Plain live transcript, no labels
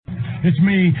It's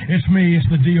me, it's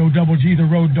the D-O-double-G, the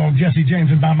road dog, Jesse James,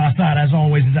 and by my side, as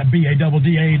always, is that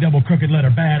B-A-double-D-A, double crooked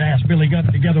letter, badass Billy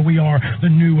Gunn. Together we are the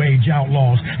New Age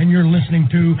Outlaws, and you're listening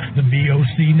to the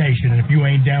VOC Nation, and if you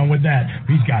ain't down with that,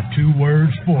 he's got 2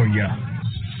 words for you.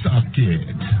 Suck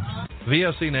it.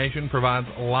 VOC Nation provides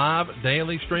live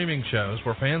daily streaming shows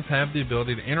where fans have the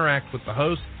ability to interact with the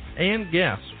hosts and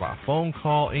guests by phone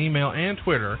call, email, and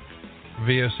Twitter.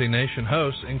 VOC Nation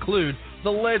hosts include the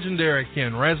legendary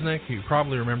Ken Resnick, who you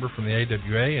probably remember from the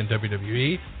AWA and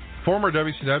WWE, former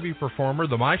WCW performer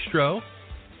The Maestro,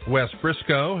 Wes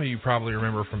Briscoe, who you probably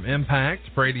remember from Impact,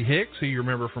 Brady Hicks, who you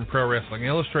remember from Pro Wrestling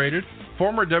Illustrated,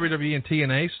 former WWE and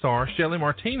TNA star Shelly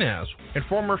Martinez, and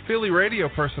former Philly radio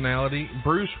personality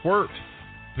Bruce Wirt.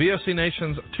 VOC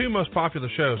Nation's 2 most popular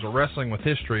shows are Wrestling with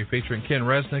History, featuring Ken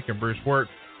Resnick and Bruce Wirt,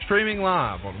 streaming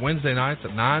live on Wednesday nights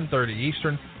at 9:30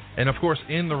 Eastern, and of course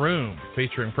In the Room,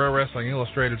 featuring Pro Wrestling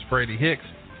Illustrated's Brady Hicks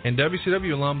and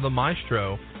WCW alum The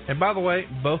Maestro. And by the way,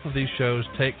 both of these shows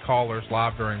take callers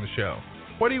live during the show.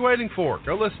 What are you waiting for?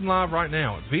 Go listen live right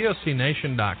now at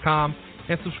VOCNation.com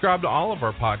and subscribe to all of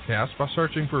our podcasts by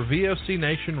searching for VOC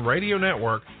Nation Radio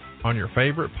Network on your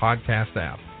favorite podcast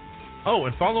app. Oh,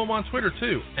 and follow them on Twitter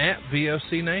too, at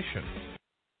VOC Nation.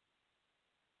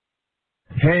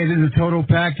 Hey, this is Total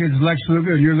Package Lex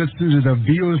Luger, and you're listening to the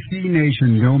VOC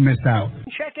Nation. Don't miss out.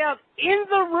 Check out In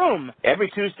the Room every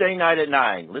Tuesday night at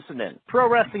 9. Listen in. Pro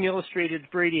Wrestling Illustrated's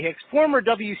Brady Hicks, former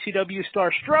WCW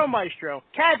star Stro Maestro,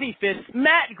 Krazee Fitz,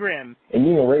 Matt Grimm. And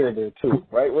you and Ray are there too,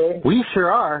 right, Ray? We sure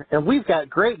are, and we've got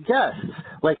great guests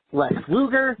like Lex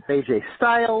Luger, AJ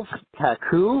Styles,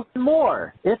 Haku, and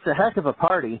more. It's a heck of a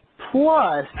party.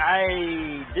 Plus,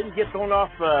 I didn't get thrown off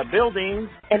buildings.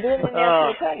 And didn't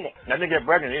get pregnant. I didn't get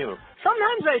pregnant either.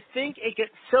 Sometimes I think it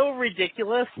gets so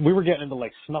ridiculous. We were getting into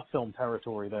like snuff film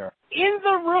territory there. In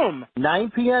the Room.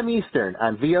 9 p.m. Eastern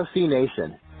on VOC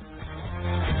Nation.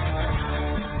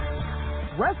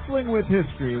 Wrestling with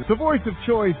History, the voice of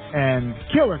choice, and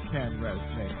Killer Ken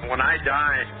Resnick. When I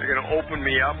die, they're going to open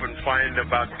me up and find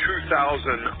about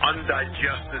 2,000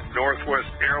 undigested Northwest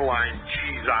Airline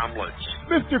cheese omelets.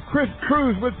 Mr. Chris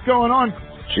Cruz, what's going on?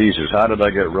 Jesus, how did I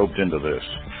get roped into this?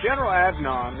 General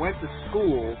Adnan went to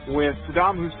school with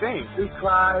Saddam Hussein. He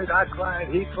cried, I cried,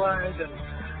 he cried, and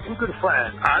we're good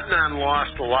friends. Adnan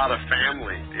lost a lot of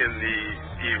family in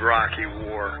the Iraqi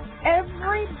war.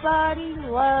 Everybody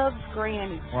loves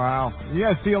Granny. Wow.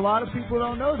 Yeah, see, a lot of people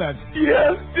don't know that.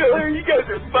 Yes, Killer, you guys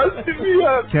are busting me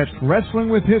up. Catch Wrestling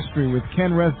with History with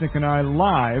Ken Resnick and I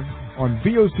live on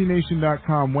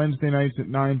VOCNation.com Wednesday nights at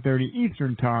 9:30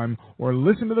 Eastern Time, or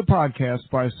listen to the podcast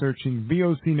by searching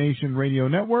VOC Nation Radio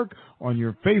Network on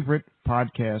your favorite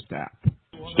podcast app.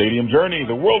 Stadium Journey,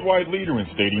 the worldwide leader in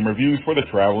stadium reviews for the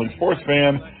traveling sports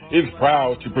fan, is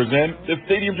proud to present the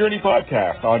Stadium Journey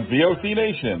podcast on VOC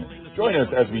Nation. Join us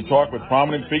as we talk with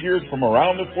prominent figures from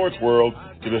around the sports world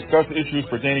to discuss issues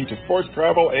pertaining to sports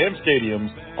travel and stadiums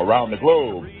around the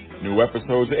globe. New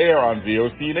episodes air on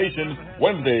VOC Nation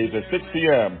Wednesdays at 6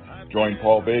 p.m. Join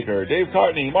Paul Baker, Dave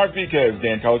Cotney, Mark Viquez,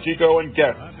 Dan Calachico, and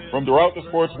guests from throughout the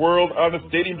sports world on the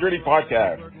Stadium Journey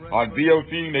podcast on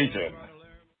VOC Nation.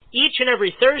 Each and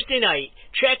every Thursday night,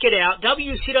 check it out,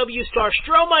 WCW star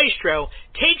Stro Maestro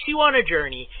takes you on a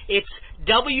journey. It's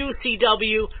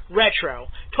WCW Retro,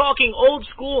 talking old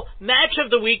school match of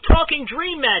the week, talking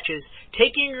dream matches,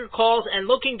 taking your calls and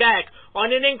looking back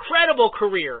on an incredible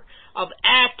career of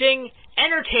acting,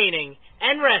 entertaining,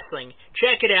 and wrestling.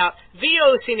 Check it out,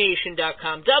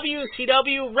 VOCNation.com,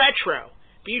 WCW Retro.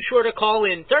 Be sure to call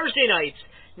in Thursday nights,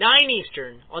 9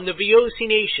 Eastern, on the VOC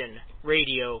Nation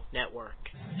Radio Network.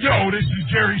 Yo, this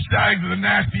is Jerry Steigers of the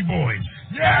Nasty Boys.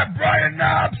 Yeah, Brian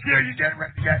Knobs here. You getting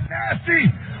ready to get nasty?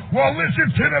 Well,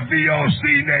 listen to the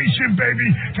VOC Nation,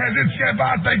 baby, because it's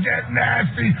about to get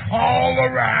nasty all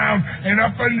around and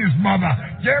up in this mother.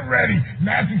 Get ready.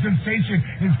 Nasty Sensation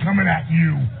is coming at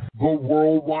you. The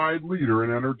worldwide leader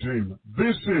in entertainment.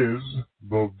 This is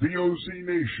the VOC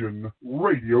Nation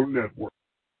Radio Network.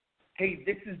 Hey,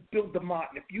 this is Bill DeMott,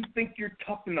 and if you think you're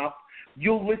tough enough,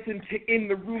 you'll listen to In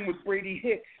the Room with Brady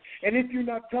Hicks. And if you're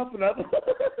not tough enough,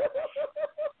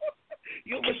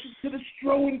 you'll listen to the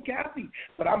Stro and Kathy.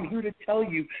 But I'm here to tell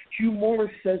you, Hugh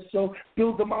Morris says so,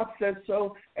 Bill DeMott says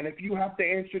so, and if you have to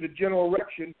answer to General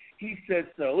Erection, he says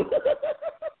so.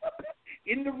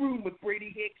 In the Room with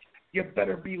Brady Hicks, you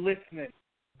better be listening.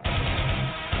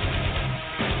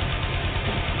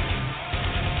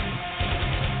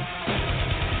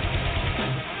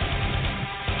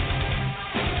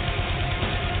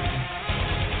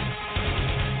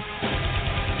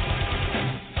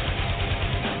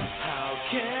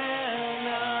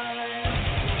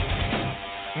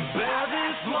 Bear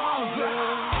this small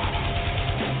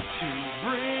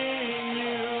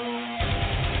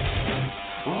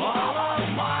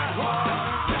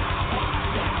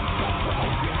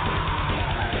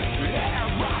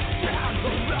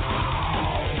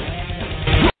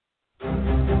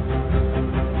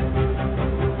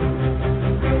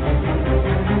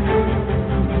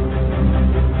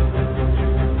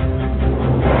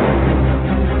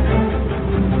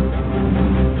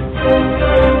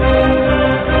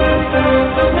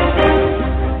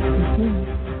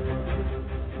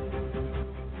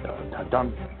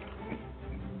Done.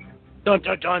 Dun,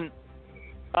 dun, dun.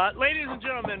 Ladies and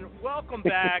gentlemen, welcome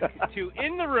back to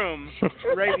In the Room,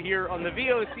 right here on the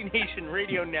VOC Nation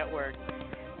Radio Network,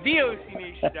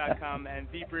 VOCNation.com and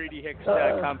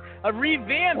TheBradyHicks.com. A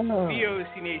revamped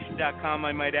VOCNation.com,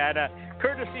 I might add,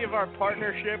 courtesy of our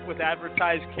partnership with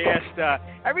Advertised Cast.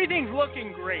 Everything's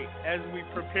looking great as we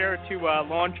prepare to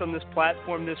launch on this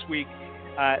platform this week.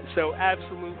 So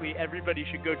absolutely, everybody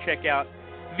should go check out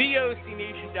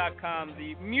VOCNation.com.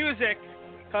 The music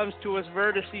comes to us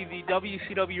courtesy the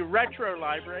WCW Retro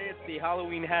Library. It's the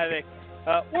Halloween Havoc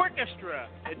Orchestra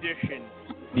Edition.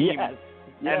 Yes.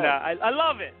 And I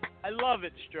love it. I love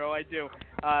it, Stro. I do.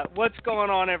 What's going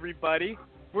on, everybody?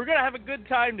 We're going to have a good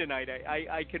time tonight.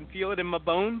 I can feel it in my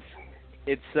bones.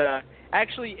 It's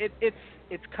actually,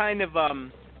 it's kind of,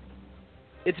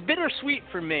 it's bittersweet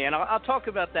for me, and I'll talk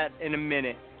about that in a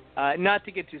minute. Not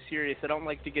to get too serious. I don't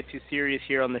like to get too serious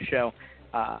here on the show.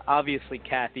 Obviously,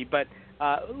 Kathy. But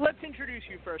let's introduce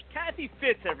you first. Kathy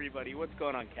Fitz, everybody. What's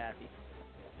going on, Kathy?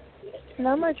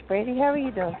 Not much, Brady. How are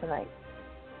you doing tonight?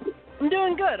 I'm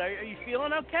doing good. Are you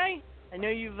feeling okay? I know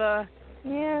you've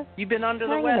been under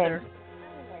the Hanging weather.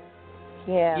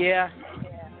 in. Yeah.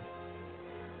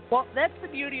 Well, that's the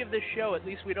beauty of this show. At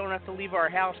least we don't have to leave our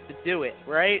house to do it,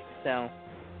 right? So.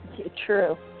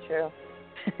 True.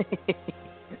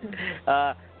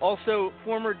 Also,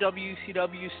 former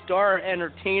WCW star,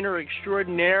 entertainer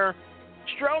extraordinaire,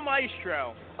 Stro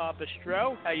Maestro. Papa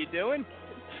Stro, how you doing?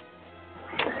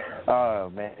 Oh,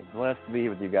 man. Blessed to be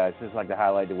with you guys. This is like the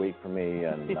highlight of the week for me.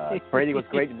 And Brady, it was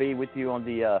great to be with you on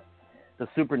the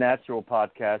Supernatural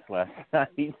podcast last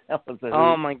night. That was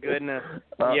oh, my goodness.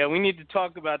 Yeah, we need to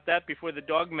talk about that before the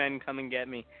dog men come and get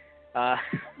me. Yeah,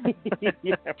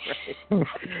 right.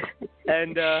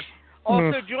 And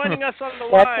also joining us on the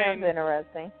that line. That sounds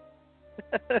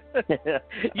interesting.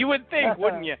 You would think,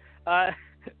 wouldn't you?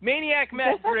 Maniac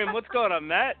Matt Grimm, what's going on,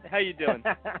 Matt? How you doing?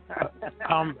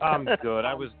 I'm good.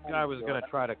 I was gonna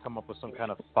try to come up with some kind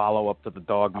of follow up to the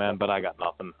Dogman, but I got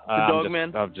nothing.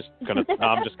 I'm just gonna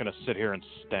sit here and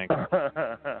stink.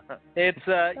 It's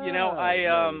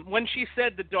I when she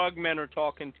said the Dogmen are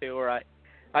talking to her,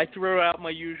 I threw out my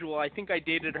usual. I think I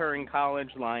dated her in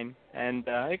college line, and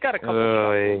it got a couple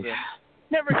of chuckles.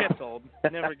 Never gets old.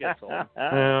 Never gets old.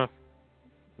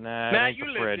 Nah, Matt, you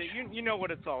lived it. You know what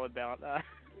it's all about.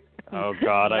 Oh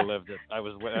God, I lived it. I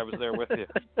was there with you.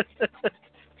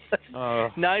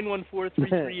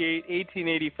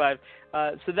 914-338-1885.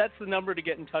 So that's the number to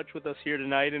get in touch with us here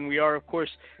tonight, and we are, of course,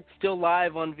 still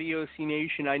live on VOC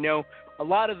Nation. I know a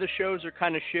lot of the shows are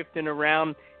kind of shifting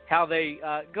around how they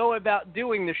go about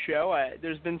doing the show.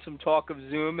 There's been some talk of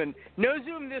Zoom, and no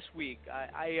Zoom this week.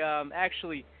 I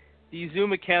actually. The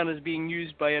Zoom account is being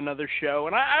used by another show,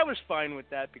 and I was fine with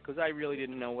that because I really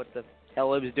didn't know what the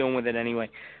hell I was doing with it anyway.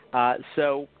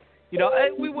 So,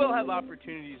 we will have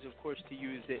opportunities, of course, to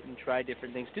use it and try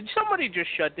different things. Did somebody just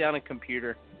shut down a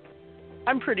computer?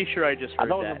 I'm pretty sure I just heard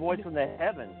that. I know the voice from the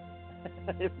heavens.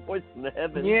 The voice from the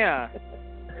heavens. Yeah.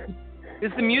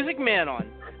 Is the Music Man on?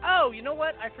 Oh, you know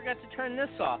what? I forgot to turn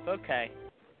this off. Okay.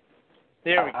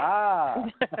 There we go.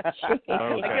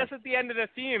 Okay. I guess at the end of the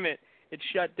theme, it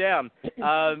shut down.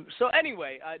 So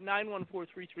anyway,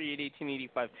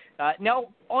 914-338-1885. Now,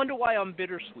 on to why I'm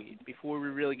bittersweet before we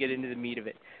really get into the meat of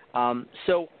it.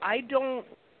 So I don't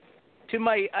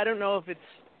know if it's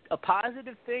a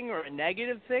positive thing or a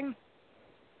negative thing,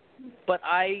 but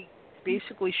I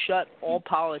basically shut all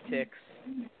politics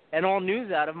and all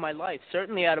news out of my life,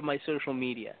 certainly out of my social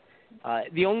media.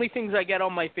 The only things I get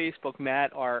on my Facebook,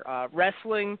 Matt, are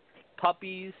wrestling,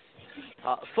 puppies,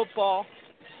 football,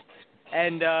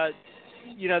 and, the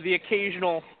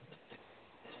occasional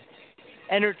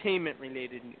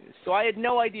entertainment-related news. So I had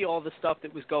no idea all the stuff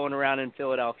that was going around in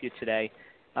Philadelphia today.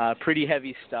 Pretty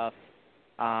heavy stuff.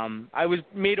 I was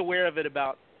made aware of it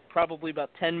probably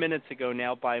about 10 minutes ago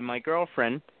now by my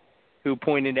girlfriend, who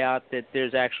pointed out that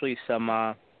there's actually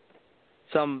some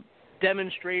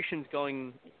demonstrations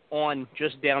going on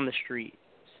just down the street.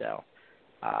 So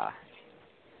I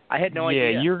had no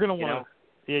idea. You're gonna want to.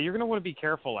 Yeah, you're gonna want to be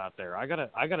careful out there. I got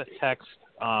a text.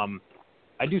 I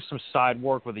do some side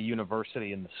work with a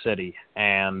university in the city,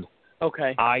 and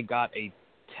I got a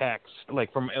text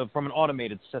from an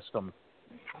automated system.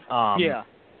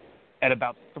 At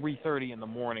about 3:30 in the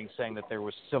morning, saying that there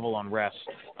was civil unrest,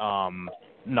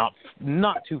 not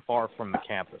too far from the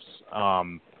campus.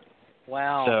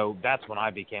 Wow. So that's when I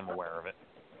became aware of it.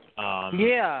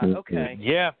 Okay.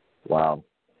 Yeah. Wow.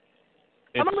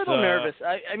 I'm a little nervous.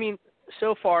 I mean,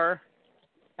 so far,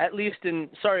 at least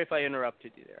sorry if I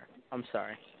interrupted you there. I'm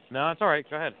sorry. No, it's all right.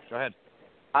 Go ahead.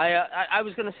 I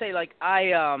was going to say, like,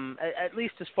 at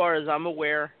least as far as I'm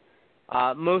aware,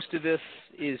 most of this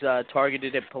is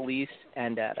targeted at police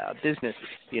and at businesses,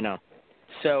 you know.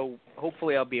 So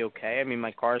hopefully I'll be okay. I mean,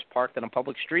 my car is parked on a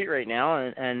public street right now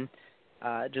and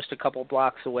just a couple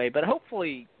blocks away. But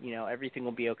hopefully, you know, everything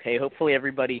will be okay. Hopefully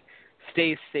everybody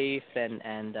stays safe and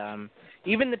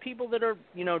even the people that are,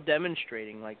 you know,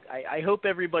 demonstrating. Like, I hope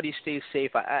everybody stays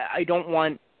safe. I don't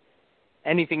want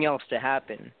anything else to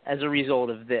happen as a result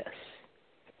of this,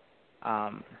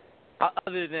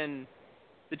 other than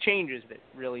the changes that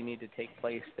really need to take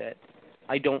place. That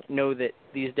I don't know that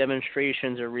these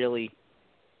demonstrations are really.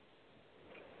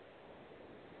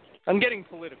 I'm getting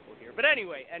political here, but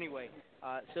anyway.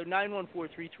 So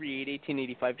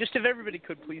 914-338-1885. Just if everybody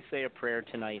could please say a prayer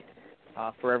tonight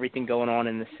for everything going on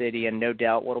in the city, and no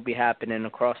doubt what'll be happening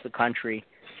across the country,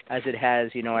 as it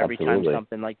has, you know, every time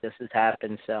something like this has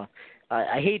happened. So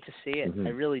I hate to see it. I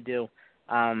really do.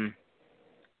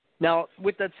 Now,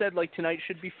 with that said, like, tonight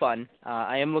should be fun.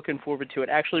 I am looking forward to it.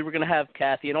 Actually, we're going to have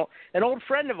Kathy, an old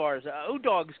friend of ours,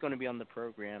 O-Dog's going to be on the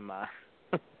program.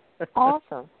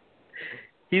 Awesome.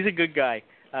 He's a good guy.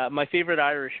 My favorite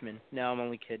Irishman. No, I'm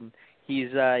only kidding.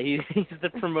 He's the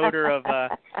promoter of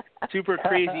Super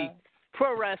Krazee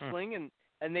Pro Wrestling,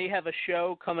 and they have a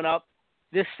show coming up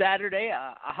this Saturday,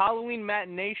 a Halloween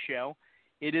matinee show.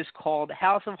 It is called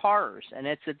House of Horrors, and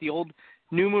it's at the old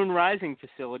New Moon Rising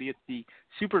facility. It's the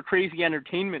Super Krazee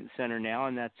Entertainment Center now,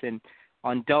 and that's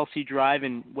on Delsey Drive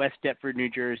in West Deptford, New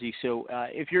Jersey. So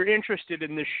if you're interested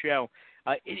in this show,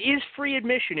 it is free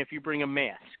admission if you bring a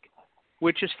mask,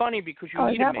 which is funny because you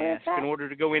need a mask in order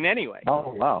to go in anyway.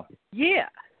 Oh, wow. Yeah.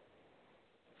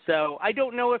 So I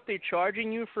don't know if they're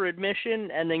charging you for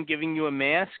admission and then giving you a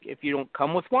mask if you don't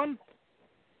come with one.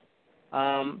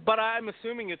 But I'm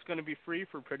assuming it's going to be free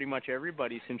for pretty much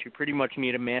everybody, since you pretty much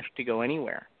need a mask to go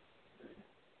anywhere.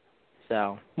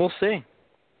 So we'll see.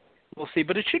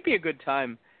 But it should be a good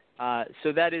time.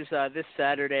 So that is this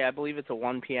Saturday. I believe it's a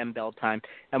 1 p.m. bell time.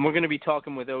 And we're going to be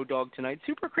talking with O-Dog tonight.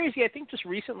 Super Krazee, I think, just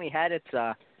recently had its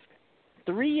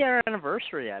 3-year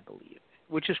anniversary, I believe,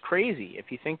 which is crazy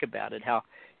if you think about it, how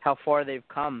far they've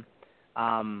come.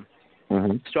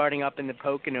 Starting up in the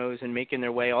Poconos and making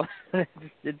their way all.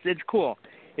 It's cool.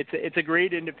 It's a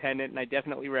great independent, and I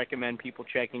definitely recommend people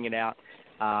checking it out.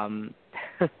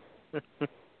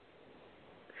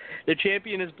 The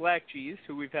champion is Black Cheese,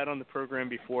 who we've had on the program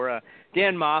before.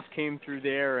 Dan Moff came through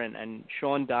there, and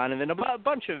Sean Donovan, a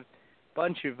bunch of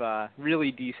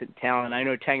really decent talent. I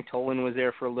know Tank Tolan was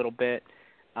there for a little bit.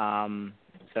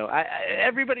 So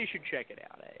everybody should check it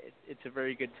out. It's a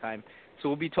very good time. So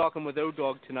we'll be talking with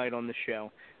O-Dog tonight on the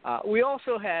show. We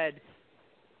also had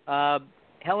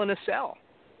Hell in a Cell.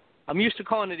 I'm used to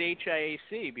calling it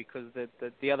HIAC because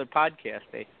the other podcast,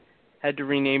 they had to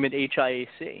rename it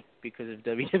HIAC because of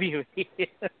WWE.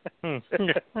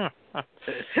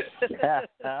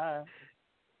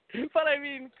 But I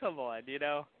mean, come on, you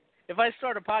know. If I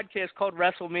start a podcast called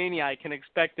WrestleMania, I can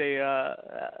expect a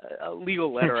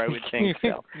legal letter, I would think.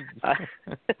 So.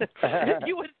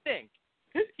 You would think.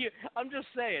 I'm just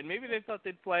saying. Maybe they thought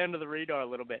they'd fly under the radar a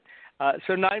little bit.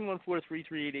 So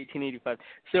 914-338-1885.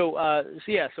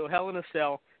 So Hell in a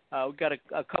Cell. We've got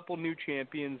a couple new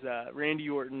champions. Randy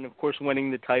Orton, of course,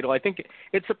 winning the title. I think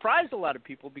it surprised a lot of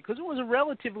people because it was a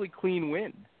relatively clean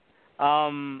win.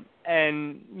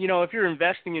 And, you know, if you're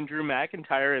investing in Drew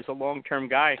McIntyre as a long-term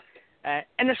guy,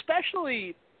 and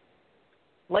especially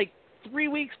like 3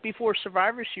 weeks before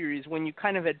Survivor Series when you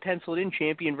kind of had penciled in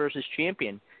champion versus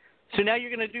champion. So now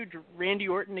you're going to do Randy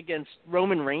Orton against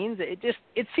Roman Reigns.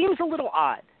 It seems a little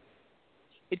odd.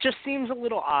 It just seems a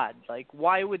little odd. Like,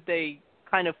 why would they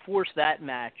kind of force that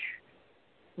match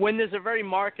when there's a very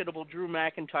marketable Drew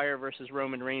McIntyre versus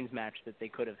Roman Reigns match that they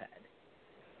could have had?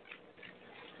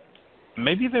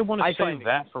 Maybe they want to save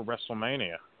that for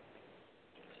WrestleMania.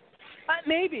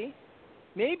 Maybe.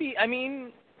 I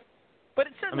mean, but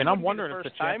it's certainly. I'm wondering if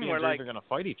the champions are going to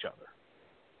fight each other.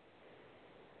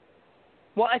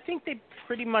 Well, I think they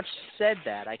pretty much said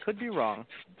that. I could be wrong.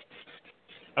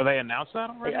 Oh, they announced that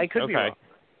already? I could be wrong.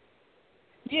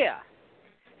 Yeah.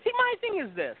 See, my thing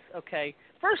is this, okay?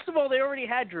 First of all, they already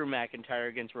had Drew McIntyre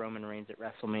against Roman Reigns at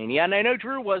WrestleMania, and I know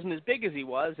Drew wasn't as big as he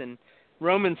was, and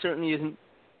Roman certainly isn't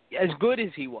as good as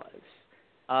he was,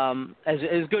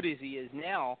 as good as he is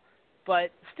now,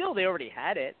 but still, they already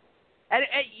had it. And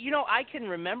you know, I can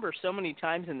remember so many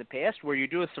times in the past where you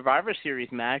do a Survivor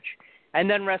Series match, and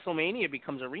then WrestleMania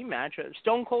becomes a rematch.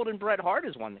 Stone Cold and Bret Hart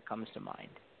is one that comes to mind.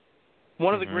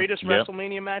 One of the greatest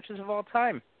WrestleMania matches of all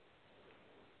time.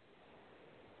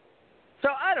 So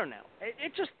I don't know.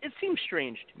 It seems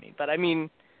strange to me, but I mean,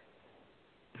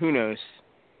 who knows?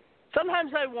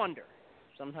 sometimes I wonder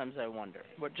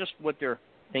what they're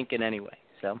thinking anyway.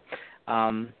 So,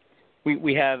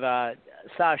 we have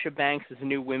Sasha Banks as the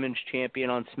new women's champion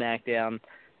on SmackDown.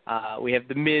 We have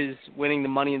The Miz winning the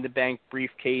Money in the Bank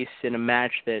briefcase in a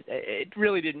match that it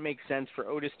really didn't make sense for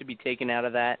Otis to be taken out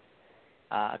of that.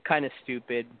 Kind of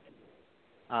stupid.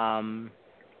 I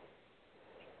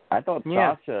thought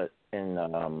Sasha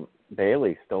and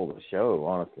Bayley stole the show,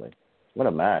 honestly. What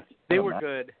a match. They were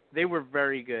good. They were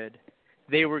very good.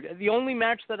 The only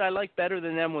match that I liked better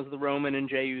than them was the Roman and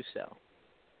Jey Uso,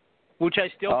 which I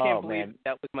still can't believe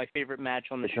that was my favorite match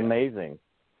on the show. It's amazing.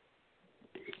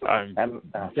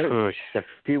 The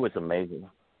feud was amazing.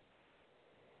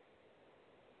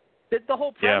 The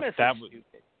whole premise is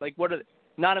stupid. Like, what are they,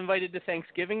 not invited to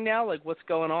Thanksgiving now? Like, what's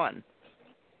going on?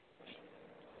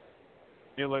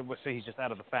 You know, like, let's say he's just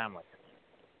out of the family.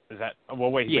 Is that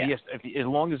wait? Yeah. As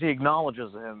long as he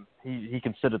acknowledges him, he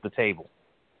can sit at the table.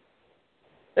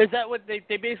 Is that what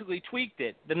they basically tweaked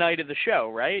it the night of the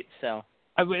show, right? So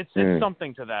it's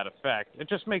something to that effect. It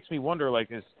just makes me wonder,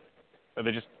 like, are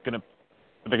they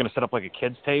gonna set up like a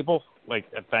kids table, like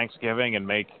at Thanksgiving, and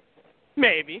make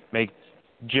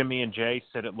Jimmy and Jay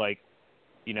sit at like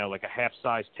a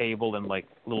half-size table and like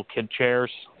little kid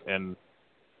chairs and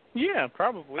yeah,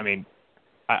 probably. I mean,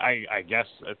 I guess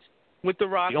it's with the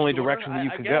Rock the only direction that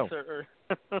you could go.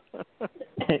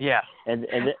 Yeah, and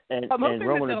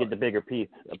Roman would get the bigger piece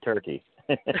of turkey.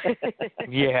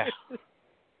 Yeah.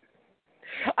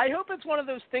 I hope it's one of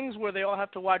those things where they all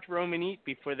have to watch Roman eat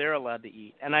before they're allowed to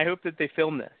eat, and I hope that they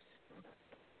film this.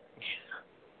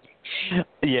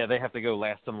 Yeah, they have to go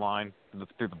last in line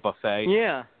through the buffet.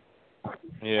 Yeah.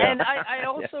 Yeah. And I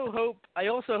also hope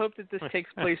that this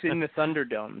takes place in the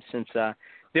Thunderdome, since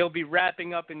they'll be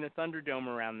wrapping up in the Thunderdome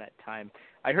around that time.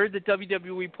 I heard that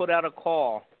WWE put out a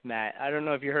call, Matt. I don't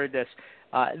know if you heard this.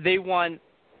 They want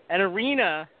an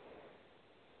arena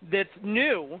that's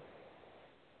new,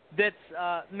 that's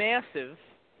massive,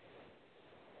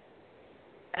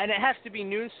 and it has to be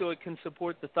new so it can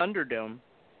support the Thunderdome,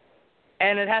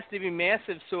 and it has to be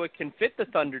massive so it can fit the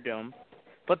Thunderdome,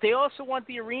 but they also want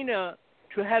the arena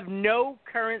to have no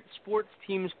current sports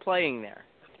teams playing there.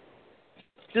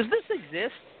 Does this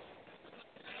exist?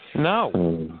 No.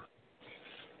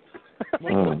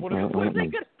 What are they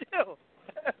going to do?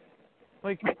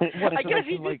 Like, what? I guess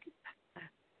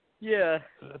yeah.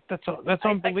 That's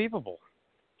unbelievable.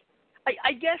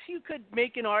 I guess you could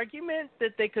make an argument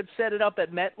that they could set it up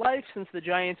at MetLife, since the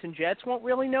Giants and Jets won't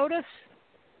really notice.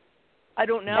 I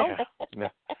don't know. Yeah.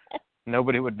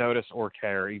 Nobody would notice or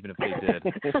care, even if they did.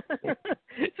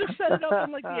 Just set it up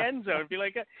in like the end zone. Be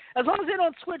like, as long as they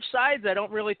don't switch sides, I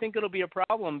don't really think it'll be a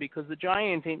problem, because the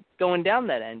Giants ain't going down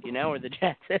that end, or the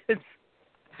Jets is.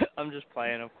 I'm just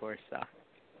playing, of course.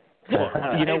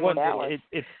 Well, you know what?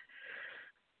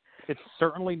 It's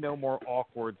certainly no more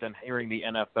awkward than hearing the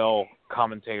NFL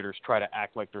commentators try to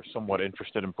act like they're somewhat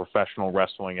interested in professional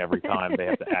wrestling every time they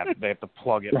have to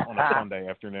plug it on a Sunday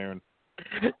afternoon.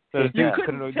 Those dudes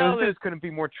couldn't be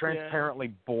more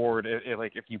transparently bored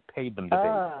if you paid them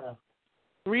to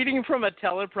be. Reading from a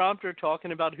teleprompter,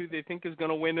 talking about who they think is going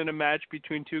to win in a match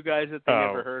between two guys that they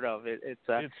never heard of. It's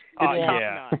top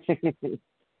notch.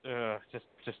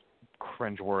 Just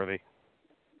cringeworthy.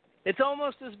 It's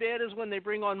almost as bad as when they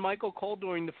bring on Michael Cole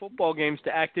during the football games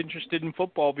to act interested in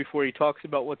football before he talks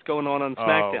about what's going on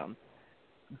SmackDown.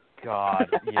 God,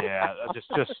 yeah,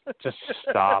 just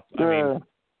stop. I mean,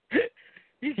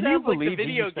 he can you sounds like believe the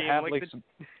video he used to game? have Like some...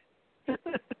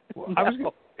 I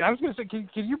was going to say, can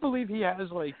you believe he has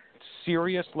like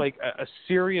serious, like a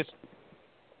serious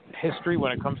history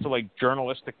when it comes to like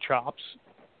journalistic chops?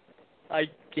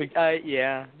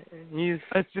 Yeah,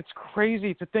 it's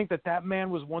crazy to think that man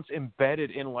was once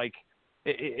embedded in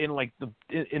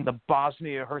the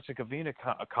Bosnia-Herzegovina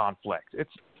conflict.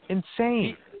 It's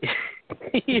insane.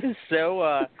 He is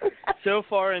so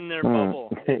far in their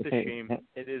bubble. It's a shame.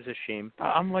 It is a shame.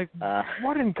 I'm like,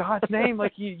 what in God's name?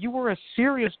 Like, you were a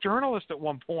serious journalist at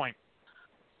one point.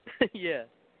 Yeah.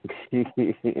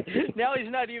 Now he's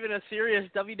not even a serious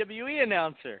WWE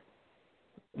announcer.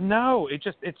 No,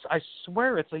 I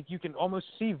swear, it's like you can almost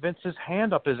see Vince's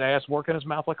hand up his ass working his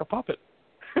mouth like a puppet.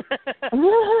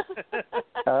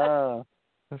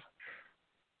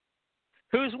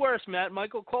 Who's worse, Matt,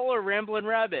 Michael Cole or Ramblin'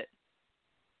 Rabbit?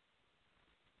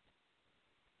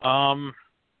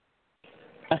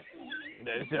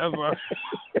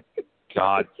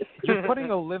 God, you're putting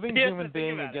a living human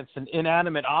being against an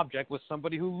inanimate object with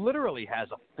somebody who literally has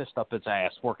a fist up its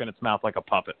ass working its mouth like a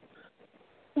puppet.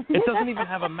 It doesn't even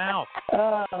have a mouth.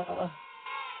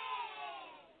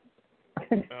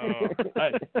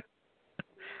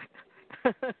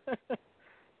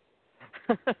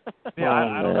 Yeah,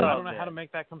 I don't know how to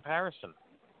make that comparison.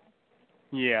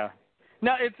 Yeah.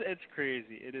 No, it's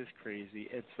crazy. It is crazy.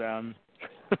 It's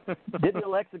Didn't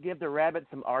Alexa give the rabbit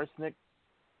some arsenic?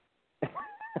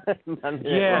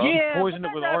 Yeah, poisoned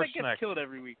it with rabbit arsenic. Gets killed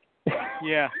every week.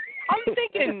 Yeah. I'm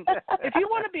thinking, if you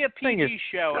want to be a PG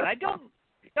show, and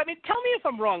tell me if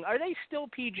I'm wrong, are they still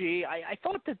PG? I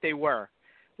thought that they were.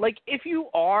 Like, if you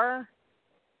are,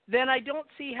 then I don't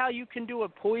see how you can do a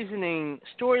poisoning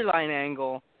storyline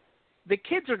angle the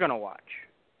kids are going to watch.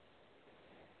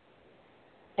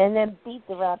 And then beat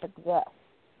the rabbit to death.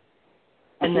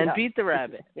 And then beat the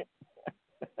rabbit.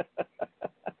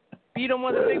 Beat him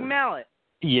with a big mallet.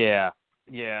 Yeah.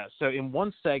 So in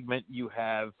one segment, you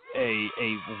have a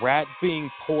rat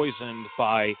being poisoned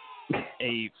by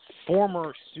a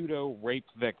former pseudo-rape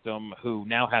victim who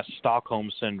now has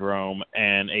Stockholm syndrome,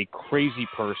 and a crazy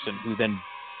person who then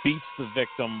beats the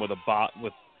victim with a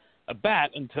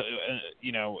bat until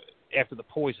after the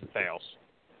poison fails.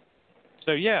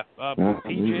 So yeah,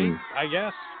 PG, I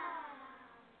guess.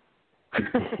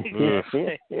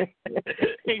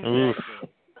 Exactly.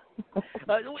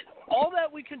 All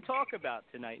that we can talk about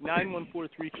tonight.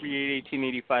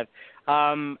 914-338-1885.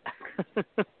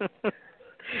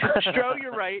 Stro,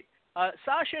 you're right.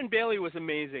 Sasha and Bailey was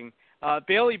amazing.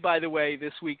 Bailey, by the way,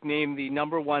 this week named the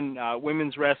 #1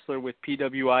 women's wrestler with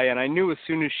PWI, and I knew as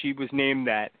soon as she was named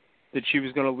that she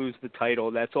was going to lose the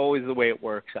title. That's always the way it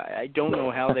works. I don't know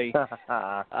how they,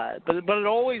 but it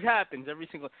always happens every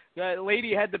single.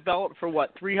 Lady had the belt for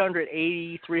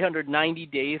 390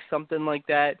 days, something like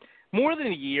that, more than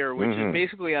a year, which is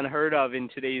basically unheard of in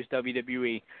today's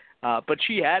WWE. But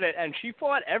she had it, and she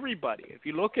fought everybody. If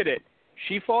you look at it,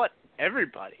 she fought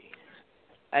everybody,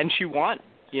 and she won.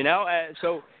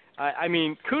 So I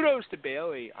mean, kudos to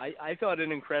Bailey. I thought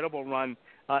an incredible run.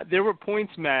 There were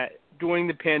points, Matt, during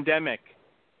the pandemic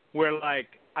where, I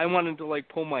wanted to,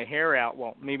 pull my hair out.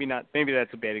 Well, maybe not. Maybe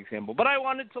that's a bad example. But I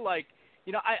wanted to, I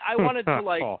wanted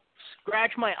to,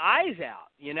 scratch my eyes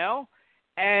out,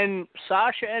 And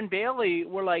Sasha and Bailey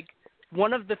were,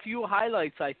 one of the few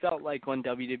highlights I felt like on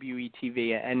WWE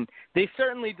TV. And they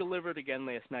certainly delivered again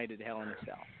last night at Hell in a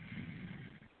Cell.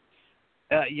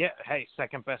 Yeah, hey,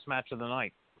 second best match of the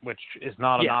night, which is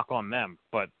not a knock on them,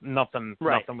 but nothing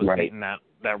was beating that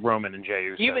Roman and Jey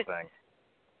Uso thing.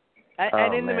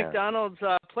 And in the McDonald's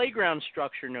playground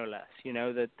structure, no less,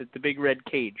 the big red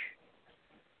cage.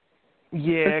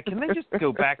 Yeah, can they just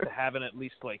go back to having at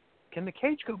least, can the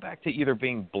cage go back to either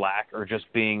being black or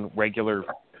just being regular,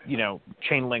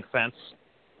 chain link fence?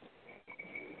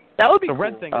 That would be the cool.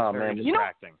 red thing is very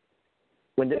distracting.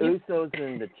 When the Usos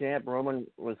and the champ Roman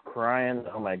was crying,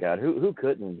 oh my God, who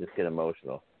couldn't just get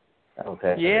emotional?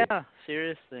 Yeah,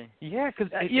 seriously. Yeah, because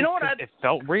it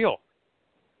felt real.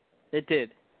 It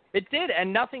did,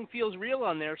 and nothing feels real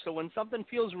on there. So when something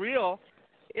feels real,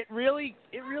 it really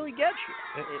gets you.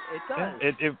 It does.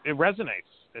 It resonates.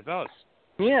 It does.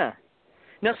 Yeah.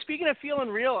 Now, speaking of feeling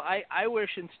real, I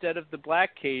wish instead of the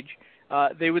black cage,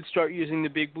 they would start using the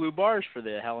big blue bars for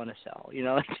the Hell in a Cell.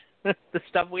 The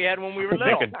stuff we had when we were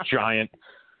little. Like a giant,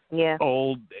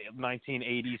 old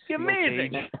 1980s steel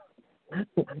amazing. cage.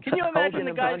 Can you imagine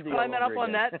the guys climbing up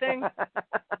on that thing?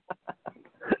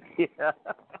 Yeah.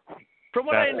 From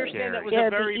what I understand, that was a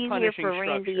very punishing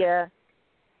structure.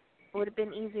 It would have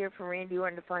been easier for Randy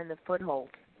Orton to find the foothold.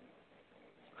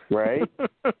 Right?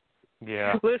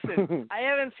 Yeah. Listen, I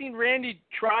haven't seen Randy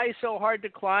try so hard to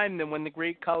climb than when the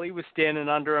Great Khali was standing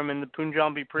under him in the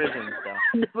Punjabi prison.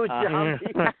 The Punjabi.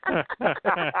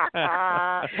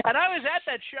 And I was at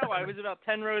that show. I was about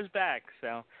 10 rows back.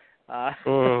 So.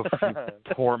 Oh,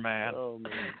 poor man. Oh,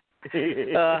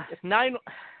 man.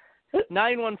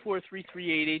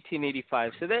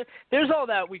 914-338-1885. So there's all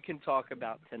that we can talk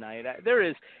about tonight. There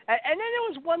is. And then there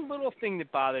was one little thing that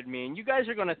bothered me, and you guys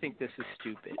are going to think this is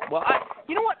stupid. Well,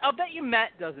 you know what? I'll bet you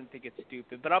Matt doesn't think it's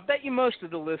stupid, but I'll bet you most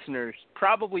of the listeners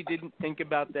probably didn't think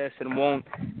about this and won't.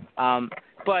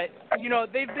 But,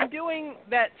 they've been doing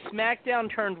that SmackDown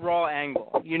turned Raw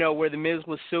angle, where The Miz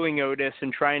was suing Otis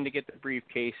and trying to get the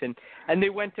briefcase, and they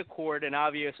went to court, and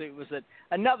obviously it was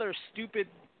another stupid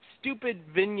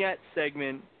vignette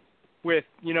segment with,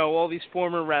 all these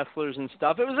former wrestlers and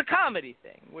stuff. It was a comedy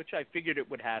thing, which I figured it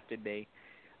would have to be.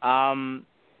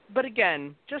 But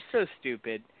again, just so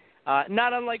stupid.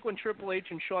 Not unlike when Triple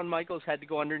H and Shawn Michaels had to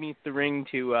go underneath the ring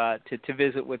to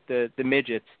visit with the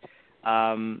midgets.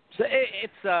 So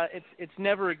it's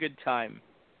never a good time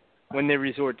when they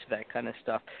resort to that kind of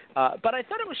stuff. But I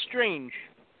thought it was strange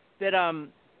that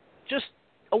just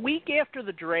a week after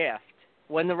the draft,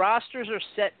 when the rosters are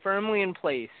set firmly in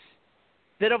place,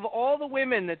 that of all the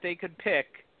women that they could pick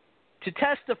to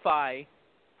testify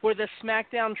for the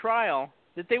SmackDown trial,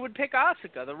 that they would pick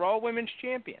Asuka, the Raw Women's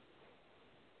Champion.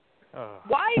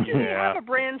 Why do they have a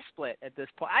brand split at this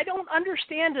point? I don't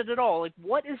understand it at all. Like,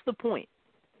 what is the point?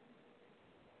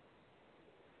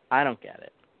 I don't get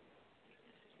it.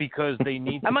 Because they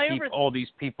need to keep all these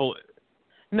people.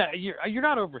 No, you're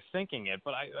not overthinking it,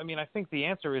 but I mean, I think the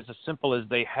answer is as simple as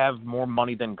they have more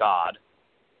money than God,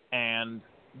 and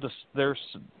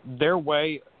their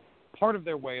way, part of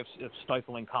their way of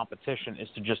stifling competition is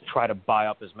to just try to buy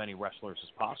up as many wrestlers as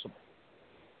possible.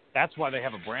 That's why they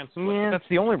have a brand split. Yeah. That's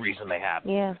the only reason they have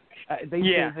it. Yeah.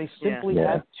 They simply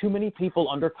have too many people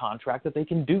under contract that they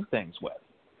can do things with.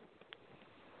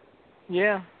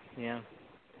 Yeah.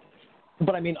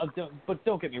 But I mean,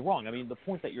 don't get me wrong. I mean, the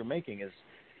point that you're making is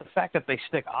the fact that they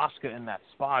stick Asuka in that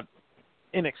spot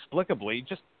inexplicably.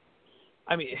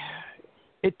 I mean,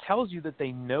 it tells you that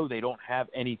they know they don't have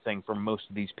anything for most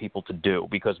of these people to do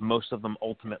because most of them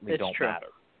ultimately don't matter.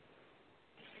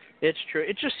 It's true.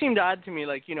 It just seemed odd to me,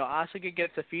 like, Asuka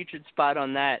gets a featured spot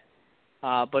on that,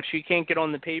 but she can't get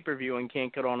on the pay-per-view and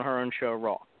can't get on her own show,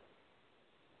 Raw.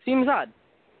 Seems odd.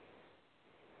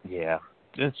 Yeah,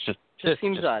 it's just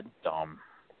seems odd. Dumb.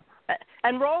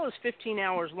 And Raw is 15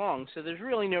 hours long, so there's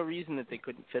really no reason that they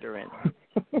couldn't fit her in.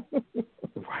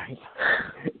 Right.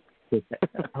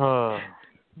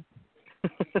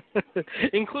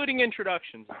 Including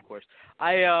introductions, of course.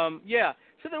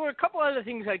 So there were a couple other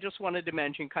things I just wanted to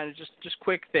mention, kind of just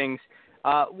quick things.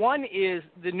 One is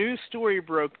the news story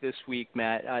broke this week,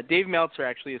 Matt. Dave Meltzer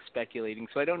actually is speculating,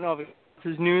 so I don't know if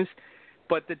it's news,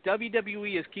 but the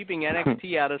WWE is keeping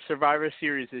NXT out of Survivor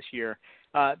Series this year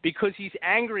because he's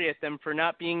angry at them for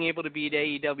not being able to beat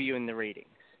AEW in the ratings.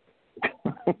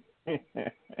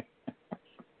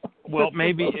 Well,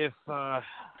 maybe if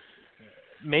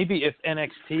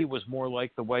NXT was more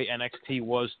like the way NXT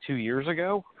was 2 years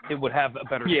ago, it would have a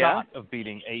better shot of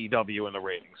beating AEW in the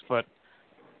ratings. But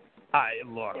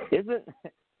Isn't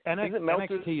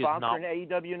Meltzer NXT sponsoring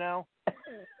AEW now?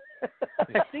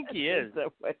 I think he is. That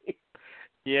way.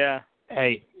 Yeah.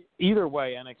 Hey, either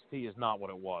way, NXT is not what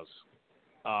it was.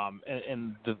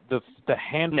 And the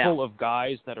handful of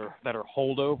guys that are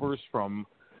holdovers from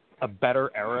a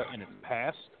better era in its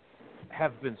past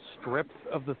have been stripped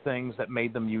of the things that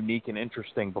made them unique and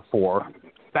interesting before.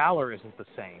 Balor isn't the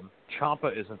same.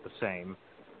 Ciampa isn't the same.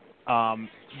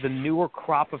 The newer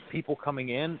crop of people coming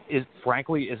in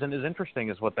frankly isn't as interesting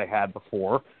as what they had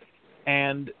before.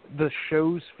 And the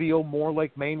shows feel more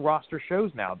like main roster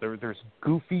shows now. There's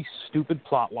goofy, stupid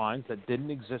plot lines that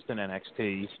didn't exist in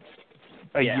NXT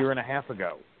a year and a half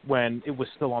ago when it was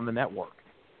still on the network.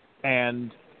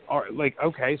 And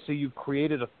okay, so you've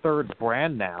created a third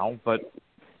brand now, but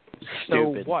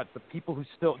so what? The people who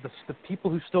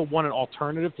still want an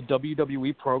alternative to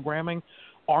WWE programming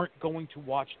aren't going to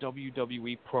watch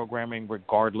WWE programming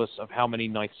regardless of how many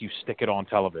nights you stick it on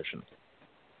television.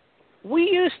 We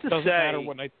used to Doesn't say matter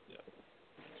what night.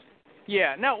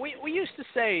 Yeah, no, we used to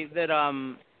say that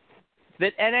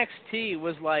that NXT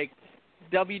was like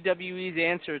WWE's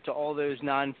answer to all those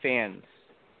non-fans.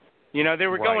 They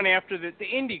were going after the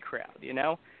indie crowd,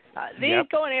 They ain't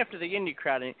going after the indie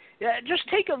crowd. Just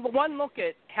take one look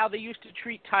at how they used to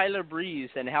treat Tyler Breeze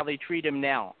and how they treat him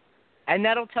now. And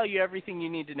that'll tell you everything you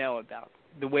need to know about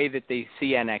the way that they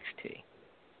see NXT.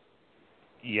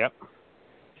 Yep.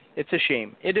 It's a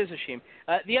shame. It is a shame.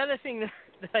 The other thing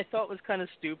that I thought was kind of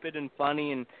stupid and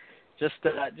funny and just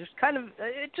kind of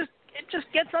it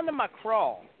just gets under my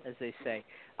crawl, as they say.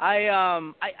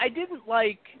 I didn't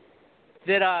like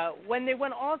that when they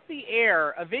went off the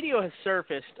air, a video has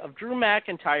surfaced of Drew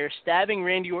McIntyre stabbing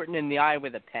Randy Orton in the eye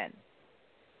with a pen.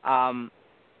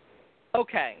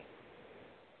 Okay.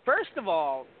 First of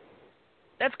all,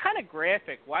 that's kind of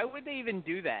graphic. Why would they even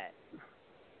do that?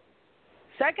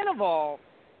 Second of all,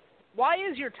 why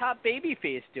is your top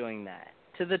babyface doing that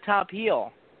to the top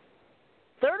heel?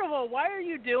 Third of all, why are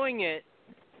you doing it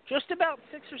just about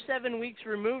 6 or 7 weeks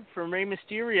removed from Rey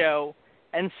Mysterio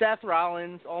and Seth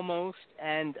Rollins almost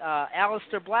and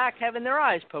Aleister Black having their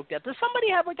eyes poked out? Does somebody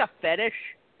have like a fetish?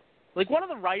 Like one of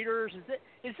the writers?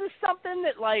 Is this something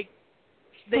that like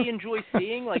they enjoy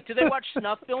seeing? Like, do they watch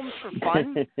snuff films for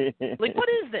fun? Like, what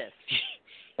is this?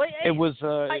 Like, it was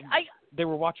they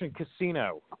were watching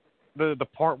Casino. The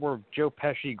part where Joe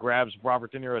Pesci grabs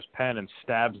Robert De Niro's pen and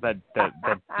stabs that dude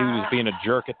who's being a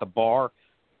jerk at the bar.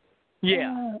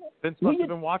 Yeah. Vince must have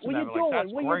been watching that.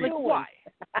 That's great. Like, why?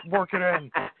 Work it in.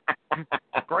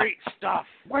 Great stuff.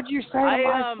 What'd you say to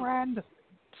my friend?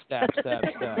 Stab, stab,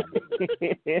 stab.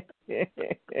 It's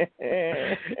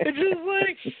just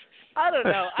like, I don't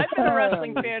know. I've been a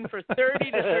wrestling fan for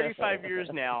 30 to 35 years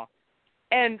now.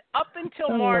 And up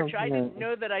until March, I didn't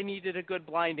know that I needed a good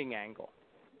blinding angle.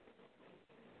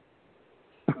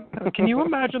 Can you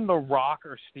imagine The Rock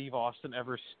or Steve Austin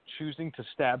ever choosing to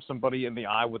stab somebody in the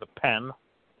eye with a pen?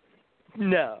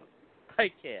 No,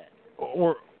 I can't.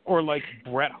 Or like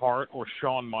Bret Hart or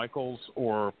Shawn Michaels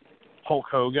or Hulk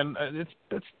Hogan. It's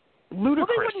ludicrous. Well,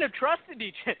 they wouldn't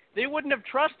have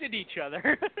trusted each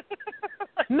other.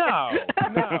 No.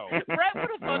 Bret would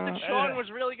have thought that Shawn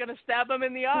was really going to stab him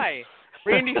in the eye.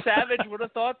 Randy Savage would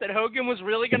have thought that Hogan was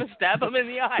really going to stab him in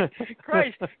the eye.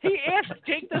 Christ, he asked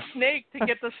Jake the Snake to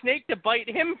get the snake to bite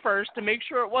him first to make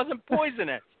sure it wasn't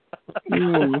poisonous.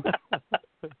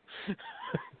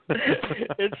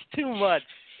 It's too much.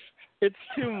 It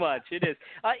is.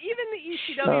 Even the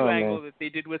ECW angle that they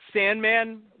did with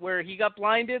Sandman, where he got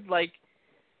blinded, like,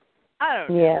 I don't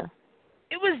know. Yeah.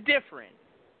 It was different.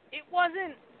 It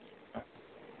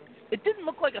didn't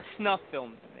look like a snuff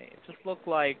film to me. It just looked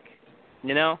like, I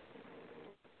don't know.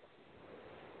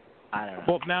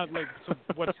 Well, now, like, so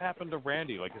what's happened to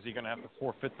Randy? Like, is he going to have to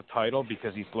forfeit the title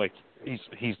because he's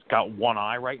got one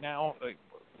eye right now? Like,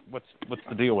 what's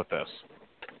the deal with this?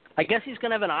 I guess he's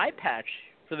going to have an eye patch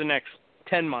for the next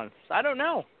 10 months. I don't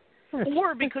know.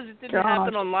 Or because it didn't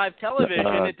happen on live television,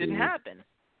 it didn't happen.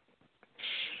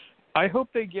 I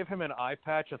hope they give him an eye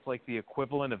patch that's like the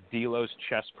equivalent of D'Lo's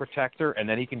chest protector, and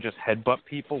then he can just headbutt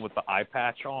people with the eye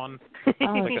patch on, like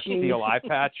a steel eye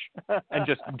patch, and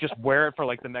just wear it for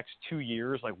like the next 2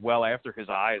 years, like well after his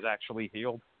eye is actually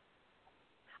healed.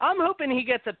 I'm hoping he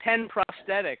gets a pen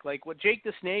prosthetic, like what Jake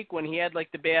the Snake when he had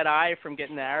like the bad eye from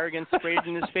getting the arrogance sprayed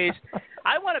in his face.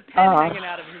 I want a pen hanging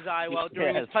out of his eye while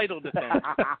during his title defense.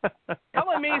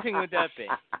 How amazing would that be?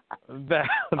 That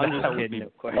would be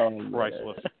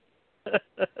priceless.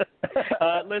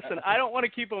 Listen, I don't want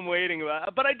to keep them waiting,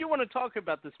 but I do want to talk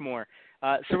about this more.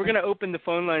 So we're going to open the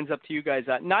phone lines up to you guys,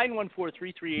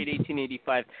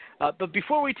 914-338-1885. But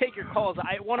before we take your calls,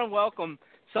 I want to welcome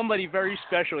somebody very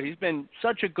special. He's been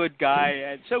such a good guy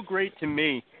and so great to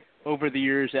me over the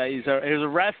years. He's a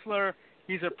wrestler.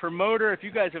 He's a promoter. If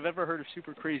you guys have ever heard of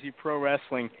Super Krazee Pro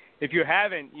Wrestling, if you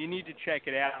haven't, you need to check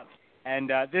it out. And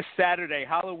this Saturday,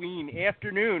 Halloween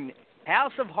afternoon,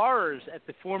 House of Horrors at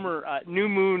the former New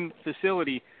Moon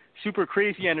facility, Super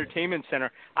Krazee Entertainment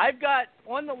Center. I've got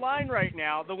on the line right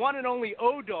now the one and only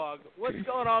O-Dog. What's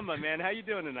going on, my man? How you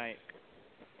doing tonight?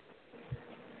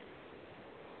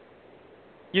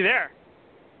 You there?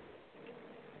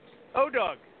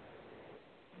 O-Dog.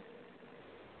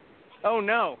 Oh,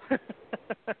 no.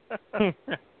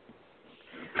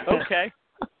 Okay.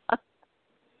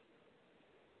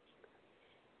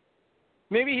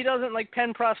 Maybe he doesn't like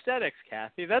Penn Prosthetics,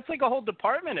 Kathy. That's like a whole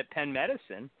department at Penn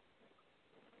Medicine.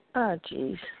 Oh,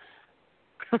 jeez.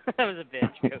 That was a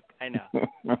bad joke. I know.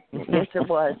 Yes, it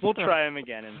was. We'll try him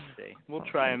again and see.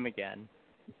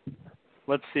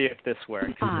 Let's see if this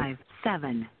works. 5,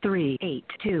 7, 3, 8,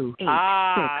 2, 8, 6,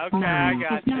 okay, 9 I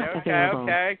got is you. not available.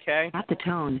 Okay. At the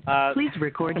tone, please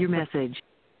record your message.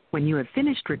 When you have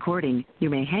finished recording, you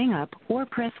may hang up or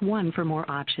press 1 for more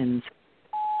options.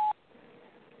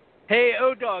 Hey,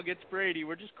 O-Dog, it's Brady.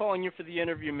 We're just calling you for the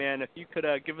interview, man. If you could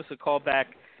give us a call back,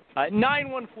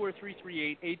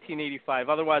 914-338-1885.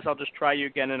 Otherwise, I'll just try you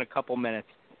again in a couple minutes.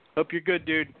 Hope you're good,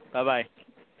 dude. Bye-bye.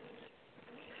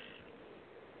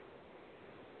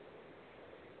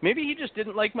 Maybe he just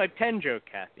didn't like my pen joke,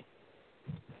 Kathy.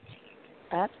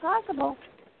 That's possible.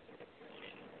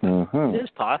 It is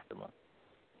possible.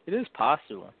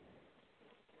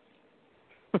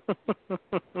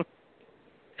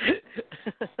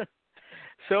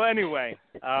 So anyway,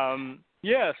 so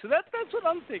that's what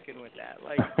I'm thinking with that.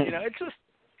 Like,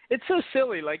 it's so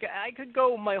silly. Like, I could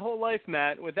go my whole life,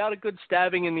 Matt, without a good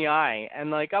stabbing in the eye,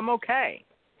 and like I'm okay.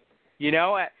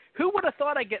 Who would have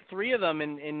thought I'd get 3 of them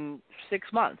in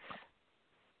 6 months?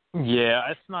 Yeah,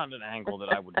 it's not an angle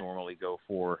that I would normally go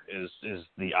for. Is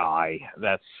the eye?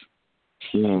 That's.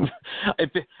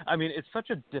 It's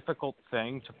such a difficult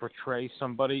thing to portray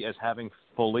somebody as having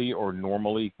fully or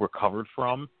normally recovered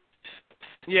from.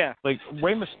 Yeah. Like,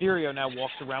 Rey Mysterio now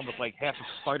walks around with, like, half of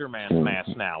Spider-Man's mask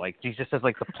now. Like, he just has,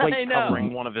 like, the plate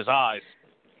covering one of his eyes.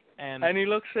 And he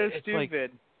looks so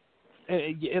stupid.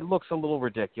 It looks a little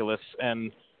ridiculous.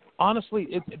 And,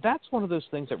 honestly, that's one of those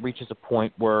things that reaches a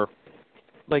point where,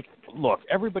 like, look,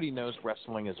 everybody knows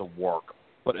wrestling is a work.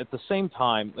 But at the same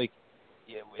time, like,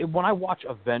 when I watch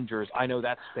Avengers, I know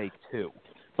that's fake, too.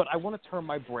 But I want to turn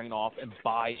my brain off and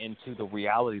buy into the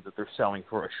reality that they're selling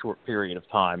for a short period of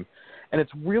time. And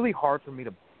it's really hard for me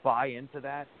to buy into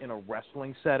that in a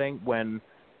wrestling setting when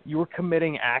you're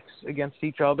committing acts against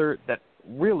each other that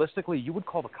realistically you would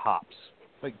call the cops.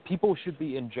 Like, people should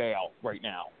be in jail right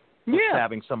now for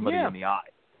stabbing somebody in the eye.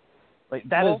 Like,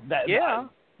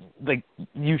 like,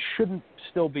 you shouldn't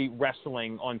still be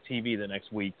wrestling on TV the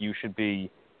next week. You should be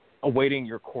awaiting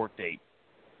your court date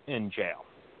in jail.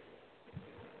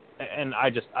 And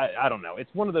I don't know. It's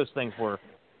one of those things where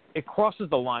it crosses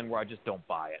the line where I just don't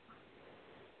buy it.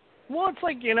 Well, it's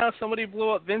like, somebody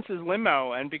blew up Vince's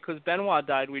limo, and because Benoit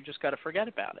died, we just got to forget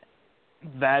about it.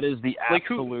 That is the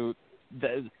absolute.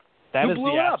 Who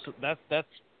blew up? That's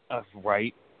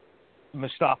right.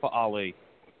 Mustafa Ali.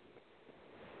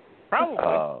 Probably.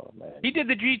 Oh, man. He did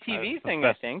the GTV thing,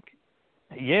 I think.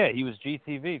 Yeah, he was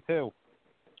GTV too,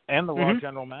 and the Raw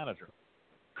general manager.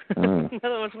 No, that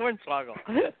was Hornswoggle.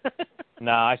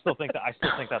 No, I still think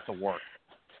that's a work.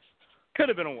 Could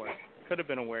have been a work. I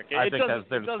think that's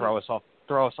there to throw us off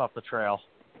the trail.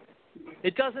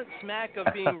 It doesn't smack of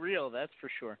being real, that's for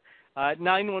sure.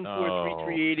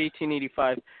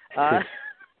 914-338-1885.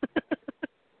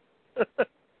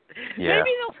 Maybe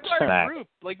they'll start a group,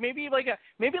 like maybe like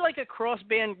a cross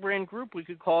brand group. We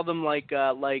could call them like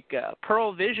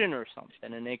Pearl Vision or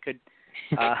something, and they could.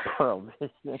 Pearl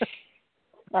Vision.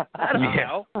 I don't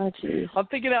know. Oh, geez. I'm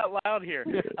thinking out loud here.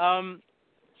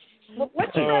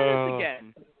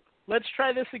 Let's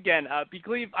try this again. I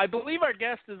believe our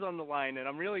guest is on the line, and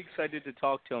I'm really excited to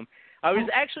talk to him. I was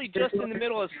actually just in the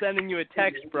middle of sending you a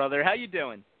text, brother. How you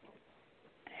doing?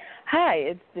 Hi,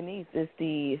 it's Denise. It's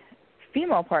the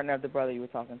female partner of the brother you were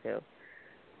talking to.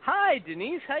 Hi,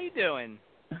 Denise. How you doing?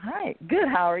 Hi. Good.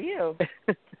 How are you?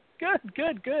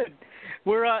 Good.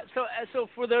 We're so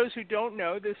for those who don't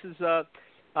know, this is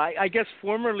I guess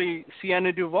formerly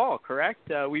Sienna Duvall,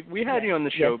 correct? We had you on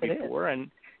the show before, and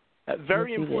a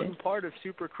very important part of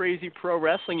Super Crazy Pro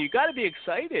Wrestling. You got to be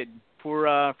excited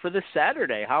for this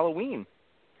Saturday, Halloween.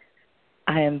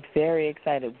 I am very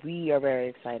excited. We are very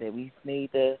excited. We've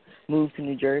made the move to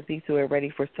New Jersey, so we're ready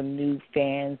for some new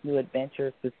fans, new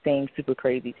adventures, the same Super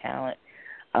Crazy talent.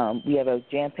 We have a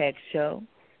jam-packed show,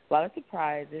 a lot of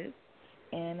surprises,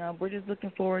 and we're just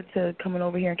looking forward to coming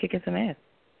over here and kicking some ass.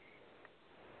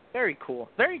 Very cool.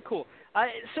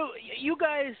 So you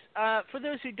guys, for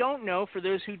those who don't know, for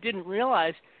those who didn't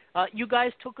realize, you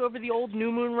guys took over the old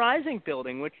New Moon Rising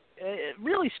building, which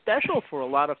really special for a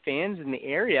lot of fans in the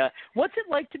area. What's it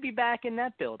like to be back in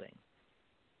that building?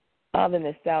 The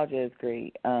nostalgia is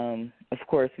great. Of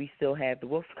course, we still have the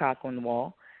wolf's cock on the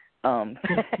wall.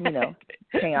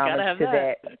 Paying homage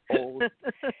to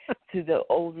the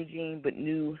old regime, but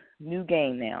new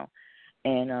game now.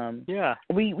 And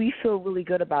we feel really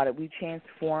good about it. We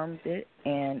transformed it,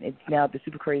 and it's now the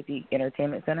Super Crazy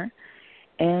Entertainment Center.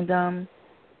 And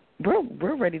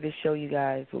we're ready to show you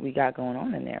guys what we got going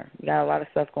on in there. We got a lot of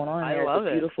stuff going on in there. It's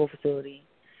a beautiful facility,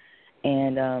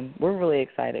 and we're really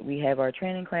excited. We have our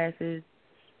training classes,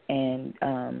 and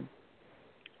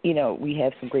we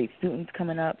have some great students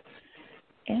coming up,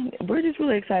 and we're just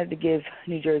really excited to give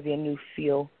New Jersey a new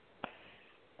feel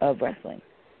of wrestling.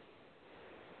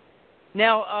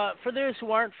 Now, for those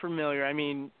who aren't familiar, I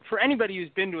mean, for anybody who's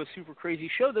been to a Super Crazy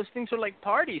show, those things are like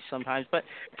parties sometimes. But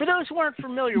for those who aren't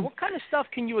familiar, what kind of stuff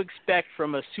can you expect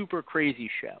from a Super Crazy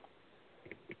show?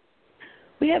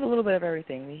 We have a little bit of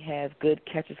everything. We have good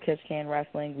catch-as-catch-can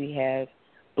wrestling. We have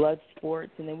blood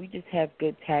sports. And then we just have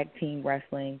good tag team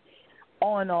wrestling.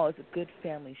 All in all, it's a good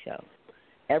family show.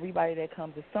 Everybody that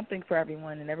comes is something for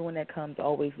everyone, and everyone that comes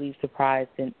always leaves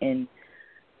surprised and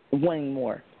wanting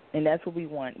more. And that's what we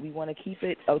want. We want to keep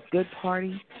it a good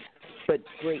party, but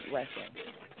great wrestling.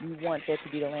 We want that to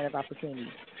be the land of opportunity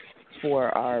for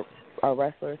our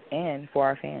wrestlers and for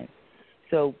our fans.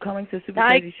 So coming to the Super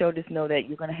Crazy show, just know that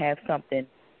you're going to have something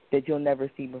that you'll never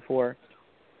see before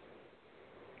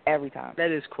every time.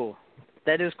 That is cool.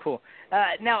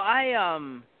 Now,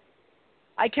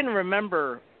 I can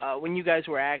remember when you guys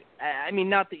were I mean,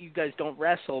 not that you guys don't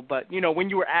wrestle, but, when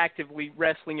you were actively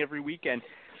wrestling every weekend,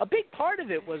 a big part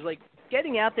of it was like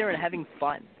getting out there and having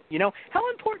fun. How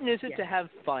important is it to have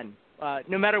fun,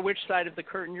 no matter which side of the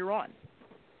curtain you're on?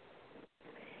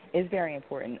 It's very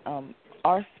important.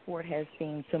 Our sport has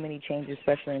seen so many changes,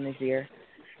 especially in this year.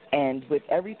 And with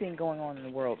everything going on in the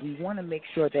world, we want to make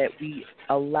sure that we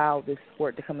allow this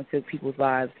sport to come into people's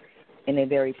lives in a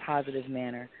very positive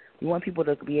manner. We want people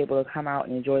to be able to come out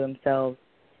and enjoy themselves,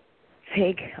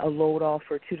 take a load off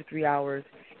for 2 to 3 hours,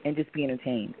 and just be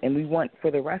entertained. And we want for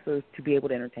the wrestlers to be able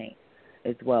to entertain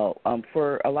as well.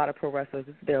 For a lot of pro wrestlers,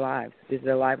 this is their lives. This is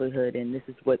their livelihood, and this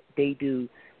is what they do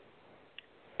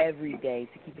every day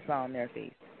to keep a smile on their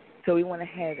face. So we want to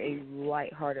have a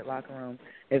lighthearted locker room,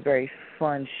 a very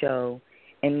fun show,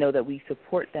 and know that we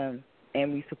support them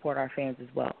and we support our fans as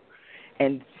well.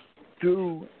 And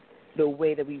through the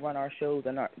way that we run our shows,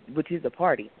 which is a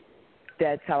party,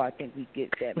 that's how I think we get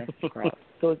that message across.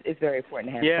 So it's very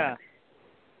important to have fun.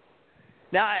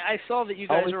 Now, I saw that you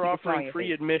guys are offering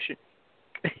free admission.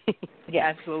 Yeah,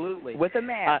 absolutely. With a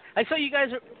mask. I saw you guys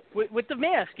are with the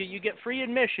mask. You get free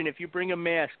admission if you bring a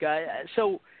mask.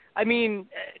 So, I mean,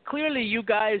 clearly you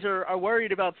guys are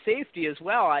worried about safety as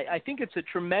well. I think it's a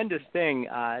tremendous thing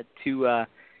to,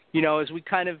 as we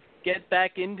kind of get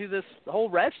back into this whole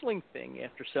wrestling thing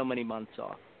after so many months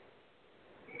off.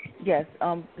 Yes,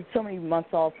 so many months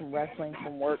off from wrestling,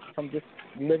 from work, from just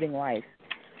living life.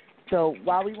 So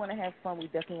while we want to have fun, we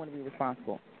definitely want to be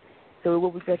responsible. So we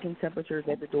will be checking temperatures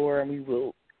at the door, and we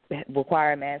will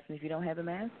require a mask. And if you don't have a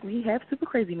mask, we have Super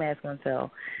Krazee masks on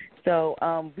sale. So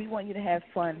we want you to have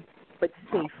fun, but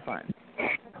safe fun.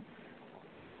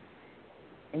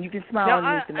 And you can smile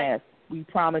underneath the mask. We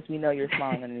promise we know you're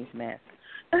smiling underneath the mask.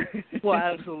 Well,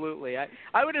 absolutely.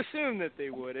 I would assume that they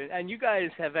would. And you guys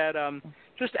have had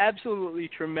just absolutely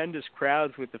tremendous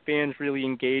crowds with the fans really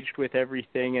engaged with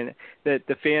everything, and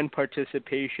the fan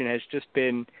participation has just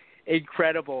been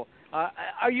incredible.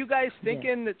 Are you guys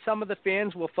thinking that some of the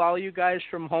fans will follow you guys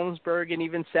from Holmesburg and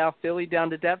even South Philly down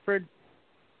to Deptford?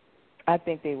 I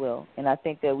think they will, and I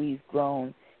think that we've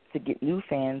grown to get new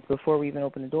fans before we even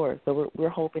open the doors. So we're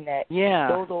hoping that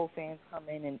those old fans come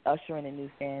in and usher in the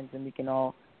new fans, and we can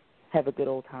all have a good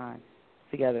old time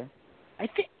together.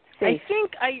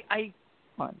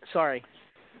 Sorry.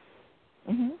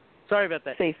 Mm-hmm. Sorry about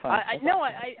that. Safe fun.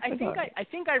 I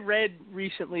think I read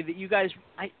recently that you guys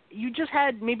you just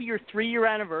had maybe your 3-year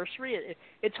anniversary.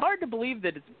 It's hard to believe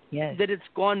that it's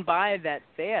gone by that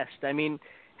fast. I mean,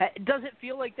 does it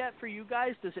feel like that for you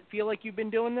guys? Does it feel like you've been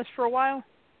doing this for a while?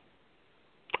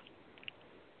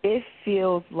 It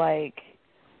feels like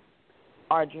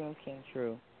our dreams came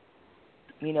true.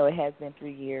 It has been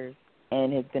 3 years,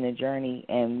 and it's been a journey,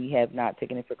 and we have not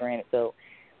taken it for granted. So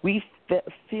we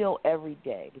feel every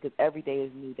day, because every day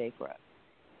is a new day for us.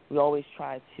 We always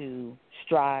try to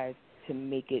strive to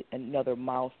make it another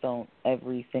milestone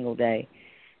every single day.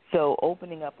 So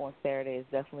opening up on Saturday is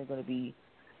definitely going to be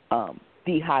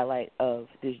the highlight of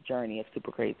this journey of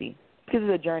Super Krazee, because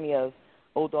it's a journey of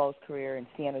Old Dog's career and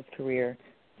Sienna's career,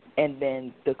 and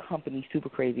then the company Super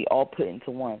Krazee all put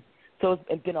into one. So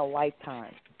it's been a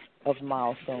lifetime of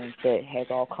milestones that has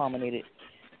all culminated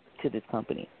to this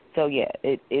company. So yeah,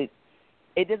 it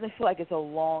doesn't feel like it's a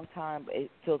long time, but it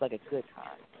feels like a good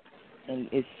time, and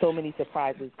it's so many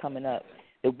surprises coming up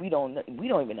that we don't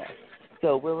even know.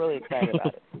 So we're really excited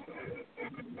about it.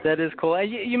 That is cool.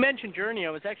 You mentioned journey. I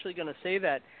was actually going to say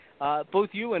that both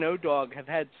you and O-Dog have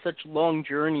had such long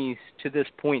journeys to this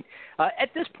point. At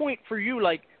this point for you,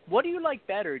 like, what do you like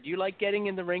better? Do you like getting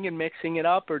in the ring and mixing it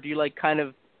up, or do you like kind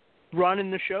of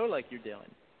running the show like you're doing?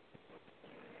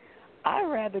 I'd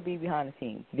rather be behind the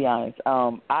scenes, to be honest.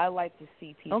 I like to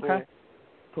see people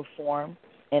perform,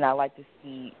 and I like to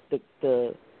see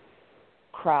the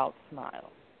crowd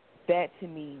smile. That, to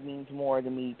me, means more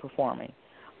than me performing.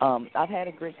 I've had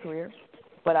a great career,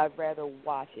 but I'd rather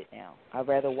watch it now. I'd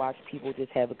rather watch people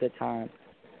just have a good time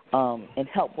and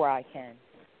help where I can.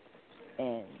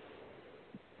 And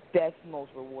that's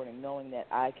most rewarding, knowing that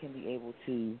I can be able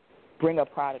to bring a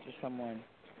product to someone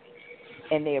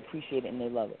and they appreciate it and they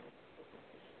love it.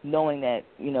 Knowing that,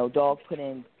 Dog put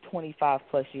in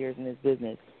 25-plus years in this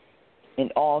business,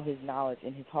 and all his knowledge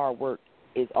and his hard work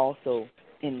is also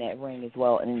in that ring as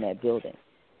well and in that building.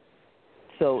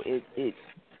 So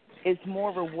it's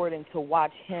more rewarding to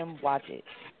watch him watch it,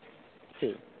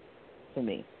 too, for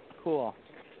me. Cool.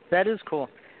 That is cool.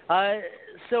 I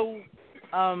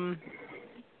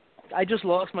just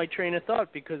lost my train of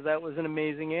thought because that was an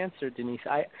amazing answer, Denise.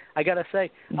 I got to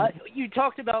say, you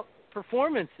talked about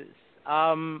performances.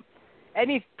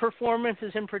 Any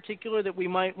performances in particular that we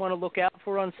might want to look out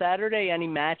for on Saturday? Any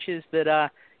matches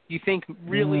that you think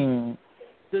really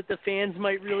that the fans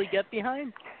might really get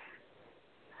behind?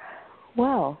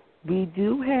 Well, we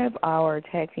do have our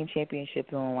tag team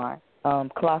championships on the line.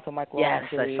 Colossal Michael. Yes,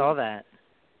 I saw that.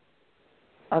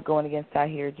 Are going against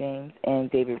Tahir James and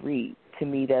David Reed. To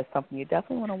me, that's something you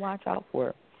definitely want to watch out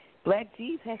for. Black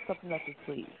G's has something up his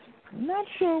sleeve. I'm not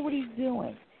sure what he's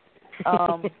doing.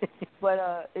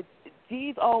 But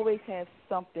G's always has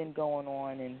something going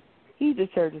on, and he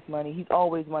deserves his money. He's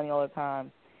always money all the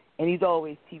time, and he's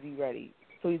always TV ready.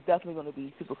 So he's definitely going to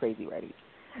be Super Krazee ready.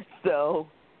 So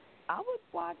I would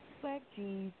watch Black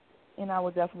G's, and I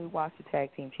would definitely watch the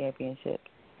Tag Team Championship.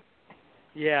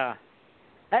 Yeah.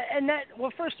 And that,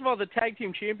 well, first of all, the tag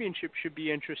team championship should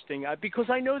be interesting because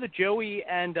I know that Joey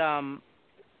and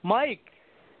Mike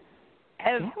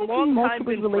have long time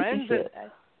been friends.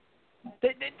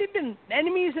 They've been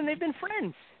enemies and they've been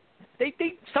friends. They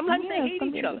sometimes they hate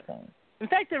each other. In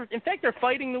fact, they're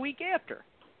fighting the week after.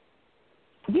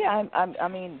 Yeah, I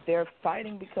mean, they're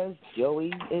fighting because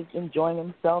Joey is enjoying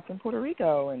himself in Puerto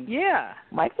Rico, and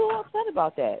Mike's a little upset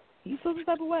about that. He feels some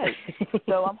type of way.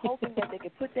 So I'm hoping that they can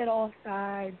put that all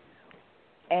aside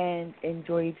and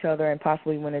enjoy each other and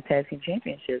possibly win a tag team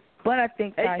championship. But I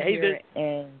think Tahir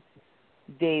and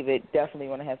David definitely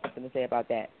want to have something to say about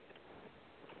that.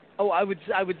 Oh, I would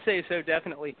say so,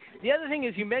 definitely. The other thing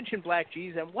is you mentioned Black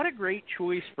Jesus, and what a great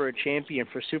choice for a champion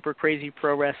for Super Crazy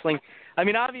Pro Wrestling. I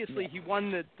mean, obviously he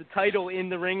won the title in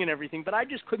the ring and everything, but I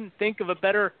just couldn't think of a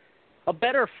better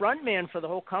front man for the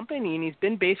whole company, and he's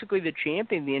been basically the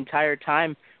champion the entire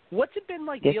time. What's it been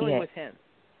like dealing with him?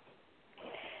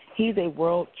 He's a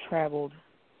world-traveled,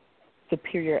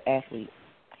 superior athlete,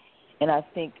 and I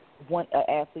think an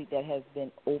athlete that has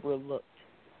been overlooked,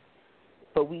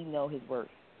 but we know his worth,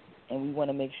 and we want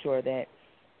to make sure that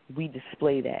we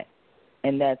display that,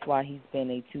 and that's why he's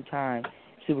been a two-time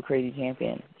Super Crazy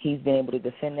champion. He's been able to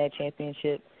defend that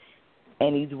championship,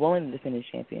 and he's willing to defend his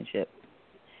championship.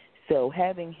 So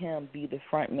having him be the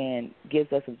front man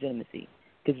gives us legitimacy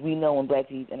because we know when Black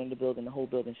Jesus enters the building, the whole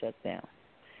building shuts down.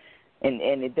 And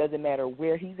it doesn't matter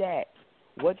where he's at,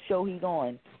 what show he's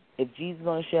on. If Jesus is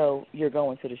on the show, you're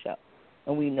going to the show,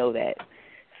 and we know that.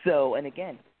 So, and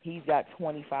again, he's got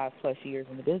 25-plus years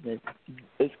in the business.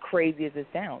 As crazy as it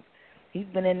sounds, he's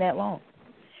been in that long.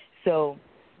 So,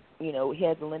 you know, he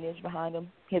has a lineage behind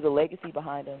him. He has a legacy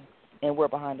behind him, and we're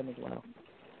behind him as well.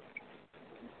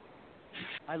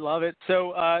 I love it.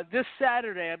 So this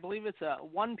Saturday, I believe it's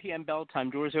 1 p.m. bell time.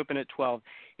 Doors open at 12.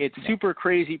 It's Super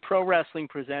Crazy Pro Wrestling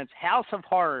presents House of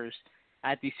Horrors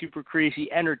at the Super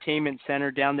Crazy Entertainment Center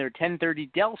down there,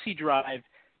 1030 Delsea Drive,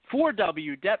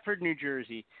 4W, Deptford, New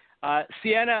Jersey.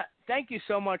 Sienna, thank you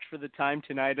so much for the time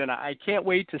tonight, and I can't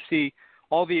wait to see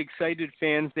all the excited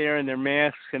fans there in their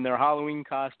masks and their Halloween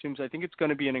costumes. I think it's going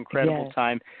to be an incredible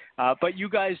time. But you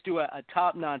guys do a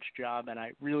top-notch job, and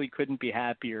I really couldn't be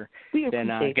happier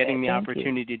than getting the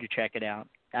opportunity to check it out.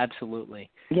 Absolutely.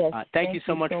 Yes. Thank you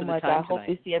so much for the time I hope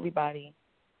to see everybody.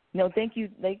 No, thank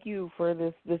you for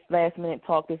this last-minute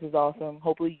talk. This is awesome.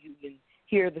 Hopefully you can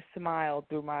hear the smile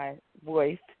through my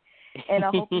voice. And I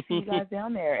hope to see you guys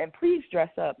down there. And please dress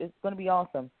up. It's going to be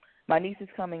awesome. My niece is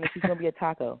coming, and she's going to be a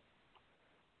taco.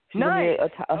 She's nice. Going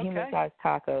to be a human-sized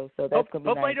taco, so that's going to be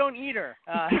nice. Hope I nice. don't eat her.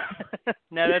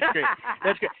 No, that's great.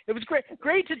 That's great. It was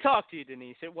great to talk to you,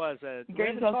 Denise. It was.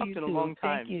 Great to talk to you, in a too. long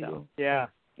time. Thank you. So, yeah.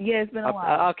 Yeah, it's been a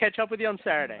while. I'll catch up with you on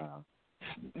Saturday.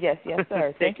 Yes,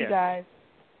 sir. Thank you, guys.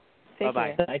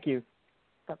 Bye-bye. Care. Thank you.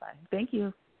 Bye-bye. Thank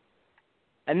you.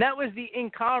 And that was the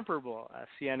incomparable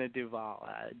Sienna Duvall,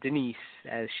 Denise,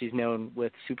 as she's known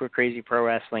with Super Crazy Pro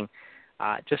Wrestling.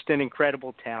 Just an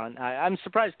incredible talent. I'm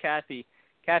surprised Kathy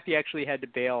actually had to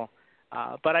bail,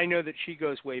 but I know that she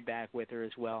goes way back with her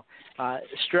as well.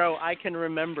 Stro, I can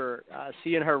remember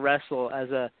seeing her wrestle as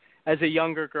a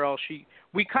younger girl. She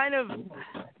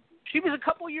was a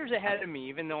couple years ahead of me,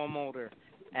 even though I'm older,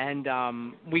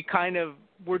 and we kind of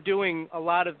were doing a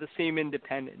lot of the same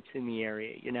independents in the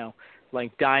area, you know,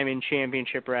 like Diamond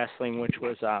Championship Wrestling, which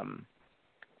was that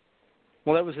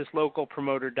was this local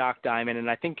promoter, Doc Diamond, and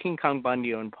I think King Kong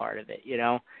Bundy owned part of it, you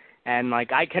know. And,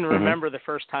 like, I can remember the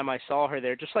first time I saw her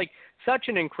there, just, like, such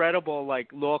an incredible,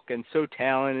 like, look and so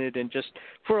talented. And just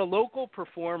for a local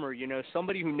performer, you know,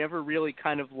 somebody who never really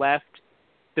kind of left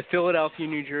the Philadelphia,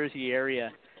 New Jersey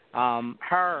area,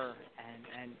 her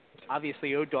and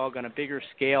obviously O-Dog on a bigger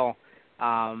scale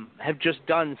have just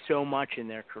done so much in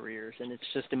their careers. And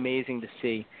it's just amazing to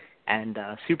see. And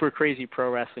Super Crazy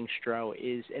Pro Wrestling Stro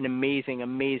is an amazing,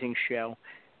 amazing show.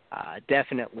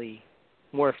 Definitely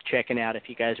worth checking out if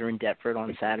you guys are in Deptford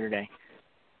on Saturday.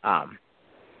 Awesome.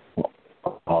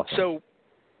 So,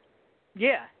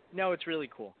 yeah, no, it's really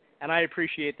cool. And I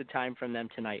appreciate the time from them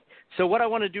tonight. So what I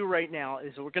want to do right now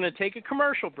is we're going to take a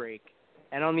commercial break.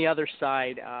 And on the other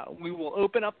side, we will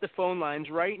open up the phone lines.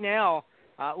 Right now,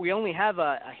 we only have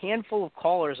a handful of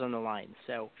callers on the line.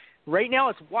 So right now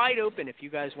it's wide open if you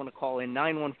guys want to call in,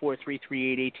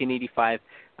 914-338-1885.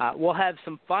 We'll have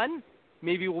some fun.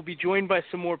 Maybe we'll be joined by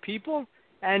some more people.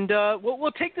 And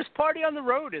we'll take this party on the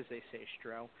road, as they say,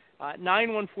 Stro.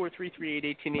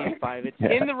 914-338-1885. It's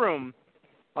in the room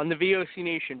on the VOC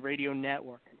Nation Radio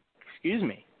Network. Excuse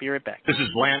me. Be right back. This is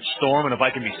Lance Storm, and if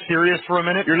I can be serious for a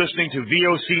minute, you're listening to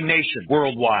VOC Nation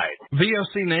Worldwide.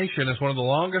 VOC Nation is one of the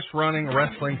longest-running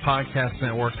wrestling podcast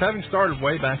networks, having started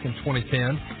way back in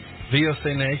 2010.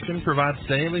 VOC Nation provides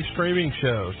daily streaming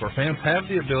shows where fans have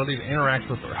the ability to interact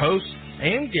with their hosts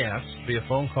and guests via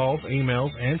phone calls, emails,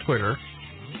 and Twitter.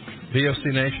 VOC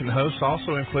Nation hosts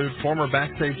also include former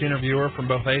backstage interviewer from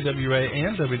both AWA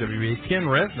and WWE, Ken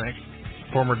Resnick,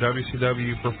 former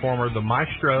WCW performer The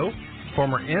Maestro,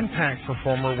 former Impact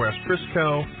performer Wes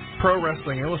Briscoe, Pro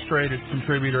Wrestling Illustrated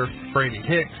contributor Brady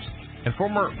Hicks, and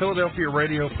former Philadelphia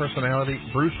radio personality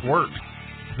Bruce Wirt.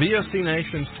 VOC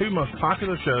Nation's two most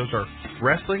popular shows are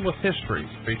Wrestling with History,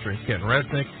 featuring Ken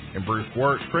Resnick and Bruce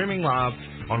Wirt, streaming live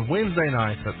on Wednesday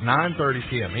nights at 9:30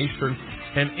 p.m. Eastern,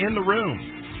 and In the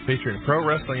Room, featuring Pro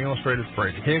Wrestling Illustrated's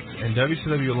Brady Hicks and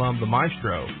WCW alum The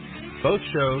Maestro. Both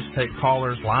shows take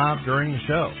callers live during the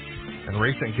show, and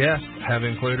recent guests have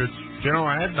included General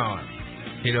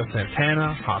Adnan, Tito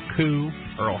Santana, Haku,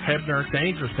 Earl Hebner,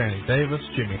 Dangerous Danny Davis,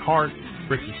 Jimmy Hart,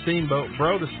 Ricky Steamboat,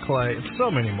 Brodus Clay, and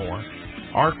so many more.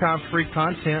 Archive-free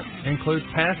content includes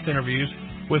past interviews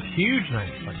with huge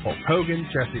names like Hulk Hogan,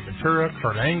 Jesse Ventura,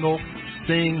 Kurt Angle,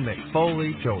 Sting, Mick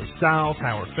Foley, Joey Styles,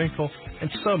 Howard Finkel,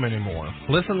 and so many more.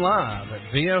 Listen live at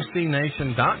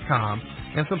VOCNation.com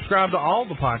and subscribe to all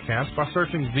the podcasts by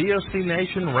searching VOC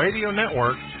Nation Radio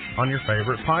Network on your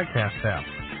favorite podcast app.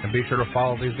 And be sure to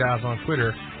follow these guys on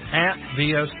Twitter at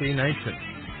VOC Nation.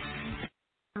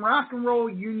 Rock and Roll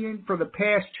Union for the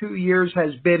past 2 years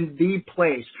has been the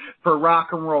place for rock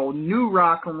and roll, new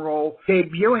rock and roll,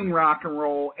 debuting rock and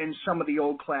roll, and some of the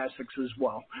old classics as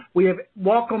well. We have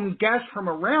welcomed guests from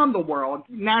around the world,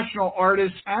 national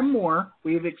artists, and more.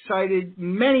 We have excited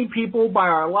many people by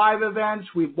our live events.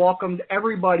 We've welcomed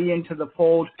everybody into the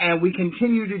fold, and we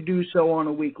continue to do so on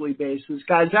a weekly basis.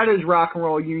 Guys, that is Rock and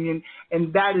Roll Union, and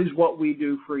that is what we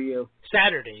do for you.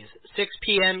 Saturdays, 6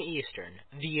 p.m. Eastern,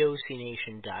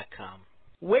 VOCNation.com.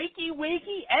 Wakey,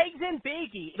 wakey, eggs and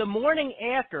bakey. The morning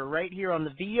after, right here on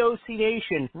the VOC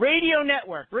Nation Radio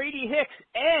Network. Brady Hicks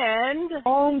and...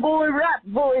 Homeboy Rap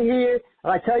Boy here.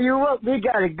 I tell you what, we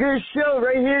got a good show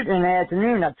right here in the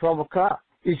afternoon at 12 o'clock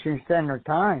Eastern Standard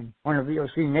Time on the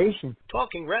VOC Nation.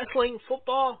 Talking wrestling,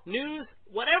 football, news,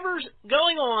 whatever's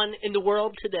going on in the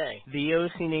world today.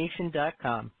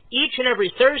 VOCNation.com. Each and every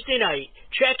Thursday night,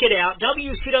 check it out.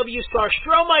 WCW star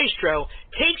Stro Maestro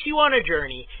takes you on a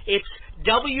journey. It's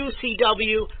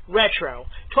WCW Retro.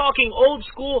 Talking old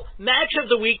school match of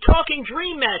the week, talking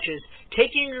dream matches,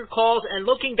 taking your calls and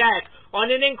looking back on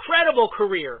an incredible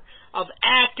career of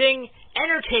acting,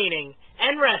 entertaining,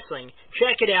 and wrestling.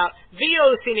 Check it out.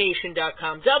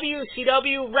 VOCNation.com.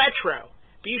 WCW Retro.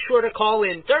 Be sure to call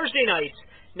in Thursday nights,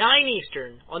 9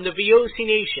 Eastern, on the VOC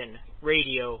Nation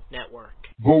Radio Network.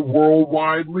 The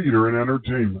worldwide leader in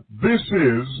entertainment. This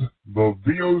is the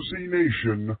VOC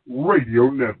Nation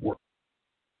Radio Network.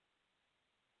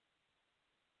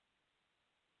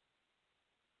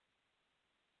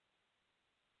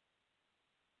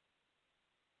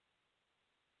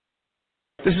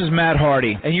 This is Matt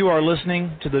Hardy, and you are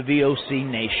listening to the VOC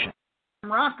Nation.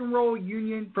 Rock and Roll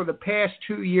Union for the past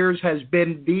 2 years has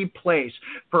been the place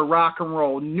for rock and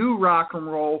roll, new rock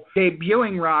and roll,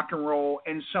 debuting rock and roll,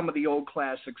 and some of the old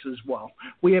classics as well.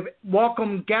 We have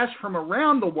welcomed guests from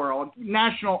around the world,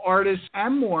 national artists,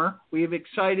 and more. We have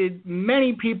excited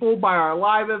many people by our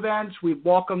live events. We've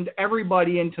welcomed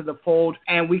everybody into the fold,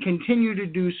 and we continue to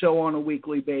do so on a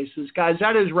weekly basis. Guys,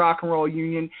 that is Rock and Roll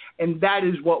Union, and that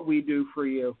is what we do for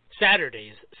you.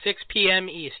 Saturdays, 6 p.m.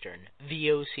 Eastern,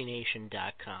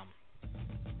 VOCNation.com.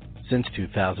 Since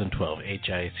 2012,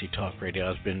 HIAC Talk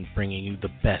Radio has been bringing you the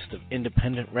best of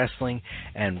independent wrestling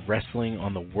and wrestling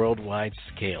on the worldwide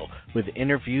scale, with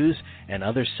interviews and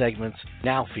other segments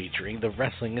now featuring the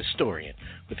Wrestling Historian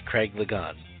with Craig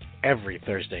Ligon every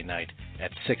Thursday night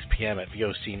at 6 p.m. at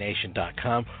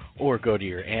VOCNation.com, or go to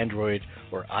your Android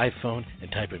or iPhone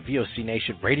and type in VOC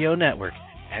Nation Radio Network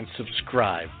and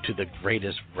subscribe to the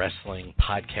greatest wrestling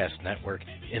podcast network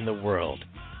in the world.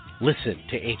 Listen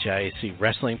to HIAC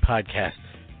Wrestling Podcast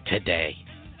today.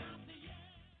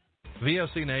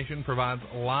 VOC Nation provides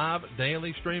live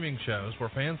daily streaming shows where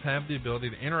fans have the ability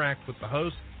to interact with the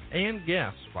hosts and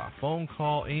guests by phone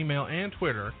call, email, and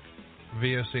Twitter.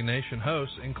 VOC Nation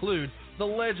hosts include the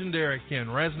legendary Ken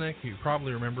Resnick, who you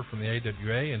probably remember from the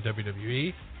AWA and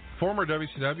WWE, former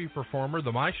WCW performer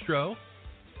The Maestro,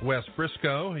 Wes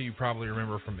Briscoe, who you probably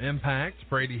remember from Impact,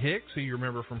 Brady Hicks, who you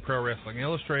remember from Pro Wrestling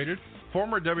Illustrated,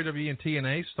 former WWE and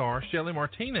TNA star Shelly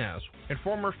Martinez, and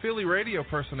former Philly radio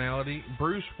personality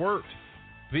Bruce Wirt.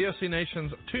 VOC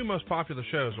Nation's two most popular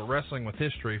shows are Wrestling with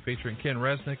History, featuring Ken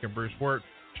Resnick and Bruce Wirt,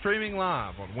 streaming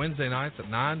live on Wednesday nights at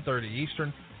 9:30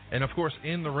 Eastern, and of course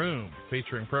In the Room,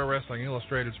 featuring Pro Wrestling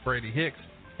Illustrated's Brady Hicks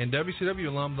and WCW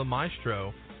alum The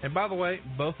Maestro. And by the way,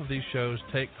 both of these shows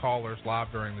take callers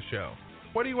live during the show.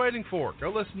 What are you waiting for? Go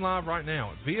listen live right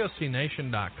now at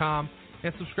VOCNation.com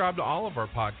and subscribe to all of our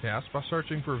podcasts by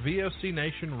searching for VOC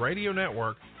Nation Radio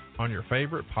Network on your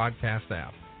favorite podcast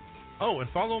app. Oh, and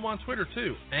follow them on Twitter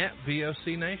too, at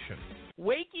VOC Nation.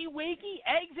 Wakey,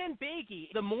 eggs and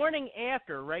bakey. The morning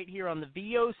after, right here on the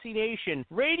VOC Nation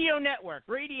Radio Network.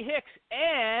 Brady Hicks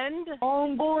and...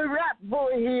 Homeboy Rap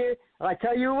Boy here. I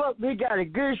tell you what, we got a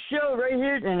good show right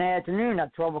here in the afternoon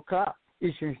at 12 o'clock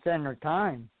Eastern Standard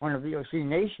Time on the VOC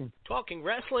Nation. Talking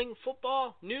wrestling,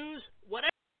 football, news,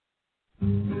 whatever.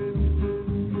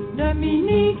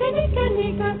 Dominique et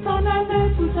Nick s'en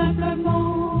allaient tout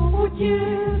simplement. Oh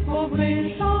Dieu, pauvre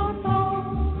et chantant.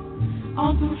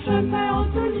 En tout chemin, en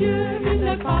tout lieu, il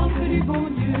ne parle que du bon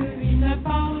Dieu, il ne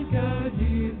parle que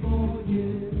du bon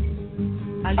Dieu.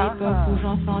 À l'époque où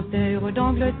Jean sans terre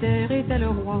d'Angleterre était le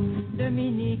roi,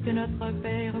 Dominique, notre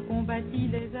père, combattit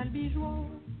les albigeois.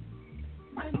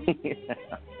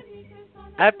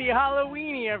 Happy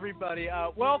Halloweeny, everybody.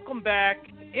 Welcome back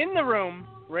in the room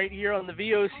right here on the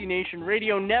VOC Nation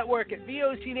Radio Network at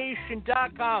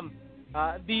VOCNation.com.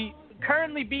 The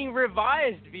currently being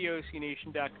revised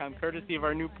VOCNation.com, courtesy of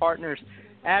our new partners,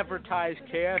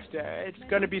 AdvertiseCast. It's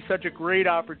going to be such a great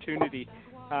opportunity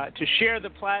to share the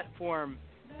platform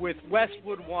with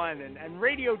Westwood One and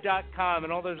Radio.com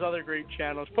and all those other great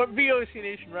channels. Put VOC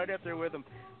Nation right up there with them.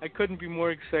 I couldn't be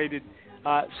more excited.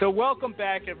 So welcome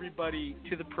back, everybody,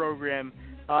 to the program.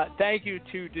 Thank you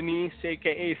to Denise,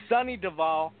 a.k.a. Sonny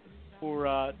Duvall,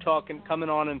 for coming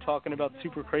on and talking about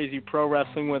Super Crazy Pro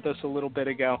Wrestling with us a little bit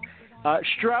ago.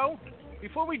 Stro,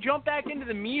 before we jump back into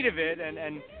the meat of it,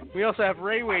 and we also have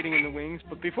Ray waiting in the wings,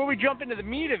 but before we jump into the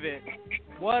meat of it,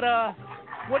 what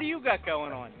do you got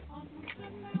going on?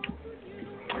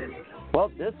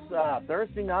 Well, this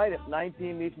Thursday night at 9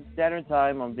 p.m. Eastern Standard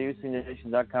Time on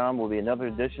VOCNation.com will be another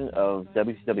edition of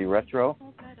WCW Retro,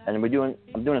 and I'm doing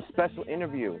a special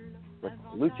interview with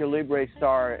Lucha Libre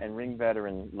star and ring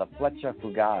veteran La Flecha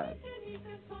Fugaz.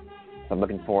 So I'm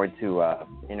looking forward to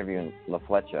interviewing La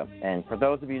Flecha. And for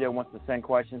those of you that want to send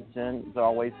questions in, as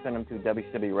always, send them to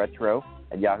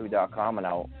WCWRetro@yahoo.com, and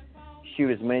I'll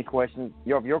shoot as many questions,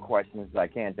 your questions, as I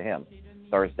can to him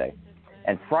Thursday.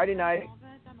 And Friday night,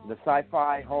 the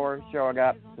sci-fi horror show I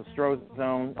got, the Stro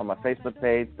Zone, on my Facebook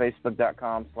page,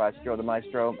 facebook.com/Stro the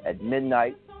Maestro, at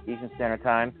midnight Eastern Standard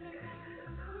Time.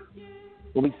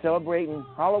 We'll be celebrating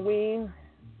Halloween,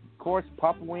 of course,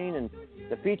 Popween, and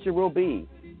the feature will be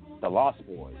The Lost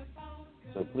Boys.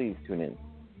 So please tune in.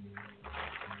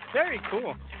 Very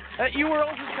cool. You were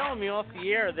also telling me off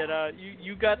the air that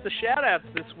you got the shout-outs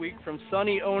this week from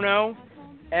Sonny Ono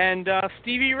and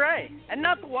Stevie Ray. And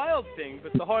not the Wild Thing,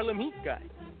 but the Harlem Heat guy.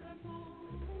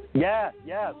 Yeah.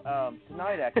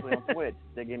 Tonight, actually, on Twitch,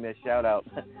 they gave me a shout-out.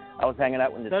 I was hanging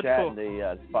out in the That's chat, cool. and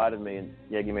they spotted me, and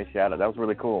gave me a shout-out. That was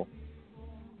really cool.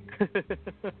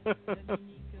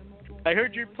 I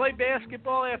heard you play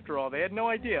basketball after all. They had no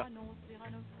idea.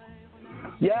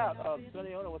 Yeah,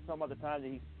 Sonny Ono was talking about the time that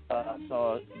he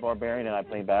saw Barbarian and I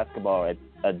playing basketball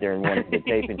during one of the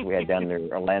tapings we had down in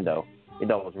Orlando. He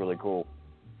thought it was really cool.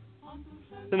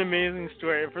 It's an amazing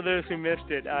story. For those who missed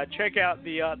it, check out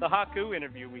the Haku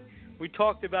interview. We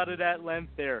talked about it at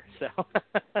length there. So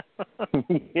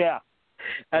yeah,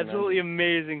 absolutely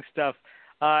amazing stuff.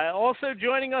 Also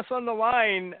joining us on the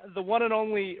line, the one and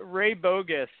only Ray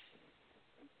Bogus.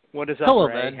 What is up, Hello,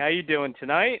 Ray? man. How you doing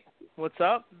tonight? What's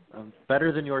up?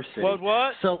 Better than your city.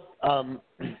 What? So, oh,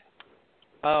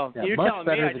 yeah, you're much telling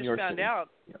better me. I than just your found city. out.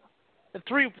 Yeah.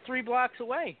 Three blocks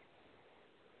away.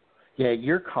 Yeah,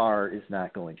 your car is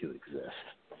not going to exist.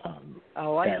 I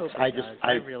hope it does.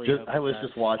 I really hope I was it does.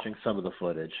 just watching some of the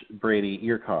footage. Brady,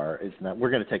 your car is not.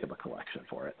 We're going to take up a collection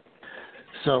for it.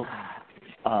 So,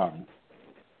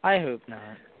 I hope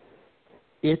not.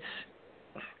 It's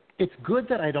good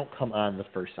that I don't come on the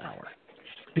first hour,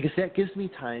 because that gives me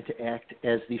time to act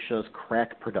as the show's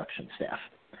crack production staff.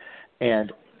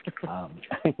 And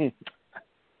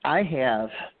I have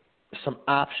some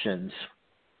options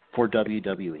for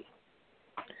WWE.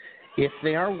 If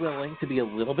they are willing to be a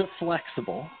little bit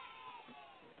flexible,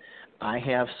 I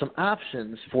have some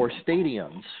options for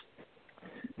stadiums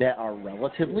that are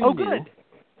relatively new,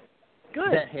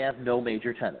 Good. that have no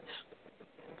major tenants.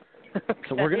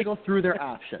 So we're going to go through their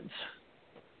options.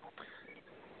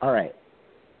 All right.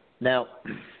 Now,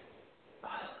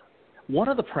 one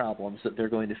of the problems that they're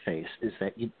going to face is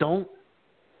that you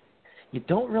you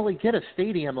don't really get a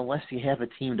stadium unless you have a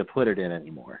team to put it in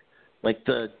anymore. Like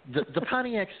the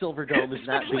Pontiac Silverdome is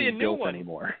not being built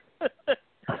anymore.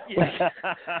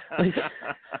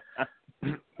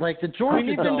 like the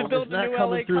Georgia Dome is not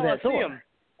coming through that door.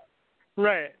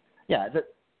 Right. Yeah.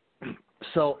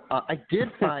 So I did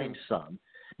find some.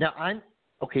 Now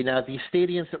now these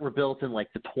stadiums that were built in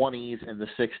like the 20s and the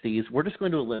 60s, we're just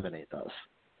going to eliminate those.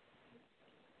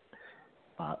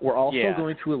 We're also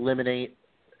going to eliminate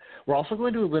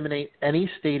any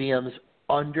stadiums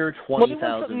under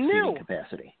 20,000 seating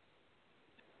capacity.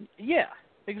 Yeah,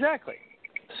 exactly.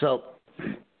 So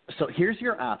here's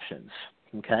your options,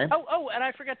 okay? Oh, and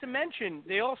I forgot to mention,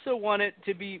 they also want it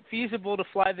to be feasible to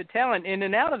fly the talent in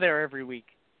and out of there every week.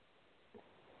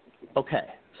 Okay,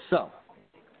 so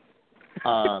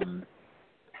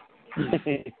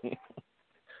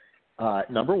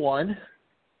number one,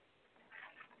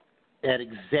 at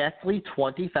exactly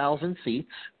 20,000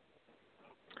 seats,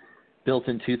 built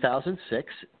in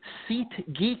 2006,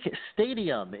 SeatGeek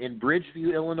Stadium in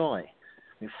Bridgeview, Illinois.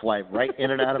 We fly right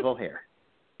in and out of O'Hare.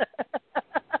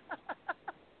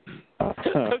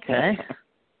 Okay.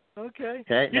 You're doing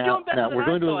better than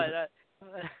I thought.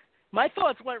 My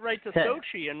thoughts went right to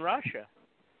Sochi in Russia.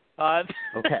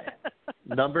 Okay.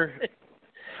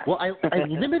 Well, I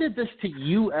limited this to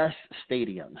U.S.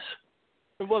 stadiums.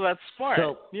 Well, that's smart.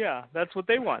 So, yeah, that's what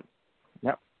they want.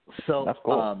 Yep. So, that's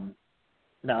cool.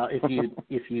 Now, if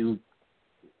you,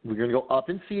 we're going to go up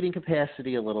in seating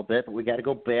capacity a little bit, but we got to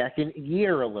go back in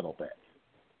year a little bit.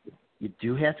 You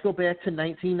do have to go back to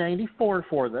 1994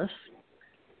 for this,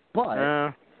 but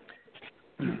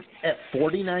at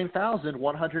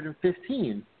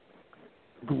 49,115,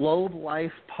 Globe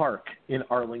Life Park in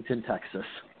Arlington, Texas.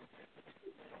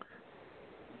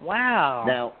 Wow.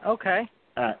 Now, okay.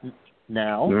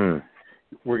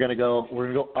 We're gonna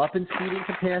go up in seating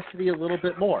capacity a little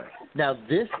bit more. Now,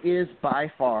 this is by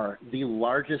far the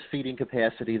largest seating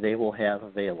capacity they will have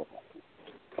available.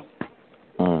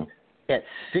 At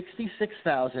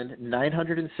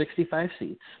 66,965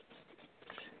 seats,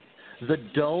 the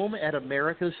Dome at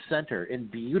America's Center in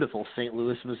beautiful St.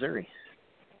 Louis, Missouri.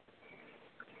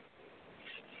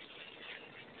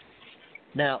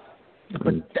 Now,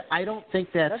 but I don't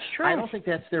think that's true. I don't think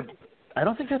that's their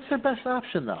best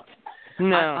option, though.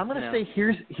 No, I'm going to say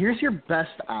here's your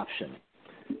best option.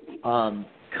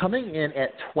 Coming in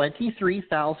at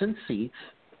 23,000 seats,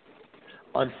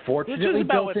 unfortunately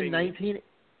built in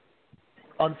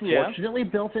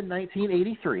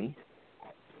 1983.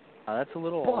 That's a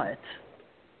little old.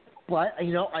 But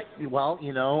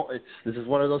this is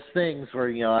one of those things where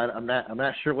I'm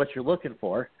not sure what you're looking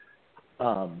for.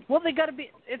 Well,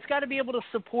 it's got to be able to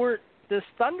support this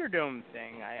Thunderdome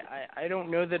thing. I don't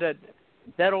know that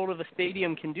that old of a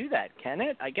stadium can do that, can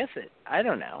it? I guess it. I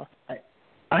don't know. I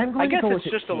guess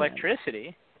it's just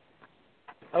electricity.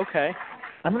 Okay.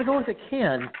 I'm going to go with it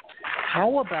can.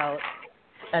 How about,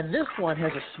 and this one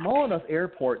has a small enough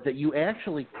airport that you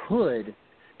actually could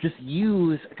just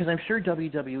use, because I'm sure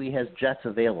WWE has jets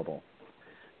available.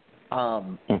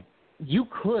 You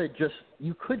could just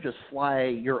fly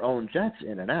your own jets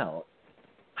in and out.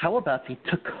 How about the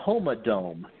Tacoma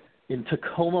Dome in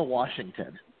Tacoma,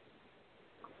 Washington?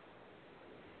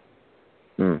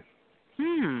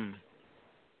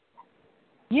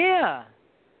 Yeah.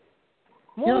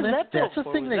 What was that that's a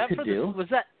thing they could do.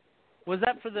 Was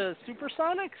that for the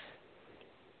Supersonics?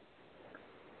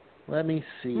 Let me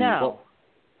see. No. Well,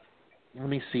 let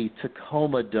me see.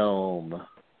 Tacoma Dome.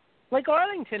 Like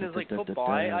Arlington is like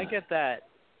football. I get that.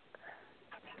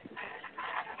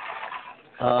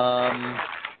 I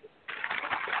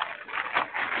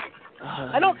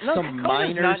don't know. Some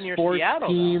minor sports Seattle,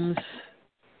 teams.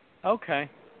 Though. Okay.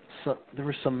 So there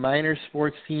were some minor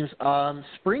sports teams.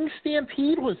 Spring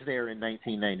Stampede was there in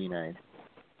 1999.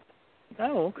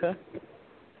 Oh, okay.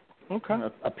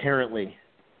 Apparently.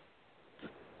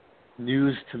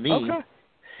 News to me. Okay.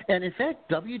 And in fact,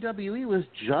 WWE was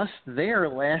just there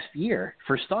last year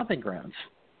for Stomping Grounds.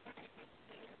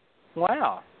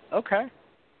 Wow. Okay.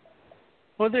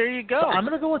 Well, there you go. So I'm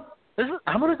gonna go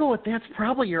with that's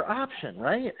probably your option,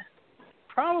 right?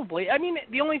 Probably. I mean,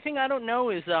 the only thing I don't know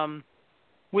is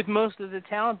with most of the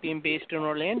talent being based in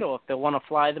Orlando, if they want to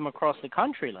fly them across the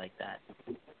country like that.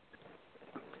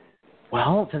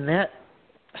 Well, then that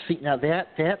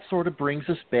sort of brings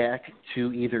us back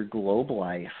to either Globe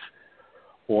Life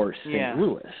or St.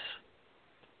 Louis.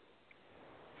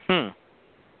 Yeah.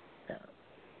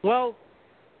 Well,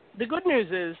 the good news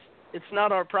is it's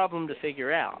not our problem to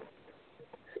figure out.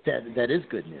 That is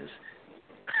good news.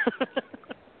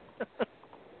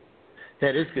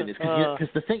 That is good news because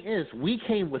the thing is, we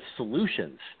came with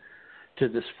solutions. to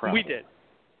this problem. We did.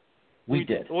 We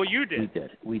did. Well, you did.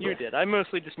 We did. You did. I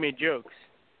mostly just made jokes.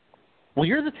 Well,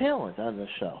 you're the talent on this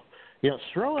show.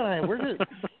 Stro and I, we're just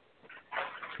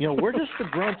the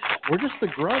grunts. We're just the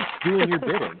grunts doing your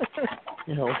bidding.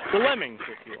 The lemmings,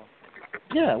 if you will.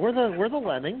 Yeah, we're the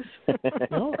lemmings.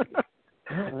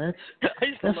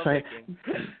 That's right.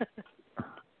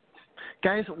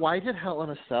 Guys, why did Hell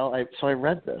in a Cell? So I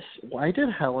read this. Why did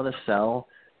Hell in a Cell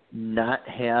not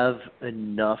have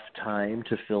enough time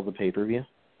to fill the pay-per-view?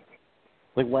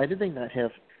 Like, why did they not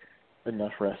have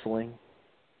enough wrestling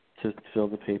to fill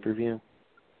the pay-per-view?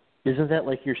 Isn't that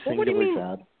like your singular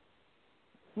job?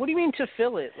 What do you mean to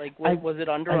fill it? Like, was it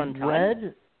on time?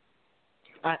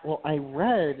 I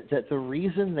read that the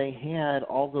reason they had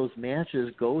all those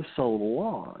matches go so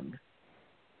long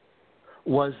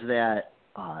was that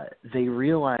they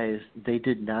realized they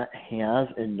did not have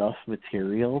enough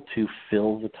material to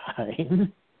fill the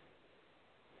time.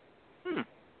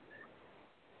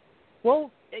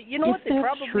 Well, you know what? They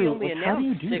probably true, only how do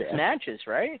you announced do 6 that? matches,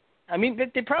 right? I mean,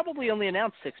 they probably only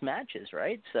announced 6 matches,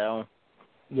 right? So.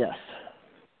 Yes.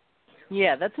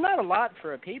 Yeah, that's not a lot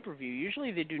for a pay-per-view.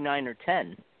 Usually they do 9 or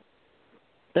 10.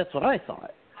 That's what I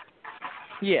thought.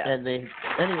 Yeah. And they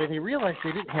realized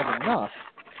they didn't have enough.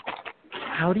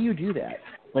 How do you do that?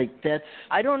 Like,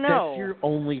 I don't know. That's your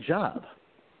only job.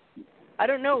 I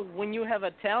don't know. When you have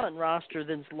a talent roster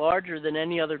that's larger than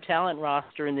any other talent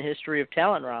roster in the history of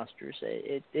talent rosters,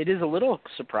 it is a little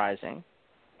surprising.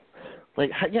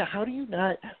 Like, how do you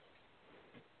not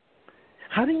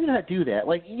do that?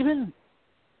 Like, even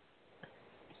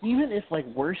if, like,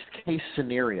 worst case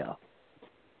scenario,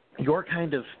 you're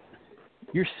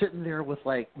sitting there with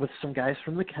some guys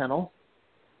from the kennel,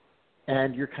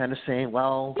 and you're kind of saying,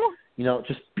 well,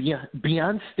 just be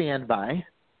on standby.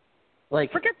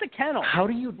 Like, forget the kennel. How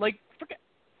do you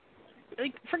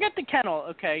forget the kennel?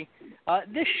 Okay,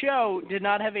 this show did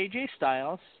not have AJ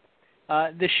Styles.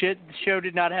 The show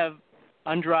did not have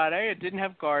Andrade. It didn't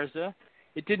have Garza.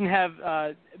 It didn't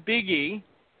have Big E.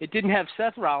 It didn't have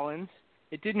Seth Rollins.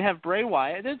 It didn't have Bray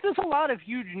Wyatt. There's a lot of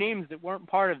huge names that weren't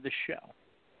part of the show.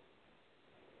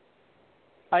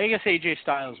 I guess AJ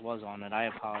Styles was on it. I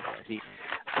apologize.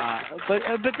 But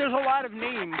there's a lot of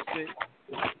names that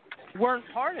weren't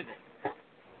part of it.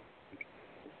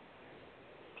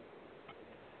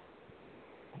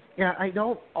 Yeah, I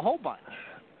don't. A whole bunch.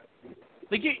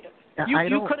 Like you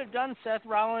could have done Seth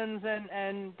Rollins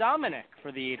and Dominic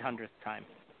for the 800th time.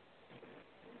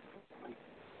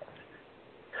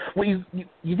 Well, you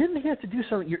didn't have to do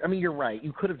something. You're right.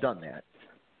 You could have done that.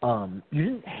 You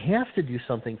didn't have to do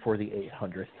something for the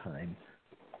 800th time.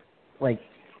 Like,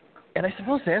 and I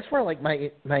suppose that's where, like,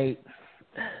 my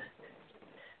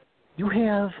you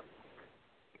have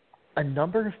a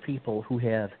number of people who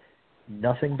have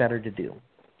nothing better to do.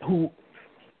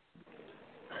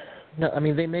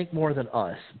 They make more than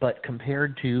us, but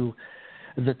compared to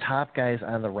the top guys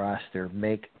on the roster,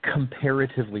 make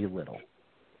comparatively little.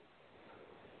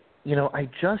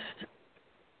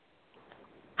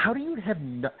 How do you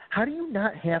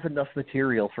not have enough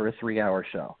material for a 3-hour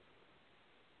show?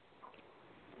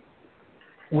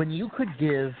 When you could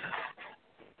give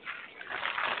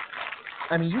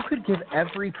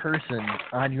every person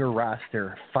on your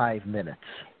roster 5 minutes,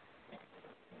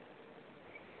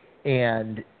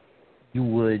 and you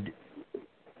would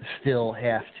still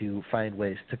have to find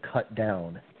ways to cut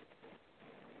down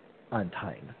on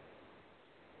time.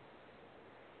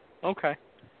 Okay.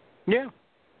 Yeah.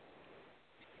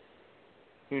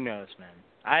 Who knows, man?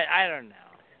 I don't know.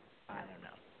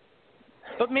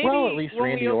 But maybe at least when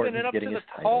Randy we open Orton's it up to getting the his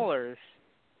title. callers,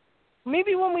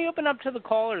 maybe when we open up to the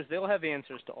callers, they'll have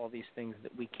answers to all these things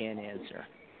that we can't answer.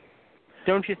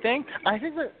 Don't you think? I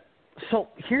think that. So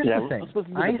here's the thing.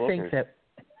 I think that.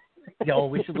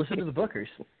 We should listen to the bookers.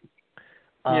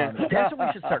 That's what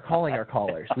we should start calling our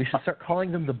callers. We should start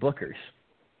calling them the bookers.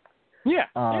 Yeah,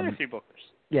 fantasy bookers.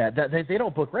 Yeah, they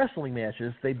don't book wrestling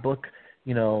matches. They book,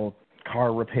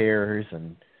 car repairs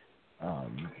and.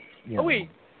 Oh wait.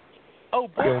 Oh,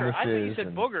 booger. I thought you said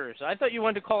and... boogers. I thought you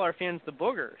wanted to call our fans the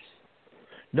boogers.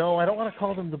 No, I don't want to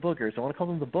call them the boogers. I want to call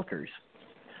them the bookers.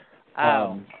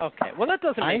 Oh, okay. Well, that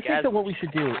doesn't make sense. I think that what we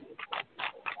should do.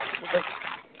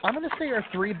 I'm going to say our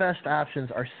 3 best options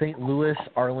are St. Louis,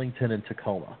 Arlington, and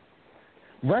Tacoma.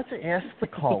 Let's ask the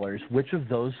callers which of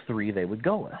those 3 they would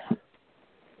go with.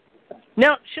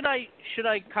 Now, should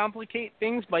I complicate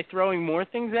things by throwing more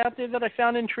things out there that I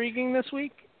found intriguing this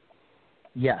week?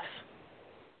 Yes.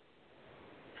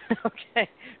 Okay.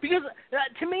 Because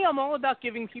to me, I'm all about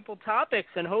giving people topics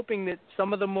and hoping that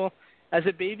some of them will, as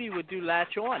a baby would do,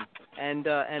 latch on and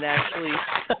actually.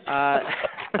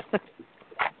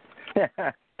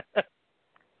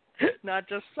 Not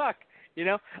just suck, you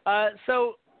know?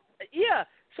 So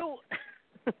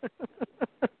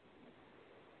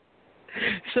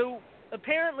So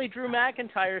apparently Drew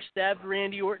McIntyre stabbed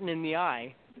Randy Orton in the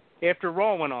eye after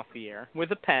Raw went off the air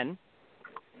with a pen,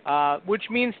 which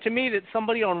means to me that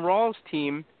somebody on Raw's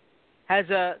team has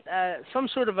some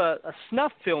sort of a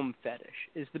snuff film fetish,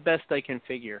 is the best I can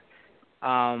figure.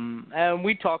 And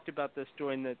we talked about this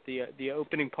during the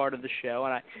opening part of the show,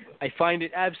 and I find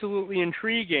it absolutely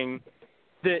intriguing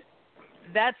that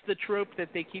that's the trope that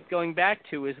they keep going back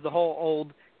to, is the whole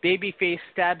old babyface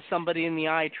stab somebody in the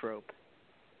eye trope.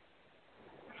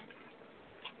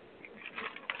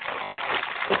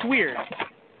 It's weird.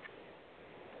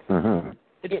 Mm-hmm.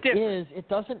 It's it is.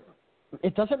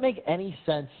 It doesn't make any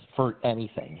sense for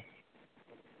anything.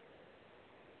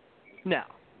 No.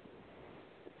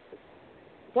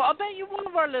 Well, I'll bet you one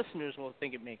of our listeners will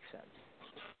think it makes sense.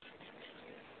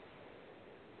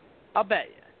 I'll bet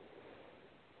you.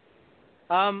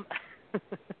 What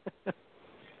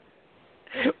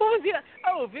was the?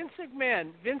 Oh, Vince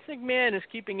McMahon. Vince McMahon is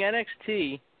keeping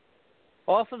NXT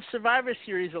off of Survivor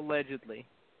Series allegedly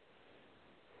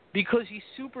because he's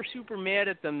super, super mad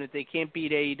at them that they can't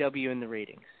beat AEW in the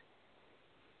ratings.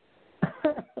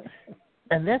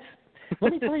 And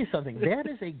let me tell you something. That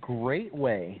is a great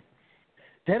way.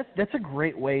 That's a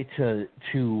great way to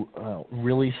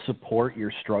really support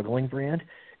your struggling brand,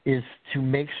 is to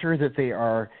make sure that they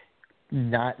are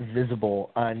not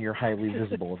visible on your highly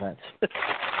visible events.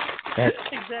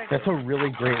 That's a really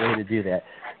great way to do that.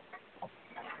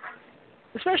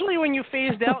 Especially when you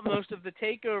phased out most of the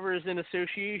takeovers in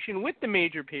association with the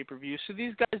major pay-per-views, so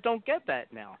these guys don't get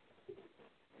that now.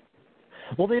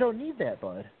 Well, they don't need that,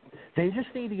 bud. They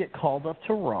just need to get called up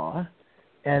to Raw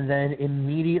and then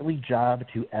immediately job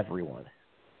to everyone.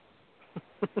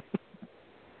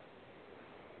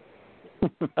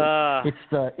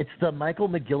 It's the Michael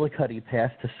McGillicuddy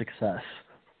path to success.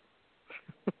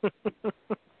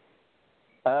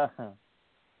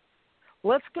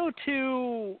 Let's go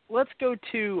to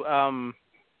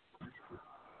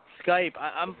Skype.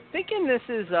 I'm thinking this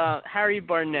is Harry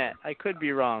Barnett. I could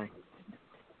be wrong.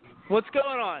 What's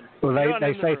going on? Well,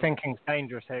 they say thinking's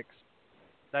dangerous, Hicks.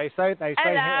 They say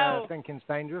thinking's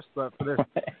dangerous, but for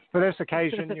this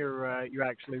occasion, you're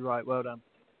actually right. Well done.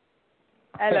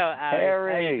 Hello,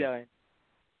 Harry. Harry. How you doing?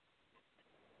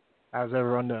 How's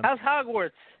everyone doing? How's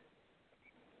Hogwarts?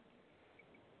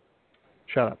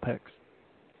 Shut up, Hicks.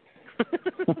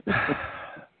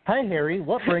 Hi, Harry.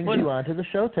 What brings you onto the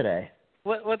show today?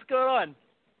 What's going on?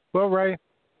 Well, Ray,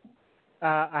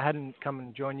 I hadn't come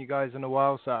and joined you guys in a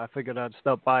while, so I figured I'd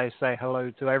stop by, say hello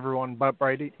to everyone but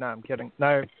Brady. No, I'm kidding.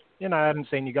 No, I hadn't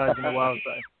seen you guys in a while,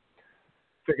 so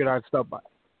figured I'd stop by.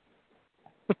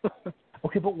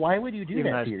 Okay, but why would you do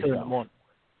that to yourself?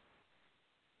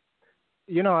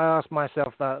 I ask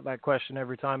myself that question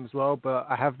every time as well, but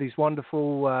I have these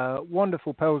wonderful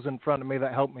pills in front of me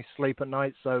that help me sleep at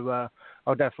night, so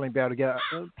I'll definitely be able to get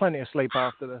plenty of sleep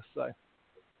after this. So,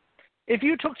 if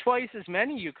you took twice as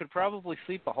many, you could probably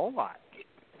sleep a whole lot.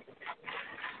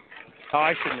 Oh,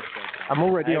 I shouldn't have said that. I'm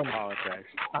already on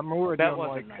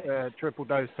nice. Triple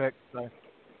dose fix, so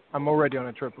I'm already on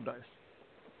a triple dose.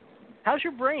 How's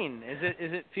your brain? Is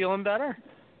it feeling better?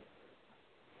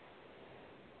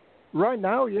 Right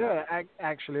now, yeah,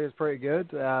 actually it's pretty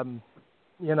good.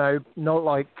 Not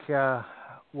like,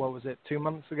 what was it, 2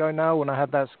 months ago now when I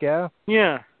had that scare?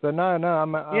 Yeah. But no,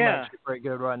 I'm actually pretty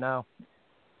good right now.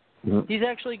 He's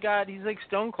like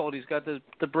Stone Cold. He's got the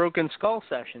broken skull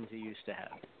sessions he used to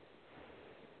have.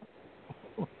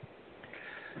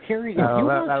 Harry, if you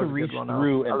want to reach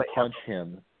through and punch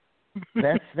him,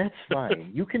 that's fine.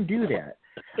 You can do that.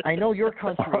 I know your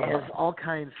country has all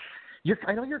kinds.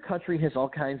 I know your country has all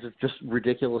kinds of just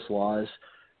ridiculous laws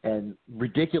and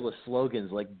ridiculous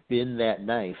slogans like "Bend that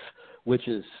knife," which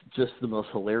is just the most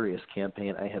hilarious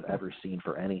campaign I have ever seen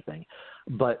for anything.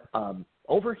 But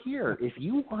over here, if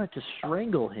you want to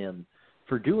strangle him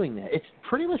for doing that, it's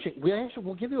pretty much.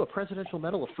 We'll give you a Presidential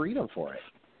Medal of Freedom for it.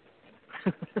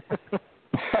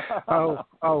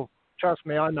 Oh, trust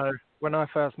me, I know. When I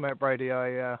first met Brady,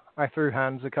 I threw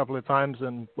hands a couple of times,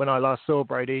 and when I last saw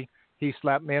Brady, he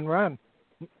slapped me and ran.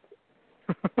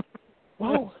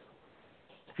 Well,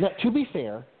 now, to be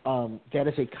fair, that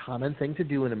is a common thing to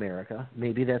do in America.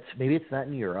 Maybe it's not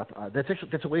in Europe.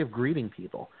 That's a way of greeting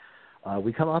people.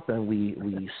 We come up and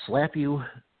we slap you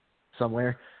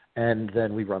somewhere, and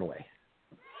then we run away.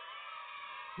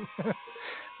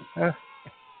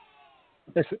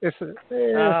 It's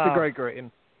a great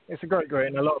greeting. It's a great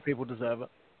greeting. A lot of people deserve it.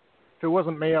 If it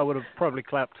wasn't me, I would have probably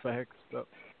clapped for Hicks. But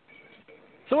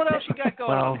So what else you got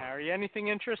going on, Harry? Anything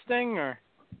interesting or?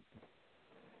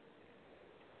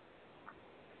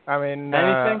 I mean,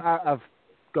 anything? I've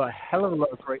got a hell of a lot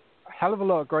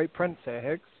of great prints here,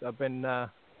 Higgs. I've been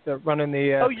running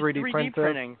the 3D printer.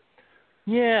 Printing.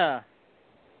 Yeah.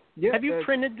 Have you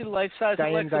printed the life-size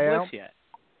Alexa Bliss yet?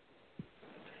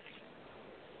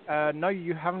 No,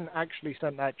 you haven't actually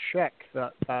sent that check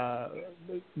that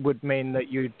would mean that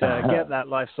you'd get that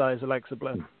life-size Alexa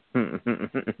Bliss.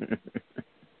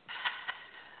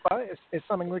 But it's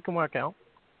something we can work out.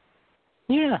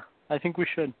 Yeah, I think we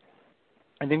should.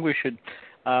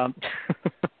 I'll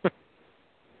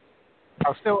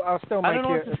still make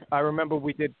you. I remember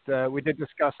we did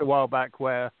discuss a while back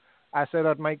where I said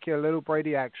I'd make you a little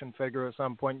Brady action figure at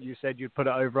some point. You said you'd put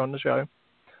it over on the show.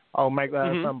 I'll make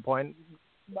that at some point.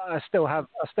 I still have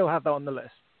that on the list.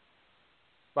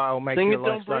 But I'll make you a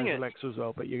life-size Alexa as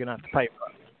well. But you're gonna have to pay for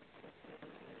it.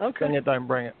 Okay. Then you don't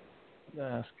bring it.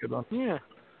 Yeah, that's a good one. Yeah.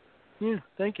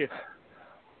 Thank you.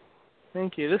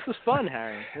 This is fun,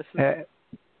 Harry.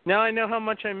 Now I know how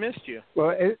much I missed you.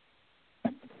 Well,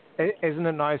 isn't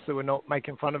it nice that we're not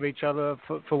making fun of each other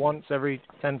for once every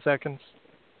 10 seconds?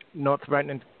 Not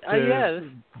threatening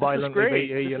to violently beat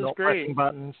you. You're not pressing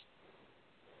buttons.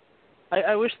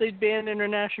 I wish they'd ban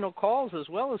international calls as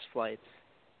well as flights.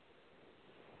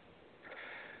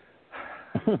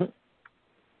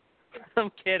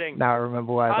 I'm kidding. Now I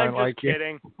remember why I don't like you. I'm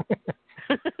just kidding.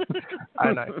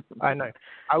 I know.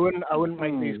 I wouldn't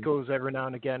make these calls every now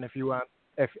and again if you weren't.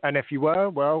 If you were,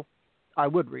 well, I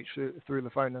would reach through the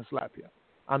phone and slap you.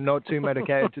 I'm not too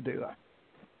medicated to do that.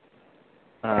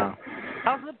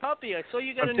 How's the puppy? I saw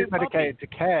you got a new puppy. I'm too medicated to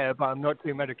care, but I'm not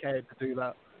too medicated to do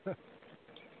that.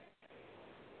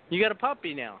 You got a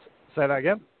puppy now. Say that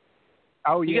again.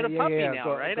 Oh, you yeah, got a puppy yeah.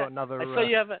 now, right? Got another, I saw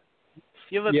you have a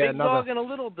big dog and a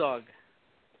little dog.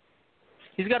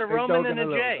 He's got a big Roman and a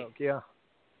J. Dog, yeah.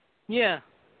 Yeah.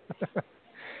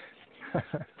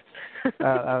 That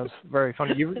was very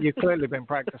funny. You've clearly been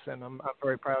practicing. I'm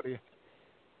very proud of you.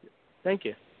 Thank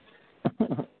you.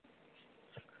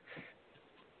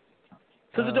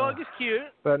 So the dog is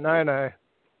cute. But no.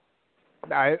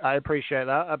 I appreciate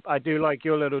that. I do like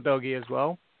your little doggy as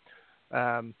well.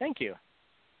 Thank you.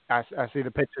 I see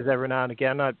the pictures every now and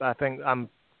again. I think I'm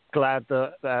glad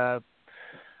that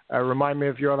remind me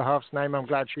of your other half's name. I'm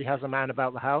glad she has a man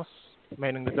about the house,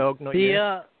 meaning the dog, not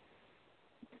you.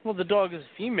 Well, the dog is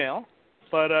female,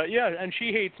 but and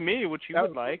she hates me, which you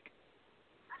would like.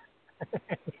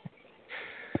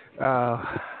 Well,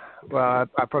 I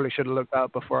probably should have looked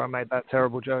up before I made that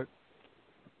terrible joke.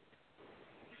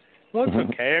 Well, it's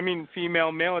okay. I mean,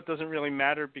 female, male, it doesn't really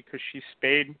matter because she's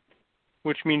spayed,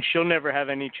 which means she'll never have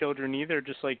any children either,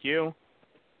 just like you.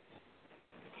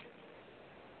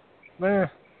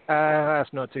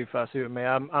 That's not too fussy with me.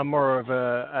 I'm more of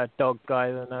a dog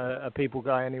guy than a people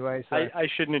guy anyway. So. I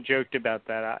shouldn't have joked about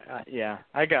that.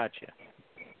 I got you.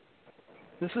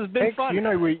 This has been fun.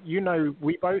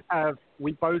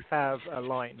 We both have a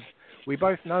line. We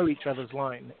both know each other's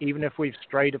line, even if we've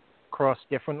strayed across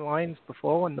different lines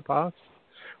before in the past.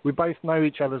 We both know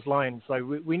each other's lines,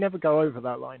 so we never go over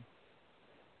that line.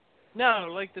 No,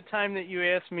 like the time that you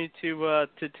asked me to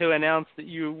announce that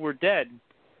you were dead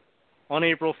on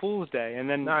April Fool's Day, and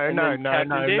then no. You announced that.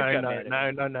 No, it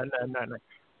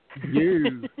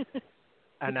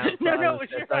was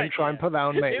your idea. Don't try and put that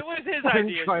on me. It was his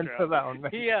idea. Don't try and put that on me.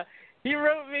 He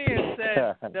wrote me and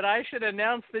said that I should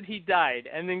announce that he died,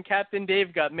 and then Captain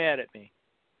Dave got mad at me.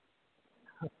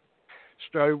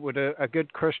 Stroh, would a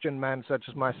good Christian man such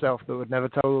as myself that would never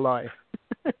tell a lie,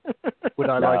 would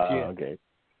I lie to you? Okay.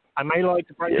 I may lie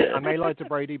to Brady. I may lie to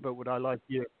Brady, but would I lie to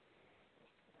you?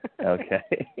 Okay.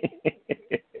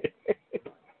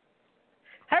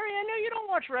 Harry, I know you don't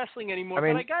watch wrestling anymore,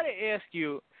 but I got to ask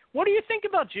you, what do you think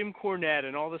about Jim Cornette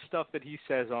and all the stuff that he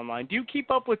says online? Do you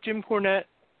keep up with Jim Cornette?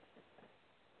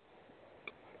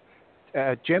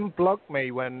 Jim blocked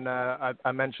me when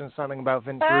I mentioned something about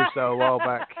Vince Russo a while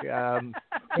back. Okay.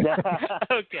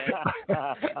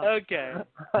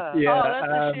 Yeah, that's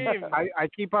a shame. I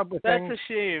keep up with things. That's a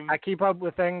shame. I keep up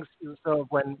with things sort of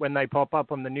when they pop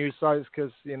up on the news sites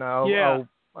because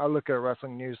I'll look at a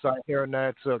wrestling news site here and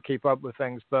there to keep up with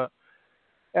things. But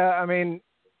I mean,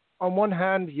 on one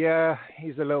hand,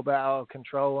 he's a little bit out of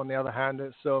control. On the other hand,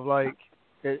 it's sort of like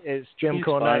it's Jim He's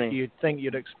Cornette. Funny. You'd think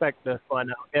you'd expect to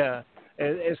find out. Yeah.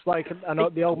 It's like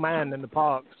the old man in the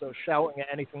park, sort of shouting at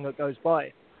anything that goes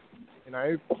by. You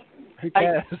know, who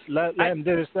cares? Let him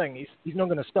do his thing. He's not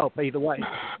going to stop either way.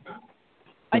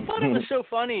 I thought it was so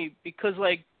funny because,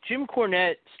 like, Jim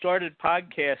Cornette started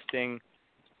podcasting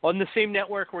on the same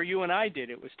network where you and I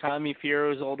did. It was Tommy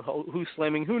Fierro's old Who's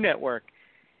Slamming Who network.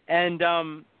 And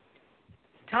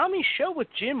Tommy's show with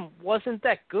Jim wasn't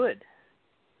that good.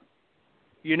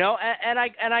 You know, and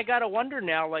I gotta wonder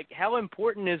now, like, how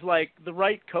important is like the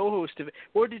right co-host of it,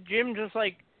 or did Jim just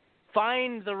like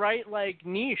find the right like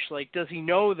niche? Like, does he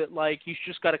know that like he's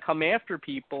just got to come after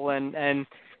people, and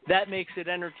that makes it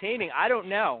entertaining? I don't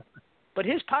know, but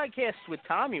his podcasts with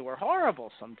Tommy were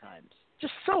horrible sometimes,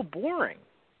 just so boring.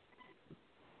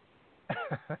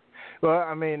 Well,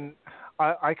 I mean,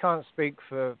 I can't speak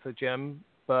for Jim,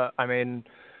 but I mean,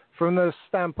 from the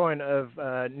standpoint of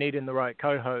needing the right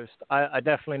co-host, I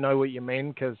definitely know what you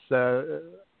mean, because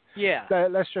yeah,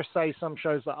 let's just say some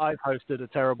shows that I've hosted are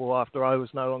terrible after I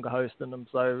was no longer hosting them.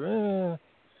 So,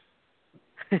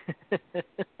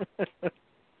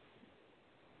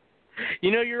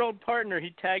 you know, your old partner,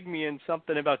 he tagged me in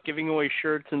something about giving away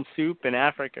shirts and soup in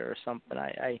Africa or something.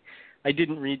 I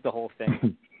didn't read the whole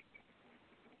thing.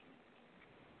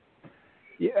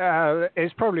 Yeah,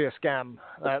 it's probably a scam.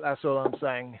 That's all I'm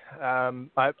saying. I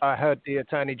heard the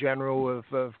Attorney General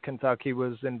of Kentucky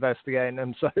was investigating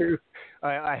him, so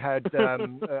I had I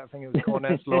think it was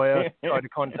Cornett's lawyer tried to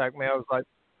contact me.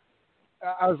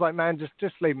 I was like, man, just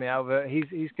leave me out of it.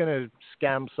 He's going to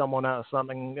scam someone out of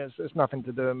something. It's nothing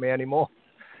to do with me anymore.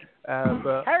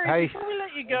 But Harry, hey, before we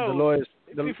let you go, the lawyers,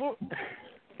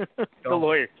 the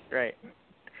lawyers, right?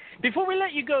 Before we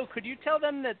let you go, could you tell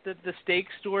them that the steak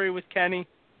story with Kenny?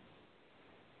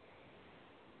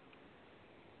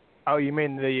 Oh, you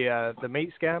mean the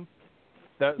meat scam?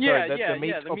 The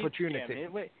meat opportunity.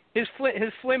 Meat his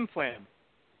flim flam.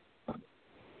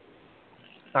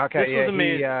 Okay,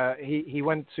 he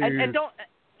went to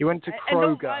he went to Kroger.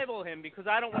 And don't libel him, because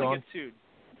I don't want to get sued.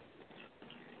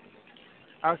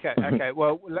 Okay.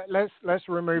 Well, let's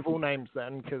remove all names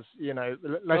then, because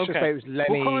let's just say it was Lenny.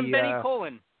 We'll call him Benny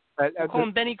Colon. We'll call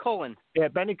him Benny Colon. Yeah,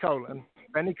 Benny Colon,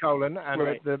 and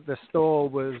right. the store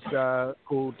was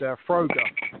called Froger,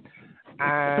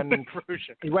 and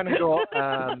he went and got.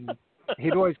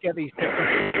 He'd always get these.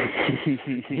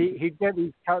 He'd get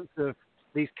these cuts of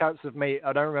meat.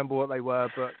 I don't remember what they were,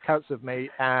 but cuts of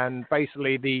meat, and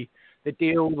basically the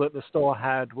deal that the store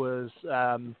had was,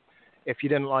 if you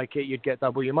didn't like it, you'd get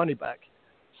double your money back.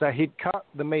 So he'd cut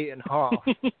the meat in half,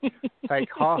 take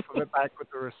half of it back with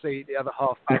the receipt, the other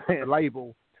half back with the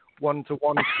label, one to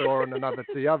one store and another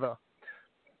to the other,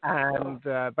 and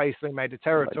basically made a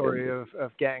territory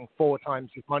of getting 4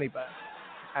 times his money back,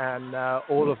 and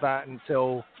all of that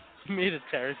until his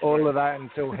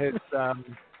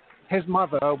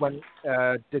mother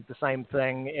did the same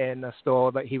thing in a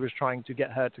store that he was trying to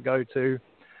get her to go to,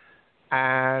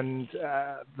 and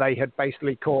they had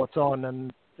basically caught on,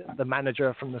 and the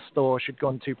manager from the store she'd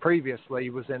gone to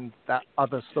previously was in that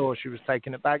other store she was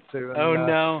taking it back to. And,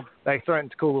 no! They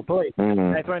threatened to call the police.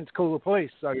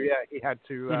 So yeah, he had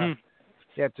to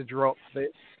drop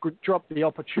the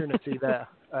opportunity there,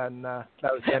 and that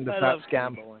was the end of that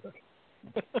scam.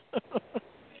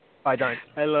 I don't.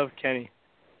 I love Kenny.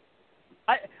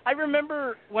 I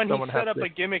remember when he set up a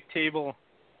gimmick table.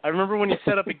 I remember when he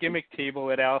set up a gimmick table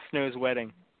at Al Snow's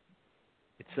wedding.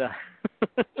 It's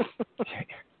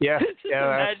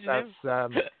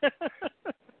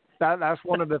that's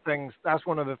one of the things. That's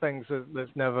one of the things that's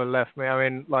never left me. I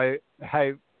mean, like,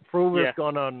 hey, for all that's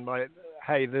gone on, like,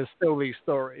 hey, there's still these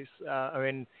stories. I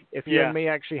mean, if you and me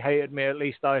actually hated me, at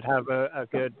least I'd have a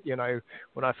good,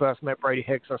 when I first met Brady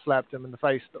Hicks, I slapped him in the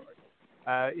face story.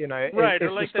 Right, it's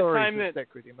or like the stories time that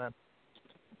stick with you, man.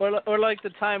 Or like the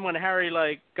time when Harry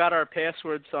got our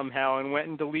password somehow and went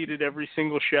and deleted every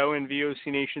single show in VOC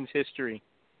Nation's history,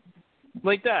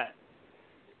 like that.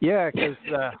 Yeah, because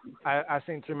I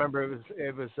seem to remember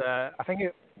it was I think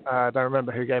I don't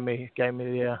remember who gave me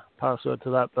the password to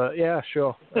that, but yeah,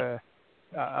 sure.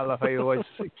 I love how you always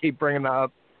keep bringing that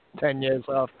up 10 years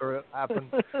after it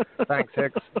happened. Thanks,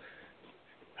 Hicks.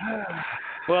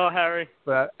 Well, Harry.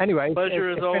 But anyway,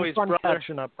 pleasure it's as always, been fun brother.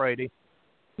 catching up, Brady.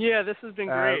 Yeah, this has been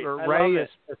great. Ray,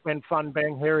 it's been fun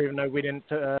being here, even though we didn't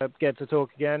get to talk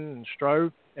again. And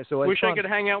Stroh, it's always Wish fun. I could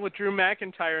hang out with Drew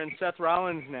McIntyre and Seth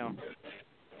Rollins now.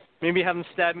 Maybe have him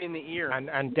stab me in the ear.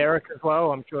 And Derek as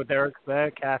well. I'm sure Derek's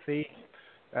there. Kathy,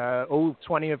 all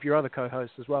 20 of your other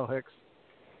co-hosts as well, Hicks.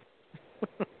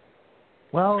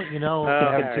 Well,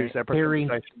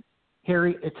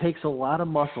 Harry, it takes a lot of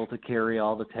muscle to carry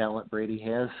all the talent Brady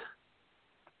has.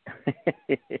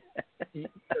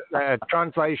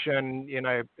 Translation,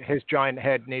 his giant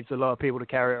head needs a lot of people to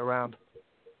carry it around.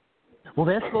 Well,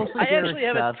 that's mostly Derek's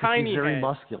job because he's very head.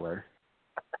 Muscular.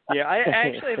 Yeah, I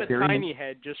actually have a tiny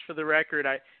head, just for the record.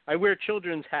 I wear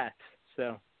children's hats,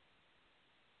 so.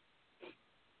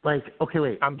 Okay,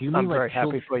 wait. I'm very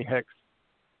happy for you, Hicks.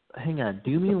 hang on.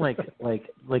 Do you mean like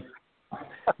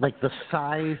the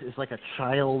size is like a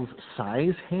child's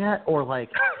size hat, or like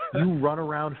you run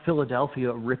around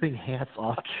Philadelphia ripping hats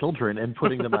off children and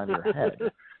putting them on your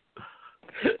head?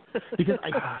 Because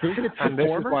I think it's the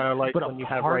former, but a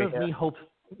part of me hopes.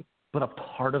 But a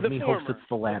part of me hopes it's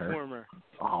the latter. The former.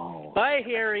 Oh. Bye,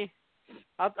 Harry.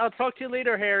 I'll talk to you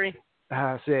later, Harry.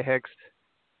 See you, Hicks.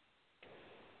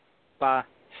 Bye.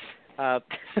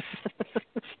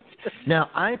 Now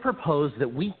I propose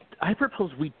we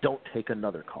don't take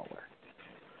another caller.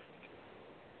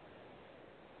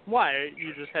 Why? Are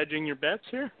you just hedging your bets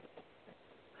here?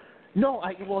 No,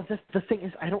 the thing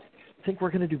is, I don't think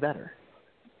we're going to do better.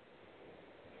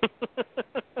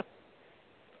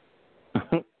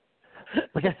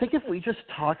 Like, I think if we just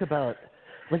talk about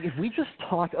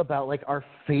like our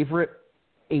favorite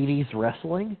 80s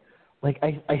wrestling, like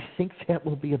I think that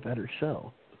will be a better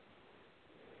show.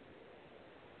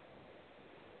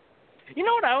 You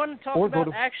know what I want to talk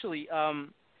about? Actually, I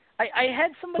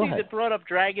had somebody that brought up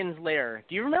Dragon's Lair.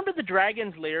 Do you remember the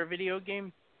Dragon's Lair video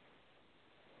game?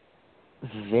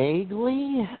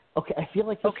 Vaguely. Okay, I feel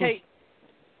like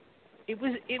it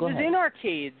was in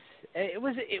arcades. It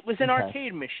was an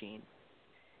arcade machine,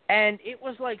 and it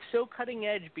was like so cutting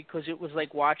edge because it was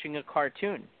like watching a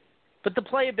cartoon. But the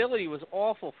playability was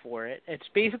awful for it. It's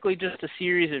basically just a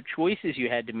series of choices you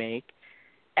had to make.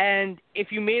 And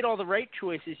if you made all the right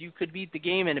choices, you could beat the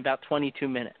game in about 22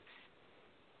 minutes.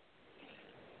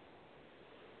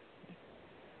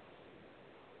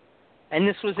 And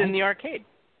this was in the arcade.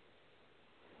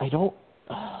 I don't...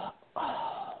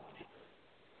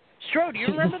 Stro, do you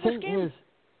remember this game?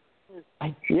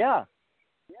 Yeah.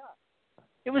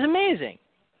 It was amazing.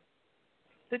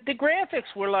 The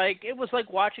graphics were like, it was like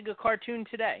watching a cartoon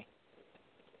today.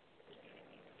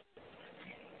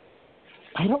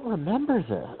 I don't remember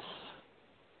this.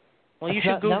 Well, you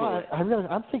should Google it.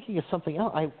 I'm thinking of something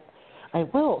else. I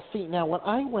will see now.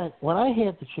 When I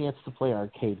had the chance to play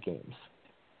arcade games,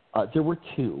 there were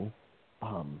two,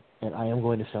 and I am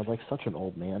going to sound like such an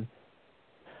old man.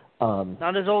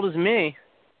 Not as old as me.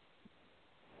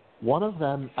 One of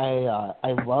them,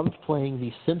 I loved playing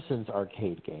the Simpsons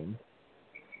arcade game.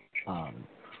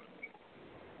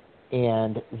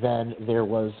 And then there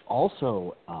was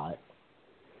also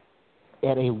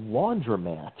at a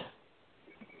laundromat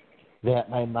that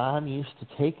my mom used to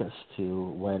take us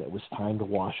to when it was time to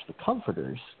wash the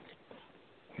comforters,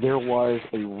 there was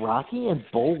a Rocky and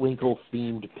Bullwinkle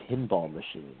themed pinball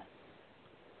machine.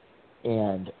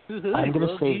 And I'm going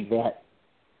to say that...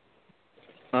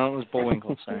 Oh, it was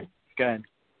Bullwinkle, sorry. Go ahead.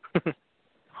 I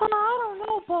don't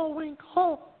know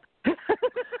Bullwinkle.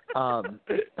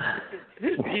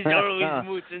 He's always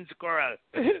mooting squirrel.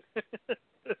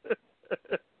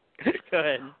 Go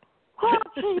ahead. Oh,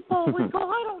 gee, Bullwinkle,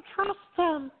 I don't trust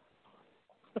them.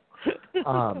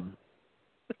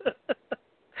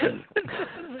 This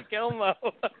is Elmo.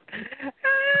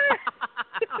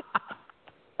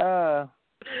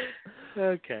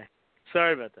 Okay.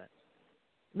 Sorry about that.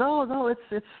 No,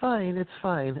 it's fine. It's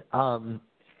fine. I'm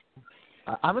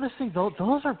going to say those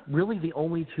are really the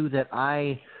only two that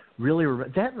I really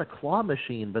remember. That and the claw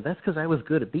machine, but that's because I was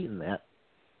good at beating that.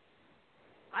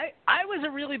 I was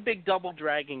a really big Double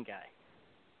Dragon guy.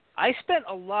 I spent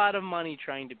a lot of money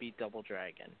trying to beat Double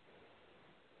Dragon.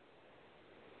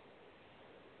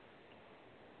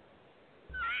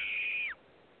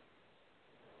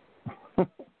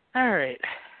 All right.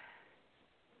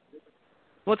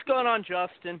 What's going on,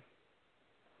 Justin?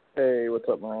 Hey, what's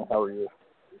up, man? How are you?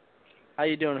 How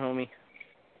you doing, homie?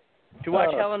 Did you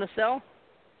watch Hell in a Cell?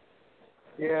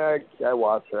 Yeah, I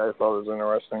watched it. I thought it was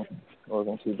interesting. It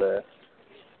wasn't too bad.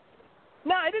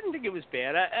 No, I didn't think it was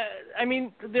bad. I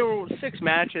mean, there were 6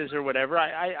 matches or whatever.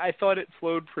 I thought it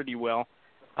flowed pretty well.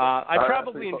 I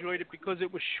probably enjoyed it because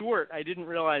it was short. I didn't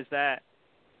realize that.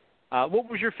 What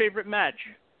was your favorite match?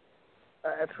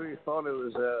 I actually thought it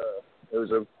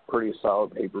was a pretty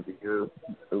solid pay-per-view.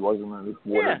 It wasn't as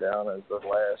watered down as the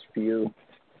last few.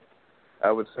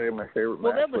 I would say my favorite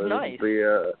match that was nice.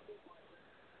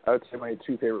 I would say my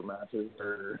 2 favorite matches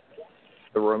are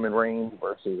the Roman Reigns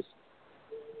versus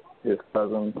his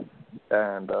cousin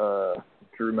and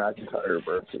Drew McIntyre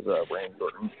versus Randy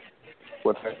Orton.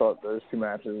 Which I thought those 2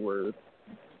 matches were.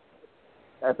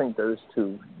 I think those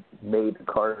 2 made the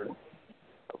card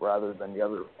rather than the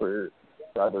other 3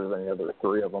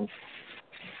 of them.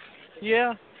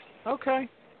 Yeah. Okay.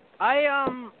 I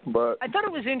thought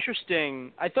it was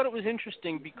interesting. I thought it was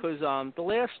interesting because the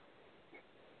last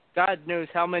God knows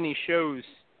how many shows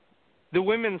the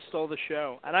women stole the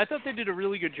show, and I thought they did a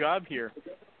really good job here.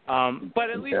 But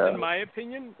at least in my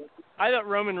opinion, I thought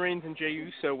Roman Reigns and Jey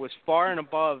Uso was far and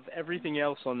above everything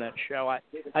else on that show. I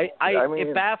mean,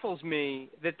 it baffles me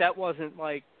that wasn't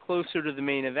like closer to the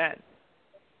main event.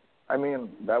 I mean,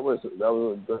 that was a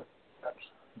good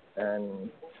match, and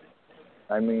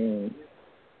I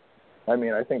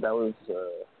think that was.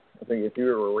 I think if you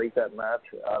were to rate that match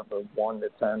out of 1 to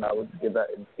 10, I would give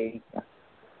that an 8. It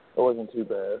wasn't too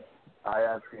bad. I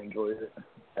actually enjoyed it,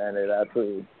 and it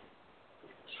actually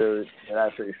showed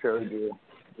you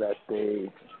that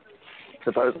they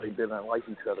supposedly didn't like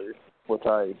each other, which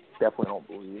I definitely don't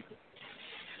believe.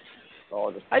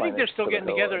 I think they're still getting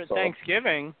together at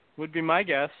Thanksgiving, would be my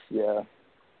guess. Yeah.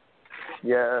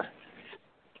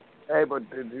 Hey, but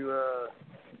did you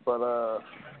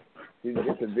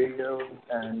get the video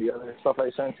and the other stuff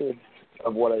I sent you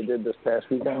of what I did this past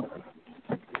weekend?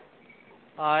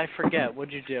 I forget.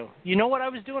 What'd you do? You know what? I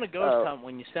was doing a ghost hunt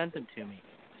when you sent them to me.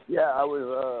 Yeah, I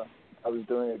was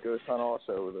doing a ghost hunt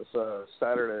also. This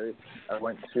Saturday, I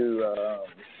went to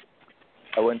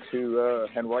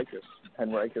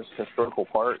Henricus Historical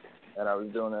Park, and I was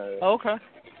doing a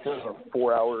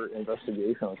 4-hour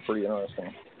investigation. It was pretty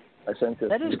interesting. I sent you.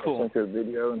 That is cool. I sent you a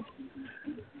video. And,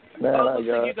 it looks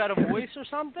like you got a voice or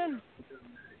something?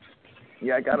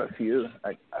 Yeah, I got a few.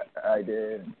 I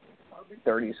did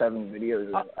 37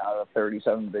 videos out of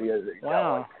 37 videos. It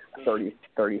got like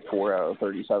 34 out of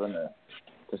 37 to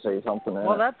say something.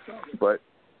 Well, that's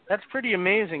pretty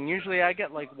amazing. Usually I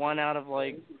get like 1 out of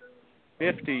like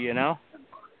 50, you know?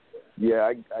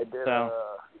 Yeah, I did. So.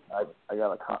 I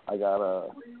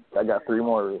got 3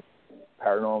 more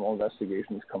paranormal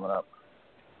investigations coming up.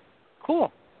 Cool.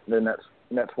 Then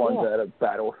next one's at a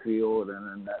battlefield, and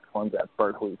then next one's at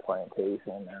Berkeley Plantation,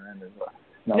 and then there's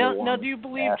another one. Now, do you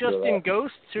believe just in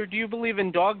ghosts, or do you believe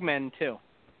in dogmen too?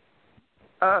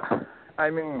 I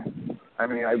mean,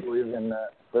 I believe in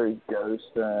there's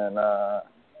ghosts and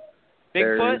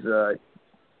Bigfoot?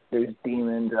 there's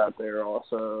demons out there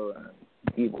also, and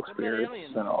evil spirits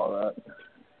and all that.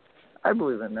 I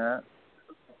believe in that.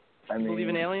 I mean, believe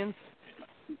in aliens?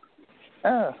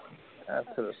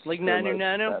 Like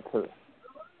Nanu?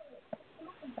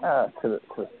 A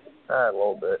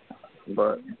little bit,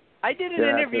 but I did an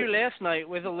interview last night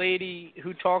with a lady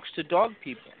who talks to dog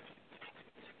people.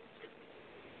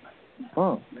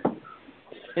 Oh.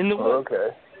 In the woods. Okay.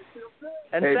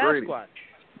 And hey, Sasquatch. Brady.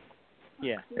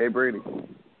 Yeah. Hey, Brady.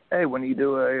 Hey, when you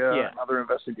do another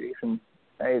investigation,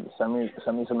 hey, send me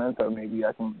some info. Maybe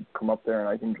I can come up there and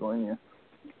I can join you.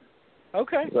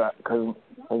 Okay. Because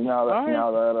now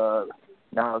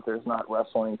that there's not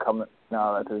wrestling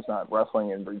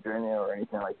in Virginia or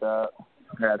anything like that,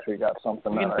 I actually got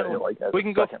something I like. We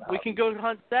can go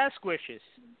hunt Sasquatches.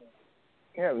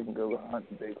 Yeah, we can go hunt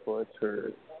Bigfoots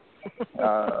or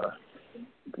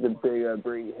the big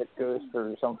Brady hit ghost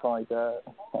or something like that.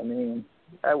 I mean,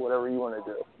 whatever you want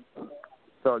to do.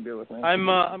 It's all good with me.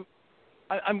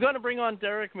 I'm going to bring on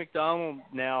Derek McDonald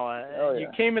now. You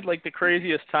came at like the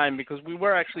craziest time because we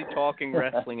were actually talking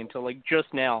wrestling until like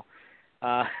just now.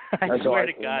 I swear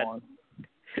to God.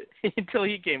 Until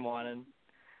he came on, and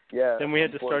then we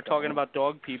had to start talking about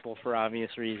dog people for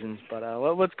obvious reasons. But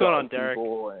what's going on, Derek?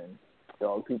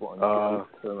 Dog people and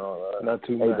ghosts and all that. Not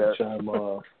too much. I'm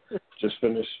just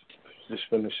finished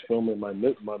filming my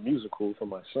musical for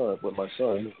my son. With my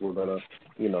son, we're gonna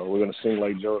sing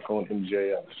like Jericho and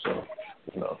MJF. So,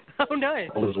 Oh, nice.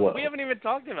 All is well. We haven't even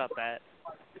talked about that.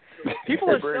 People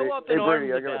are so up in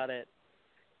arms about it.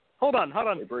 Hold on.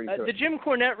 The Jim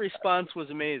Cornette response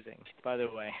was amazing, by the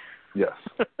way. Yes.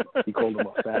 He called him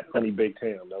a fat, honey baked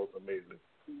ham. That was amazing.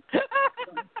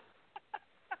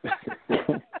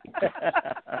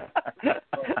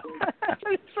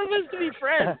 We're supposed to be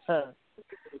friends.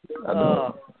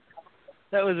 Oh,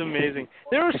 that was amazing.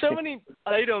 There were so many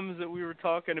items that we were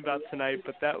talking about tonight,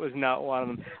 but that was not one of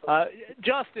them.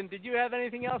 Justin, did you have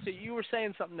anything else? You were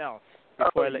saying something else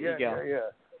before I let you go.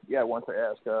 Yeah, I want to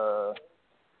ask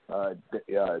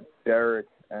Derek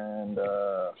and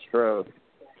Strode.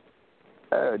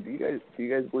 Do you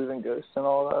guys believe in ghosts and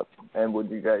all that? And would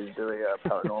you guys do a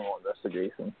paranormal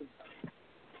investigation?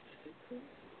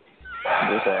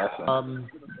 Just asking.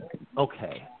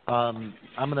 Okay. I'm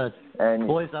gonna. And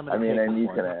boys, I'm gonna. And you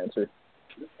can answer.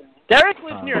 Derek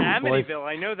lives near Amityville.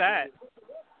 I know that.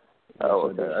 Oh,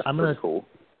 okay. That's pretty cool.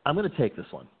 I'm gonna take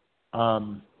this one.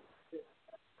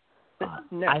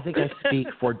 I think I speak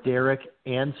for Derek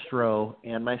and Stro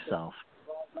and myself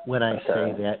when I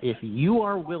say that if you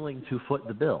are willing to foot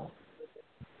the bill,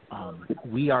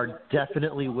 we are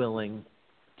definitely willing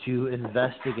to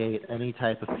investigate any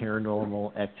type of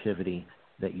paranormal activity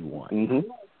that you want.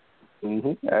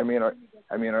 I mean,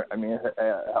 I'll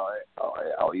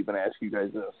even ask you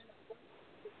guys this.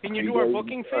 Can you do our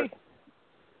booking fee?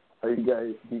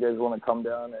 Do you guys want to come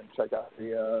down and check out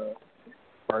the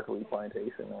Berkeley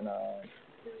Plantation in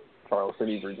Charles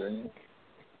City, Virginia?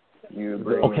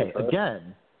 Okay,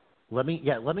 again, let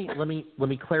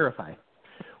me clarify.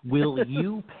 Will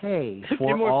you pay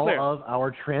for all of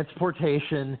our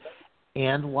transportation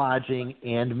and lodging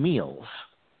and meals?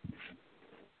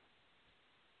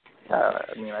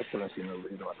 I couldn't see no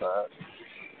reason with that.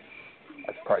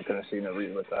 I probably couldn't see no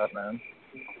reason with that, man.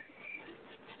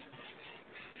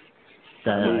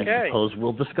 Then I suppose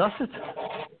we'll discuss it.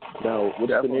 Now,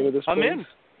 what's the name of this place? I'm in.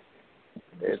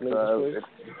 It's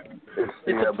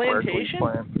a plantation?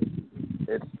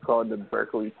 It's called the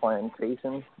Berkeley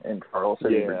Plantation in Charles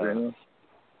City, Virginia.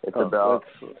 It's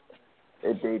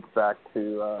it dates back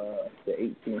to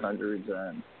the 1800s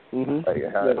and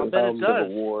it had Civil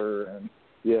War and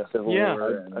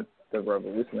the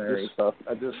Revolutionary stuff.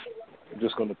 I'm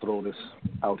just going to throw this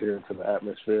out here into the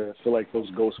atmosphere. I feel like those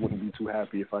ghosts wouldn't be too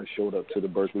happy if I showed up to the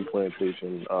Berkeley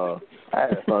Plantation on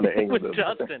the angle with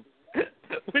Justin. I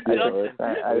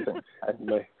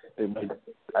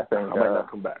might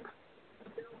not come back.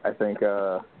 I think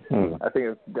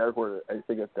if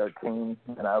Derek came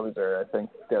and I was there, I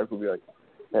think Derek would be like,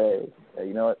 hey,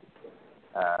 you know what?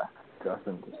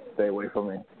 Justin, just stay away from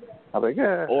me. I'm like,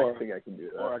 I think I can do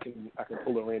that. Or I can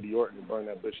pull a Randy Orton and burn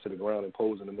that bitch to the ground and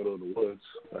pose in the middle of the woods.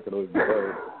 I could always do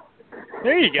that.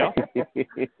 There you go.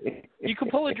 You could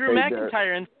pull a Drew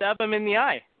McIntyre and stab him in the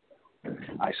eye.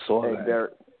 I saw that.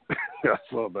 Derek. I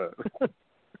saw that.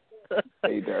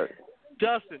 Hey, Derek.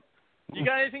 Justin, you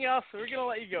got anything else? We're going to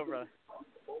let you go, brother.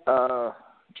 I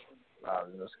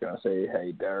was just going to say,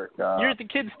 hey, Derek. You're at the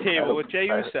kids' table with Jay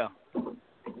Uso.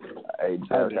 Hey,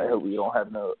 Derek, I hope you don't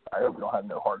have no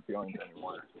hard feelings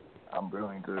anymore. I'm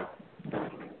willing to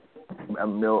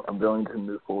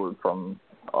move forward from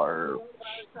the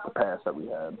past that we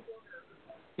had.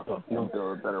 And build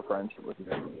a better friendship with you.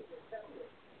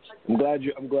 I'm glad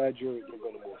you're going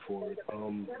to move forward.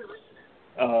 I'm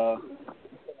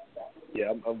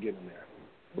getting there.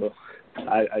 Well,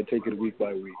 I take it week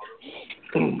by week.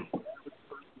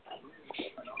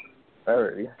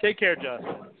 Alrighty. Take care,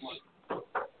 Justin.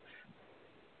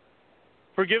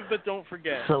 Forgive but don't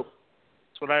forget. So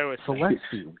that's what I always say. So let's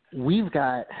see. We've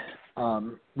got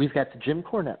the Jim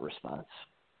Cornette response.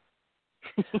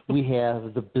 We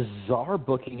have the bizarre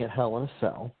booking at Hell in a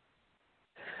Cell.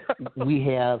 We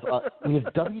have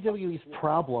WWE's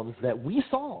problems that we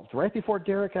solved right before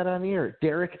Derek got on the air.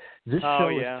 Derek, this show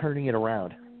is turning it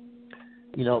around.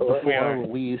 Before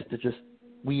we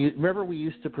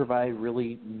used to provide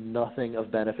really nothing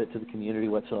of benefit to the community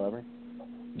whatsoever.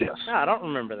 Yes. No, I don't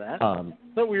remember that.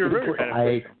 But we were very beneficial.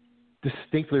 I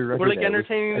distinctly remember we're like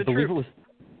entertaining the troops.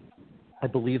 I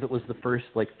believe it was the first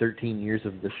 13 years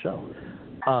of the show.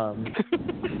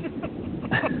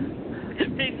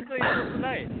 Basically until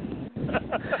tonight.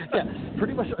 Yes,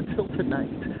 pretty much until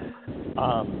tonight.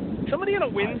 Somebody in a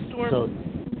windstorm? So,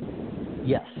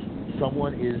 yes,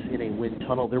 someone is in a wind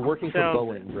tunnel. They're working for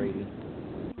Boeing, Brady.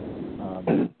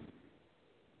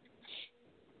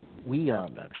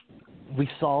 We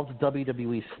solved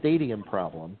WWE's stadium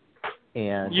problem,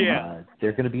 and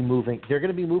they're going to be moving. They're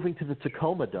going to be moving to the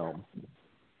Tacoma Dome.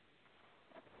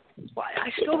 Well, I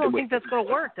still don't think that's going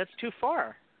to work. That's too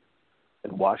far.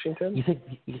 In Washington? You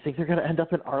think they're going to end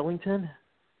up in Arlington?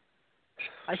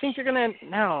 I think they're going to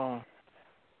no.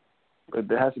 But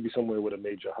there has to be somewhere with a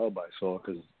major hub. I saw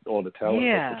because all the talent.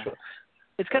 Yeah.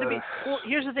 It's got to be. Well,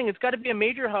 here's the thing. It's got to be a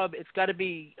major hub. It's got to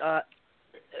be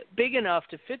big enough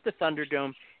to fit the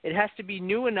Thunderdome. It has to be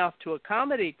new enough to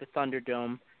accommodate the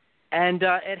Thunderdome, and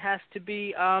it has to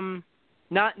be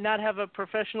not have a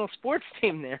professional sports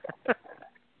team there.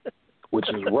 Which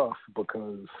is rough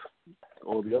because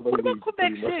all the other. What about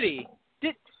Quebec City?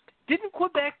 Didn't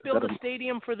Quebec build a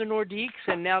stadium for the Nordiques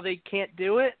and now they can't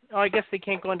do it? Oh, I guess they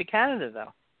can't go into Canada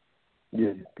though.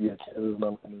 Yeah, Canada's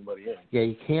not letting anybody in. Yeah,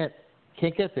 you can't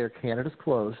get there. Canada's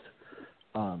closed.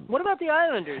 What about the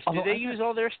Islanders? Do they use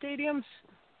all their stadiums?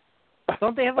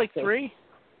 Don't they have like 3?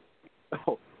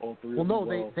 All 3. Well, no,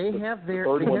 they have their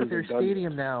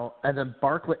stadium now, and then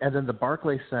the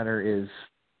Barclays Center is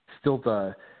still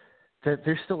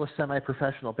there's still a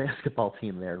semi-professional basketball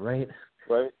team there, right?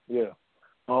 Right. Yeah.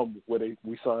 Where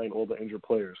we sign all the injured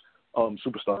players,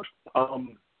 superstars.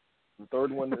 The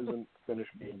third one isn't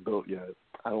finished being built yet.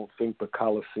 I don't think the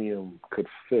Coliseum could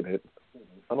fit it.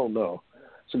 I don't know.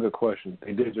 It's a good question.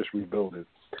 They did just rebuild it,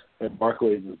 and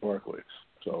Barclays is Barclays.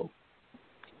 So.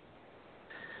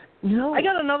 No, I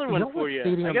got another one for you.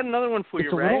 Stadium, I got another one for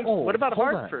you, Ray. What about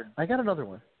Hold Hartford? on. I got another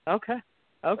one. Okay.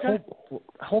 Okay.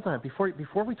 Hold on.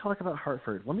 Before we talk about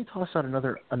Hartford, let me toss out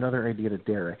another idea to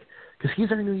Derek, because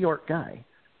he's our New York guy,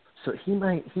 so he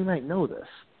might know this.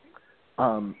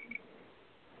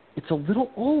 It's a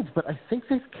little old, but I think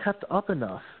they've kept up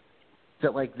enough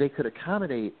that like they could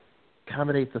accommodate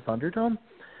the Thunderdome.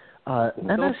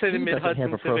 Don't say the MSG doesn't Mid-Hudson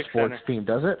have a pro Civic sports Center. team,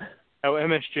 does it? Oh,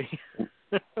 MSG.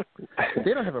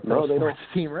 They don't have a pro sports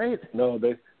team, right? No,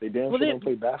 they damn sure don't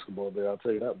play basketball there. I'll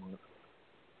tell you that much.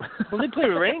 Well, they play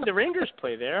the Rangers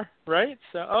play there, right?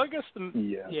 So, I guess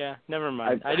yeah. Never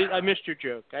mind. I missed your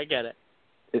joke. I get it.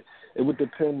 It would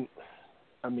depend.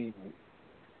 I mean,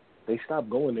 they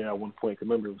stopped going there at one point.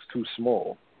 Remember, it was too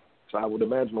small. So I would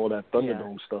imagine all that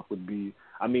Thunderdome stuff would be.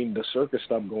 I mean, the circus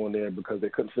stopped going there because they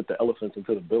couldn't fit the elephants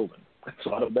into the building.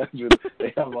 So I'd imagine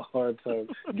they have a hard time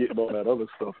getting all that other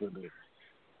stuff in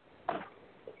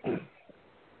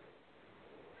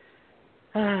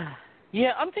there.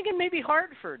 Yeah, I'm thinking maybe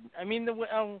Hartford. I mean,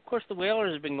 of course, the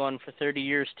Whalers have been gone for 30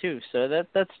 years too, so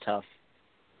that's tough.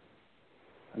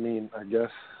 I mean, I guess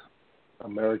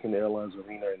American Airlines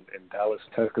Arena in Dallas,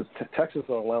 Texas. Texas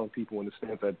are allowing people in the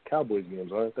stands at Cowboys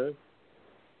games, aren't they?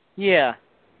 Yeah.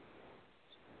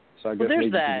 So I guess maybe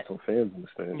you that. get some fans in the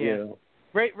stands. Yeah.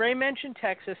 Ray mentioned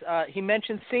Texas. He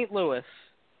mentioned St. Louis.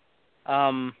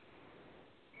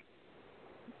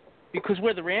 Because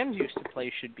where the Rams used to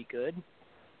play should be good.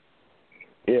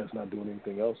 Yeah, it's not doing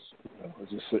anything else.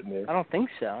 It's just sitting there. I don't think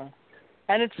so.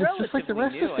 And it's relatively just like the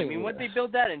rest new. of I mean, what they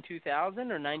built that in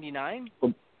 2000 or 99?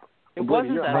 It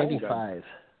wasn't that 95.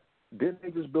 Didn't they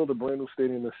just build a brand new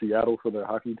stadium in Seattle for their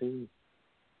hockey team?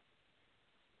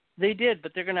 They did,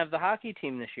 but they're going to have the hockey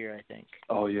team this year, I think.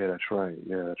 Oh, yeah, that's right.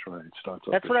 It starts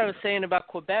up. That's what I was saying about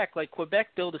Quebec. Like,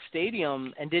 Quebec built a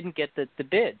stadium and didn't get the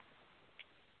bid.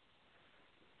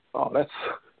 Oh,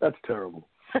 that's terrible.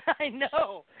 I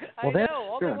know. Well, I know.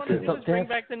 All they want to do is bring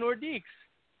back the Nordiques.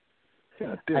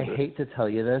 I hate to tell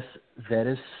you this. That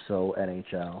is so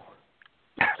NHL.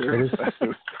 It is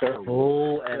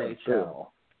so NHL.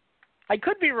 I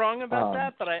could be wrong about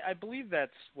that, but I believe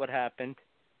that's what happened.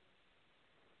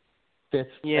 I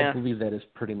believe that is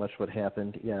pretty much what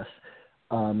happened, yes.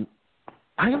 I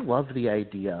love the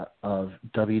idea of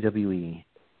WWE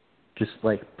just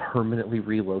like permanently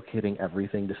relocating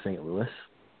everything to St. Louis.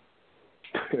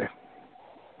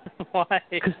 Why?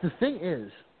 Because the thing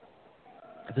is,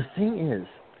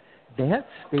 that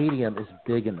stadium is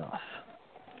big enough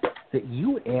that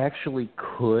you actually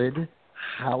could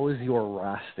house your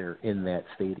roster in that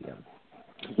stadium.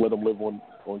 Let them live on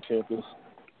campus.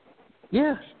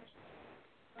 Yeah.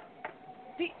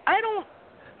 See, I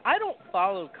don't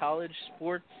follow college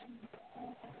sports.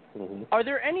 Mm-hmm. Are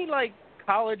there any like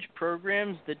college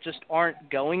programs that just aren't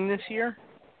going this year?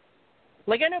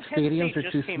 Like I know Penn Stadiums State are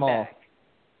just too came small. back.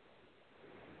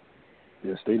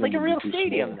 Yeah, stadium like a real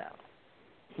stadium small. now.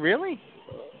 Really?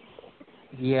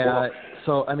 Yeah.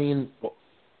 So I mean,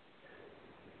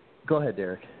 go ahead,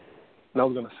 Derek. I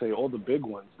was gonna say all the big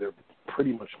ones they're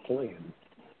pretty much playing.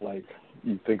 Like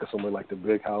you think of somewhere like the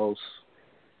Big House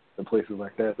and places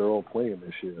like that, they're all playing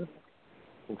this year.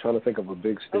 I'm trying to think of a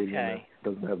big stadium that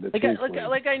doesn't have their team playing.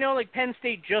 Like I know, like Penn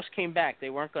State just came back. They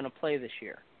weren't going to play this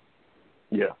year.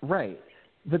 Yeah. Right.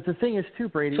 But the thing is, too,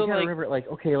 Brady, So, you got to remember,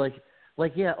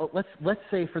 yeah. Let's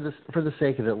say for the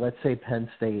sake of it, let's say Penn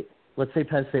State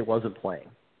wasn't playing.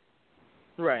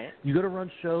 Right. You got to run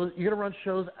shows. You got to run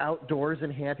shows outdoors in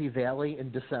Happy Valley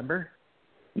in December.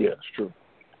 Yeah, it's true.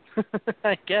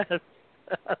 I guess.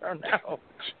 I don't know.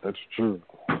 That's true.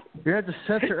 You have to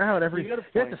censor out you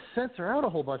have to censor out a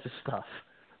whole bunch of stuff.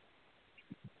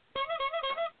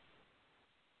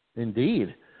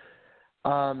 Indeed.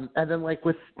 And then like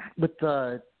with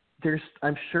the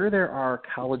I'm sure there are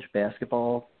college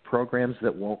basketball programs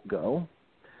that won't go,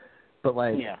 but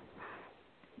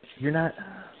you're not.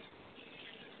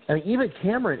 I mean, even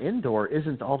Cameron Indoor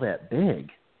isn't all that big.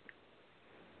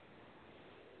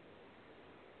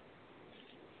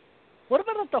 What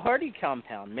about at the Hardy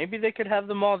compound? Maybe they could have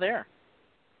them all there.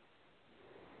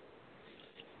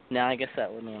 No, I guess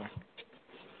that wouldn't work.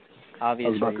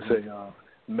 Obviously. I was about to say,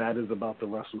 Matt is about to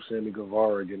wrestle Sammy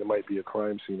Guevara again. It might be a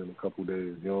crime scene in a couple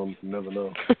days. You never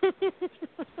know.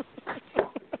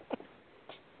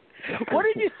 What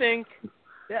did you think?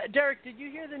 Derek, did you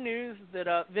hear the news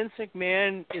that Vince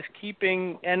McMahon is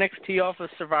keeping NXT off of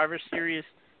Survivor Series?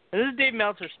 And this is Dave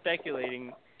Meltzer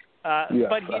speculating. But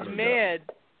he's mad.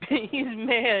 He's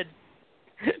mad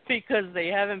because they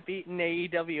haven't beaten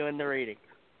AEW in the ratings.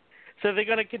 So they're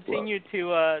going to continue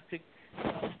to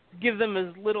give them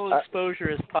as little exposure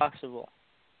as possible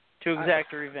to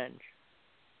exact revenge.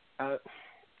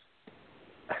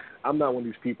 I'm not one of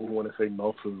these people who want to say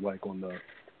Meltzer's like on the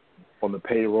on the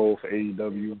payroll for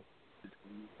AEW.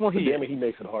 Well, damn it, he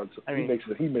makes it hard.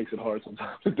 He makes it hard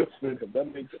sometimes to defend him.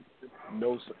 That makes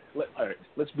no sense. All right,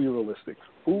 let's be realistic.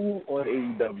 Who on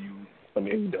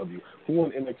who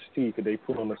on NXT could they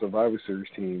put on the Survivor Series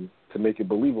team to make it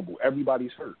believable?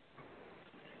 Everybody's hurt.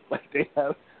 Like they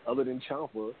have, other than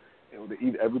Ciampa,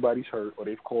 either everybody's hurt or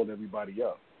they've called everybody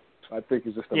up. So I think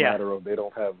it's just a matter of they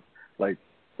don't have like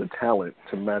the talent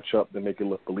to match up to make it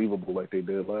look believable like they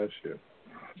did last year.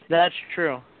 That's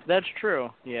true.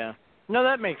 Yeah. No,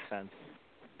 that makes sense.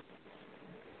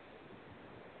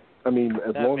 I mean,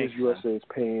 as That long as makes USA is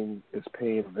paying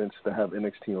Vince to have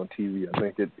NXT on TV, I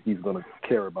think he's going to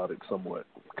care about it somewhat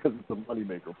because it's a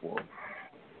moneymaker for him.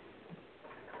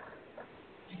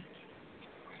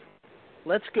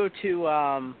 Let's go to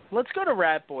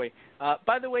Rat Boy.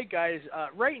 By the way, guys,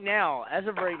 as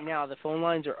of right now, the phone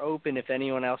lines are open if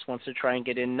anyone else wants to try and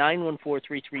get in.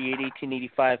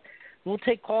 914-338-1885. We'll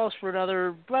take calls for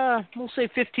another, we'll say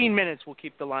 15 minutes. We'll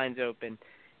keep the lines open.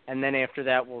 And then after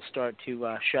that, we'll start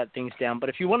to shut things down. But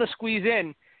if you want to squeeze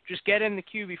in, just get in the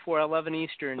queue before 11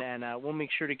 Eastern, and we'll make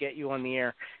sure to get you on the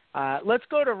air. Let's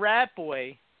go to Rat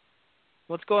Boy.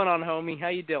 What's going on, homie? How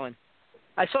you doing?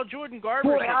 I saw Jordan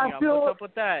Garber hitting up. What's up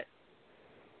with that?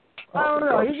 I don't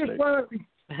know. He just wanted to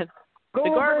go the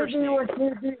Garber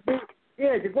snake.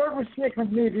 The Garber snake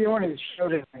wants me to be on his show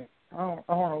tonight. I don't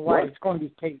know why. It's going to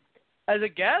be taped. As a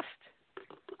guest?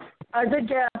 As a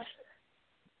guest.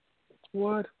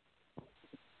 What?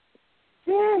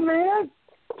 Yeah, man.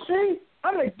 See,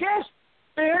 I'm a guest.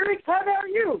 Eric, how about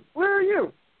you? Where are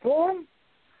you? Home?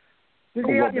 Did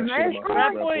you have your mask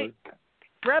on?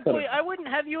 Rat Boy, I wouldn't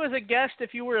have you as a guest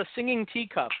if you were a singing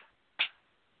teacup.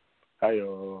 I get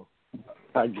it.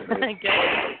 I get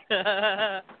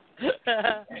it.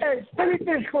 Hey, put it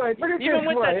this way. Even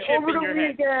with that chip in your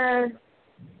head.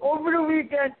 Over the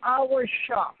weekend, I was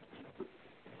shocked.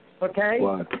 Okay?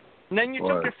 What? And then you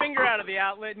took your finger out of the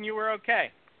outlet and you were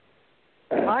okay.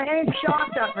 I ain't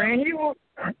shocked that Randy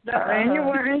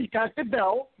Orton's got the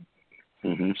belt.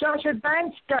 Mm-hmm. Sasha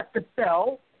Banks got the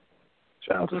belt.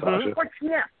 Shout out to Sasha. What's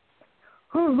next?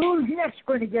 Who's next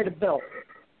going to get a belt?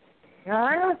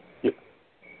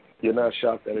 You're not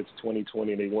shocked that it's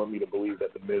 2020 and they want me to believe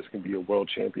that The Miz can be a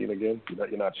world champion again?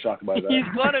 You're not shocked by that? He's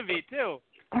going to be, too.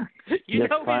 You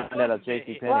know find that at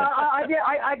JCPenney. Well,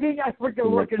 I think that's what they're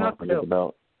looking up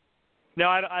to. No,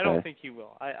 I don't think he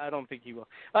will. I don't think he will.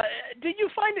 Did you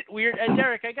find it weird? And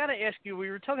Derek, I got to ask you, we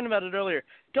were talking about it earlier.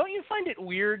 Don't you find it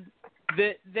weird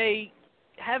that they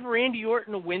have Randy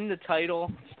Orton win the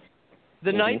title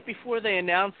the night before they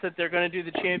announce that they're going to do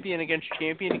the champion against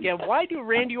champion again? Why do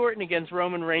Randy Orton against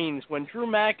Roman Reigns when Drew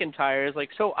McIntyre is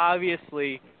like so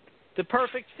obviously the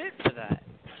perfect fit for that?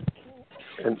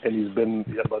 And he's been,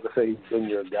 I'm about to say, he's been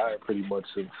your guy pretty much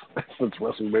since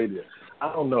WrestleMania.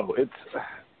 I don't know. It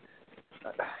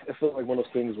feels like one of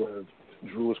those things where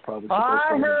Drew was probably supposed to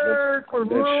heard that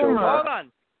show. Hold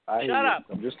on. Shut up.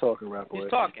 I'm just talking, Rat Boy.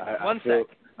 He's talking. One sec.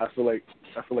 sec. I feel like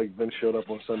Vince showed up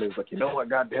on Sunday. He's like, you know what,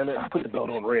 goddamn it, I put the belt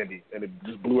on Randy, and it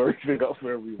just blew everything up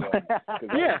for everyone.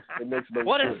 Yeah. It makes no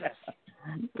What sense. is this?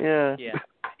 Yeah. Yeah.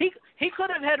 He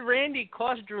could have had Randy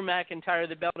cost Drew McIntyre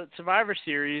the belt at Survivor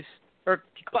Series, or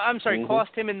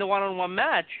cost him in the one-on-one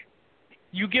match.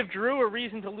 You give Drew a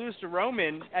reason to lose to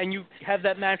Roman, and you have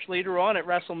that match later on at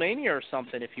WrestleMania or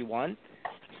something if you want.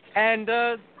 And,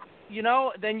 then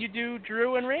you do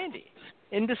Drew and Randy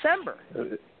in December.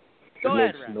 It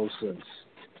makes no sense.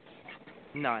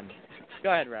 None.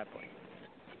 Go ahead, Rat Boy.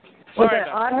 Okay,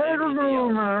 I heard a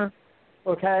rumor,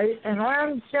 okay, and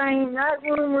I'm saying that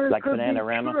rumor like could be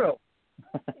Bananarama? true.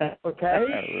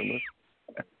 Okay?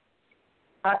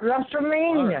 At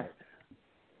WrestleMania.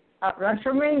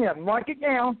 Mark it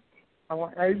down. I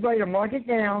want everybody to mark it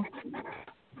down.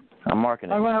 I'm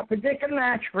marking it. I want to predict a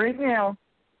match right now.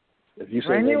 If you say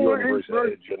Randy Randy Orton Orton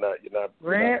versus Edge, you're not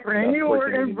Randy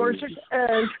Orton versus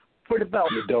Edge for the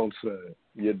belt. You don't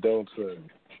say.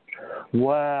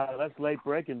 Wow, that's late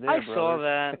breaking there, I saw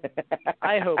that.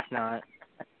 I hope not.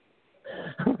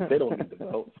 They don't need the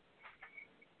belt.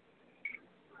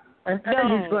 And Edge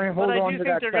is going to hold but I on do to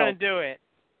think that they're belt. going to do it.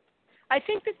 I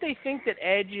think that they think that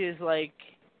Edge is like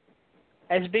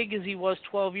as big as he was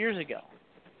 12 years ago.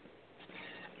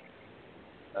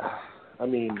 I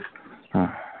mean,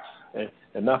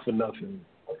 and not for nothing,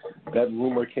 that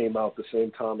rumor came out the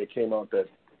same time it came out that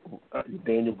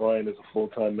Daniel Bryan is a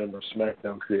full-time member of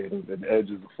SmackDown Creative and Edge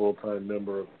is a full-time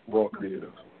member of Raw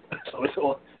Creative. So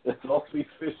it's awfully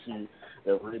fishy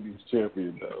that Randy's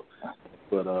champion, though.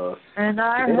 But and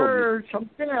I heard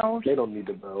something else. They don't need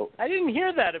the belt. I didn't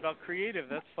hear that about Creative.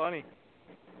 That's funny.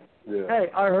 Yeah. Hey,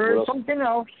 I heard something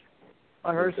else.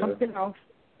 I heard something else.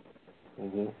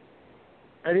 Mm-hmm.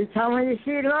 Every time you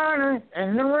see Lana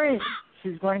in the ring,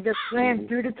 she's going to get slammed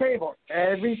through the table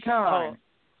every time. Oh,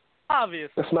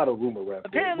 obviously. That's not a rumor, rap.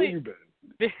 Apparently, where you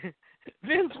been?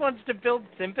 Vince wants to build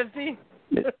sympathy.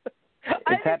 It's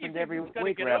happened every week, going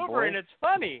to get rap over, boy. and it's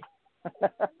funny.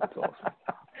 That's awesome.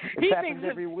 It happens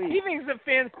every week. He thinks that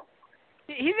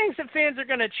fans are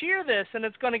going to cheer this, and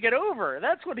it's going to get over.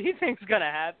 That's what he thinks is going to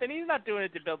happen. He's not doing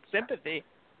it to build sympathy.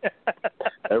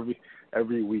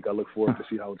 Every week I look forward to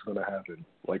see how it's going to happen.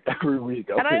 Like every week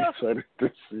I'm excited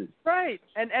to see. Right,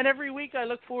 and every week I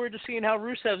look forward to seeing how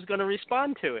Rusev's going to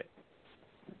respond to it.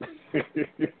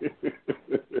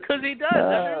 Because he does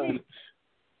every week.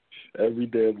 Every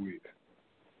damn week.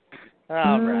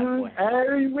 Oh, rat boy.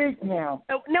 Every week now.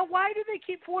 Now, why do they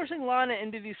keep forcing Lana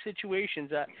into these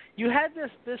situations? You had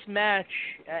this match,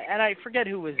 and I forget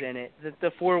who was in it,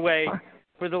 the four-way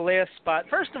for the last spot.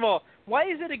 First of all, why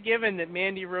is it a given that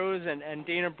Mandy Rose and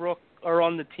Dana Brooke are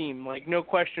on the team? Like, no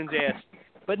questions asked.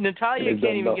 But Natalya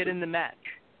can't even get in the match.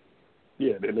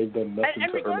 Yeah, they've done nothing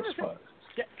to earn a spot.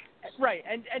 Right,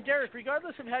 and Derek,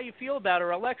 regardless of how you feel about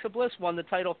her, Alexa Bliss won the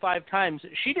title 5 times.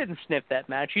 She didn't sniff that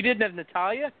match. You didn't have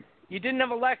Natalya. You didn't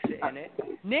have Alexa in it.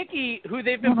 Nikki, who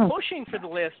they've been pushing for the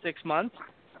last 6 months,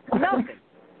 nothing.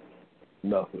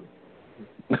 Nothing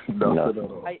at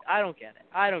all. I don't get it.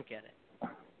 I don't get it.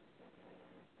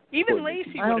 Even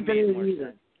Lacey would have made more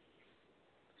sense.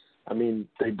 I mean,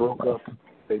 they broke up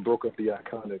the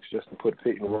Iconics just to put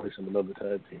Peyton Royce in another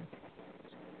tag team.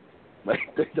 Like,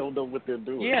 they don't know what they're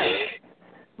doing. Yeah.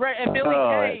 Right, and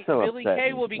Billie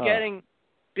Kay will be upsetting.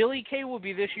 Billie Kay will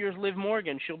be this year's Liv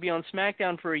Morgan. She'll be on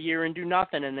SmackDown for a year and do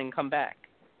nothing and then come back.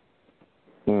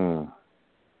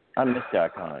 I missed the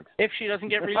Iconics. If she doesn't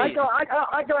get released.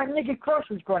 I thought Nikki Cross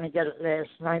was going to get it last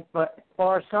night, but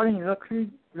all of a sudden, look who's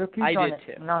I on did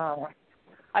it. too. No.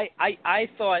 I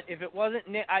thought if it wasn't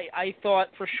Nick, I thought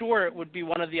for sure it would be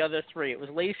one of the other three. It was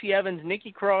Lacey Evans,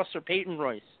 Nikki Cross, or Peyton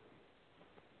Royce.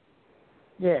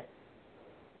 Yeah.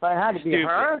 But it had to be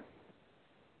her.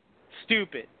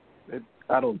 Stupid.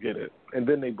 I don't get it. And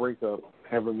then they break up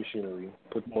Heavy Machinery,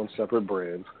 put them on separate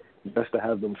brands, just to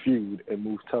have them feud and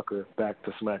move Tucker back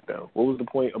to SmackDown. What was the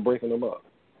point of breaking them up?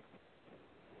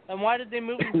 And why did they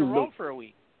move him to Raw for a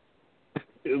week?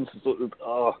 It's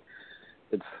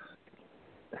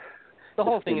the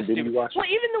whole thing is stupid. Well, Well,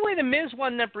 even the way the Miz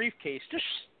won that briefcase, just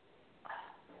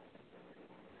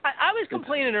I was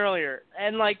complaining earlier,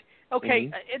 and like,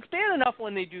 okay, it's bad enough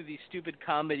when they do these stupid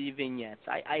comedy vignettes.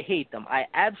 I hate them. I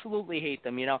absolutely hate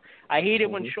them. You know, I hate it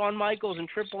when Shawn Michaels and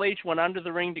Triple H went under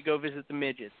the ring to go visit the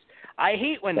midgets. I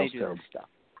hate when they do this stuff.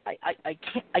 I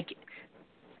can't.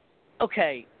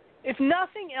 Okay, if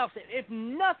nothing else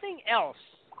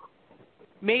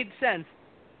made sense,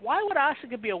 why would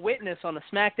Asuka be a witness on a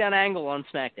SmackDown angle on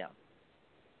SmackDown?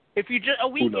 If you just a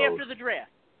week after the draft,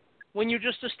 when you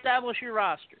just establish your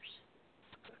rosters.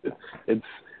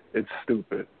 It's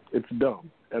stupid. It's dumb.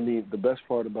 I mean, the best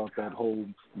part about that whole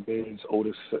Miz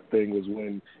Otis thing was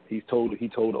when he told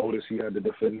Otis he had to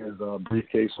defend his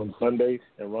briefcase on Sunday,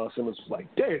 and Ron Simmons was like,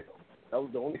 "Damn." That was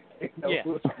the only thing that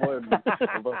was fun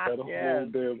about that whole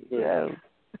damn thing.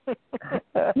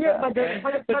 Yeah, but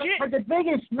the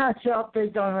biggest matchup they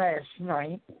done last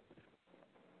night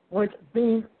was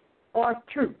being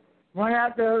R-Truth. Went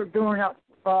out there doing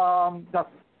the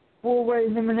four-way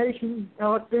elimination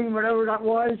thing, whatever that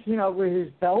was, with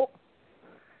his belt.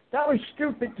 That was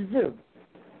stupid to do.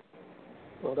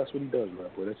 Well, that's what he does,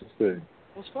 right? Boy. That's his thing.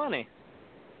 It was funny.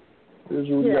 It was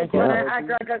really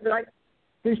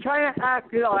he's trying to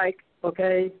act like,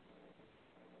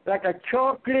 like a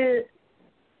chocolate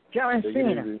John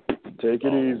Cena. Take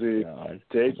it easy.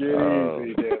 Take it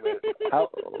easy, damn it.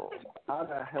 How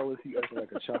the hell is he acting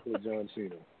like a chocolate John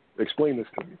Cena? Explain this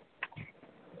to me.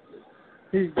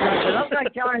 He's up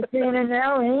like John Cena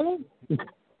now, ain't he?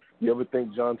 You ever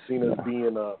think John Cena's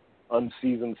being a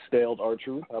unseasoned, stale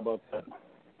R-Truth? How about that?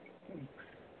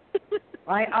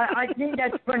 I think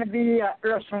that's going to be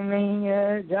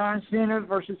WrestleMania, John Cena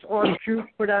versus R-Truth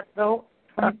for that belt,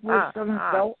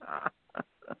 24/7 belt.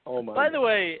 Oh my! By the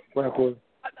way,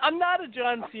 I'm not a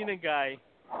John Cena guy,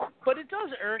 but it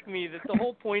does irk me that the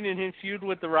whole point in his feud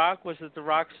with The Rock was that The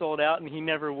Rock sold out and he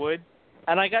never would.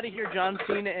 And I got to hear John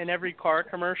Cena in every car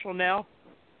commercial now.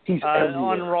 He's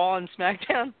on Raw and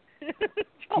SmackDown.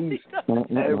 He's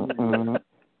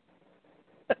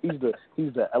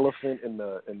the elephant in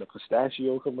the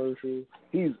pistachio commercial.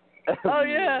 He's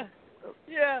everywhere.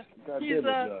 Yeah. He's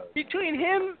between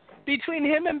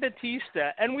him and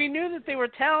Batista, and we knew that they were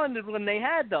talented when they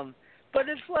had them, but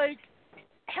it's like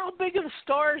how big of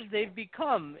stars they've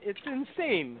become. It's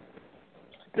insane.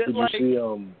 Did you like, see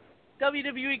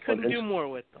WWE couldn't do more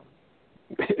with them.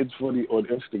 It's funny, on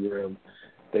Instagram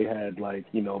they had, like,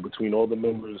 you know, between all the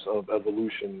members of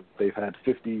Evolution, they've had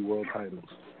 50 world titles.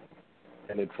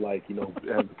 And it's like, you know,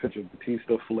 it has a picture of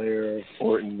Batista, Flair,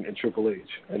 Orton, and Triple H.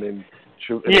 And then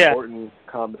Orton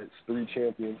comments 3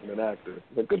 champions and an actor.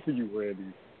 Like, good for you,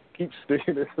 Randy. Keep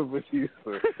sticking to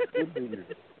Batista. Good for you.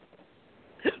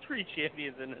 3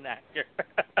 champions and an actor.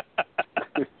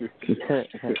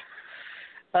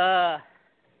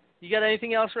 You got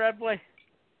anything else, Rat Boy?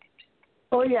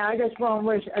 Oh, yeah, I just want to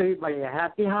wish everybody a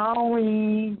happy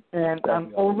Halloween. And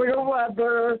I'm over the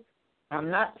weather. I'm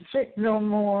not sick no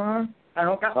more. I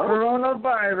don't got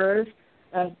coronavirus.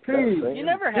 And please. You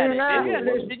never had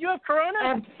it. Did you have corona?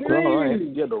 And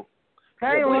please. Do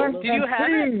you have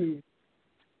it?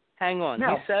 Hang on.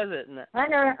 No. He says it. I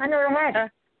never had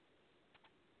it.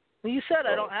 Well, you said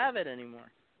I don't have it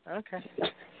anymore. Okay.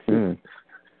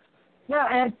 Yeah,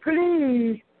 and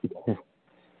please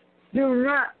do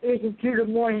not listen to the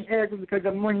morning after, because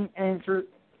the morning after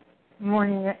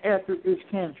is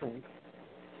canceled.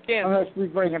 Unless we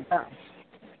bring it back.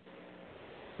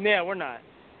 Yeah, we're not.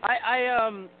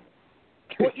 Well,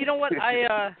 you know what?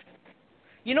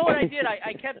 You know what I did?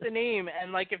 I kept the name,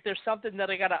 and, like, if there's something that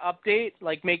I got to update,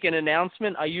 like make an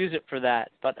announcement, I use it for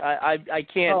that. But I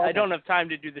can't. I don't have time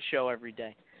to do the show every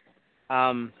day.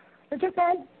 It's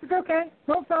okay. It's okay.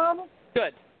 No problem.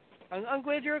 Good. I'm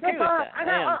glad you're okay with that. I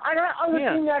got other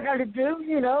things I got to do.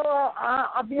 You know,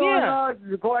 I'll be on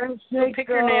the Garden Snake. Pick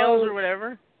your nails or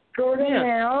whatever. Garden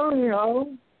nails, you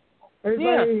know.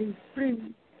 Everybody, please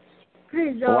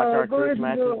go to do it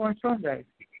on Sunday.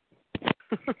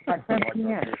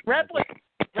 Rat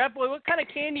Boy, what kind of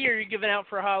candy are you giving out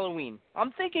for Halloween?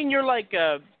 I'm thinking you're like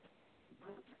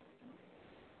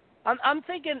I'm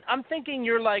thinking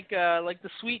you're like the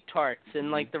sweet tarts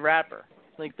and like the wrapper,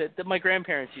 like that my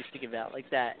grandparents used to give out, like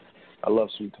that. I love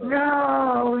sweet tarts.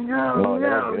 No.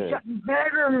 Something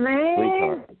better, man.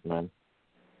 Sweet tarts, man.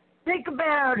 Think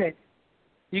about it.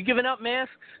 You giving out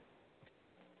masks?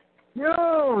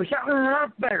 No, something a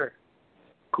lot better.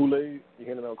 Kool-Aid? You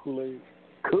handing out Kool-Aid?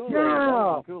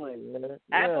 No. Applesauce in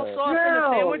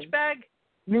a sandwich bag?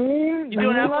 You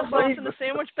doing applesauce in a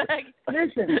sandwich bag?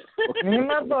 Listen, me and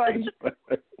my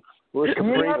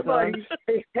buddy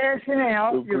is passing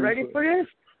out. You ready for this?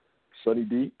 Sunny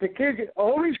D. The kids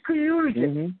always could use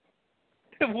it.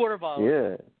 Water bottle.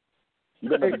 Yeah.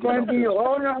 It's going to be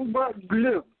all nothing but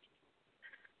glue.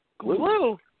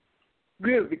 Glue,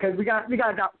 because we got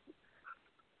about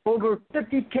over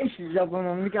 50 cases of them,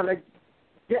 and we got to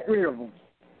get rid of them.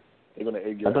 They're going to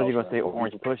egg your I thought you were going to say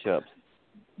orange push-ups.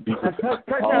 They're going to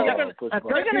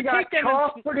take them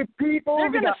for the people.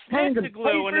 They're going to sniff the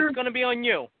glue, and it's going to be on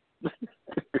you.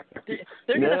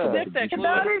 They're going to sniff that glue,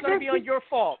 and it's going to be on your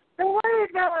fault. Don't worry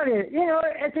about it. You know,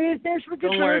 at the end, we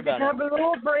just have a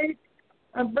little break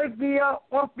and break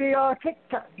off the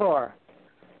TikTok bar.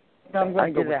 I'm I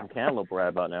can go with some cantaloupe right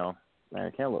about now.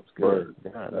 Man, cantaloupe's good.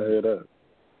 I hear that.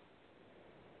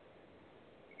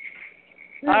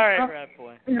 All right, Rat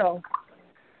Boy. You know,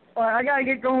 I gotta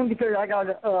get going because I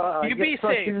gotta. You be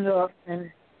safe.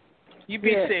 You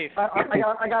be safe.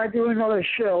 I gotta do another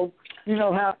show. You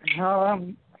know how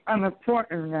I'm a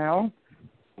partner now.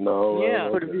 No.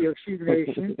 For the VOC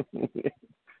Nation.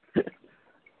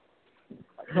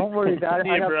 Don't worry about it.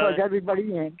 I gotta plug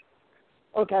everybody in.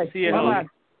 Okay. See you. Bye.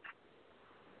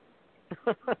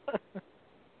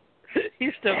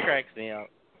 He still cracks me up.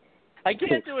 I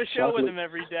can't do a show with him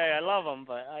every day. I love him,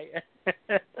 but I.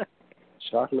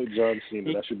 Chocolate John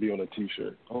Cena. That should be on a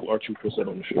T-shirt. Oh, Archie put that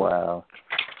on the shirt. Wow.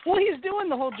 Well, he's doing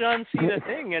the whole John Cena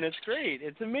thing, and it's great.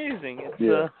 It's amazing.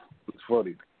 It's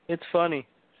funny. It's funny.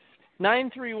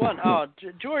 931. Oh,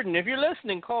 Jordan, if you're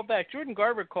listening, call back. Jordan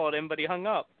Garber called in, but he hung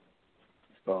up.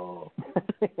 Oh,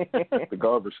 the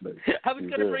Garber snake. I was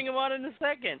going to bring him on in a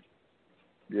second.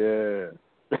 Yeah.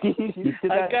 You did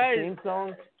that guys, theme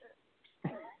song?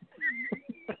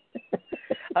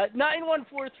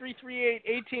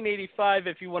 914-338-1885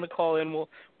 if you want to call in. We'll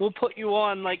put you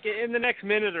on like in the next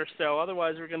minute or so.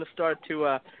 Otherwise, we're going to start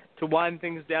to wind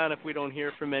things down if we don't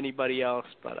hear from anybody else.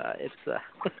 But it's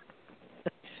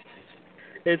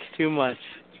it's too much.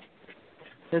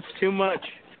 It's too much.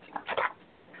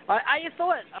 I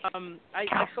thought I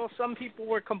saw some people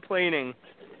were complaining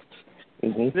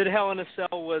that Hell in a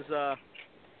Cell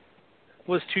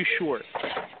was too short.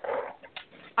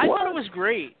 I thought it was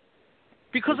great.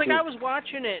 Because, like, I was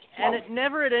watching it, and it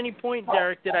never at any point,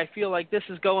 Derek, did I feel like this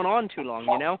is going on too long,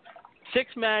 you know?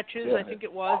 6 matches, I think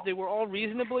it was. They were all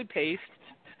reasonably paced.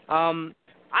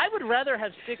 I would rather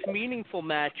have 6 meaningful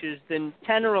matches than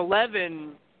 10 or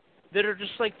 11 that are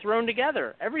just like thrown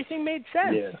together. Everything made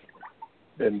sense.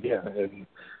 And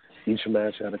each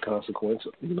match had a consequence,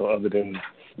 other than,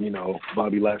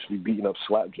 Bobby Lashley beating up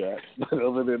Slapjack. But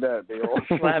other than that, they all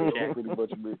Slapjack. pretty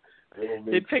much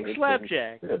They picked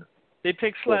Slapjack. Yeah. They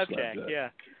picked Slapjack. Yeah.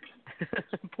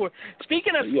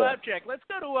 Speaking of Slapjack, let's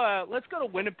go to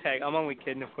Winnipeg. I'm only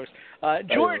kidding, of course.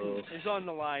 Jordan is on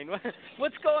the line.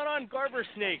 What's going on, Garber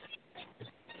Snake?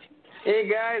 Hey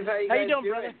guys, how you doing,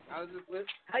 brother? brother?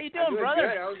 How you doing, brother?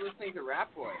 Good. I was listening to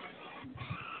Rat Boy.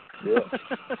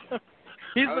 Yeah.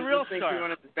 He's the real star. He's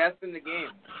one of the best in the game.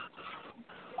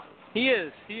 He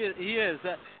is.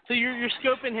 So you're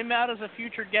scoping him out as a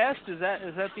future guest? Is that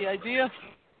the idea?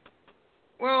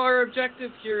 Well, our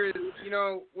objective here is,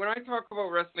 when I talk about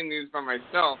wrestling news by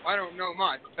myself, I don't know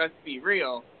much. Let's be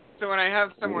real. So when I have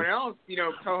someone else,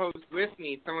 co-host with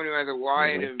me, someone who has a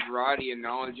wide variety of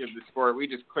knowledge of the sport, we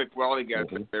just click well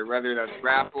together. Whether that's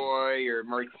Rat Boy or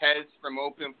Marquez from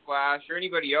Open Flash or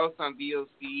anybody else on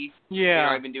VOC. Yeah.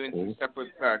 I've been doing some stuff with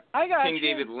King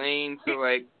David Lane. So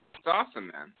it's awesome,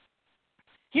 man.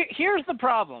 Here's the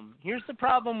problem. Here's the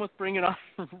problem with bringing on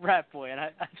Rat Boy, and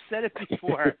I've said it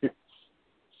before.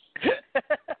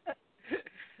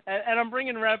 And I'm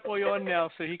bringing Rat Boy on now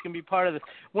so he can be part of this.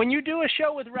 When you do a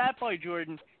show with Rat Boy,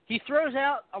 Jordan, he throws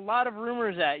out a lot of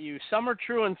rumors at you. Some are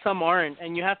true and some aren't,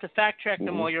 and you have to fact-check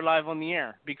them while you're live on the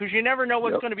air because you never know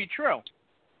what's going to be true.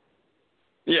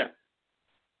 Yeah.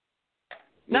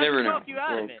 You Not never to know talk you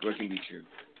out of it. What can be true.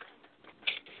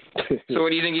 So what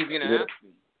do you think he's going to ask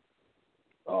me?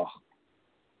 Oh.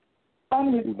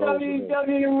 On the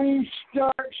WWE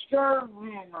star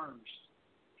rumors.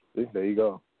 There you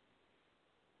go.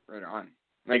 Right on.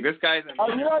 Like this guy's. I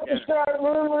love to start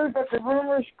rumors, but the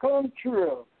rumors come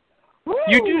true. Woo!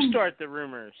 You do start the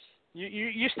rumors.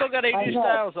 You still got AJ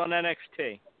Styles on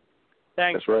NXT.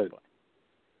 Thanks. That's right.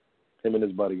 Him and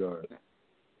his bodyguard.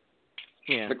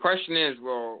 Yeah. The question is,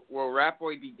 will Rat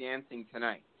Boy be dancing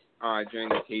tonight during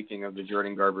the taping of the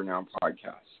Jordan Garber Now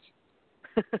podcast?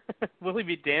 Will he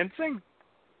be dancing?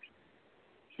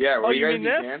 Yeah. Will you guys mean be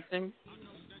this? dancing?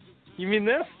 You mean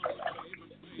this?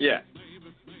 Yeah.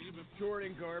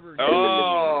 Jordan Garber.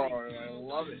 Oh, I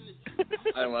love it.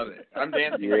 I love it. I'm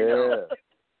dancing right now.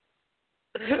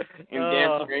 I'm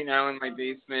dancing right now in my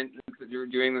basement because you're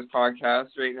doing this podcast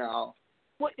right now.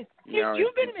 Well,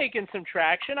 you've been making some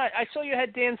traction. I saw you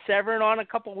had Dan Severn on a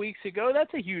couple weeks ago.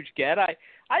 That's a huge get. I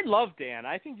love Dan.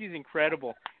 I think he's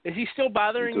incredible. Is he still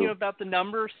bothering you about the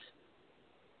numbers?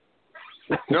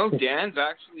 No, Dan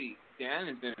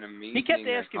has been an amazing he kept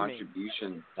asking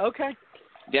contribution. Me. Okay.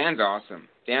 Dan's awesome.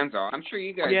 I'm sure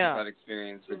you guys have had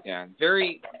experience with Dan.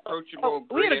 Very approachable.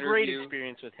 We had a interview. great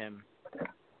experience with him.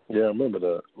 Yeah, I remember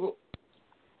that. Well,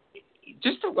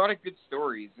 just a lot of good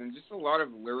stories and just a lot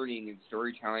of learning and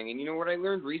storytelling. And what I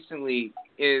learned recently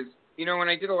is, when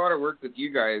I did a lot of work with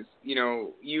you guys,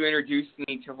 you introduced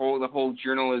me to the whole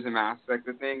journalism aspect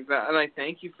of things, and I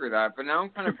thank you for that. But now I'm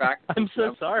kind of back to I'm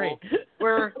so sorry.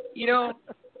 Where,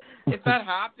 if that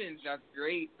happens, that's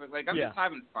great. But, I'm just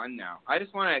having fun now. I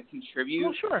just want to contribute.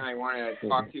 Well, sure. And I want to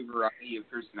talk to a variety of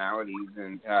personalities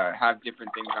and have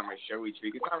different things on my show each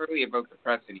week. It's not really about the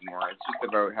press anymore. It's just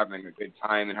about having a good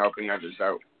time and helping others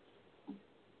out.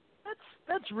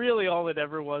 That's really all it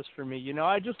ever was for me.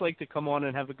 I just like to come on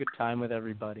and have a good time with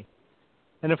everybody.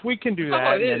 And if we can do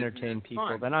that and entertain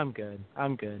people, then I'm good.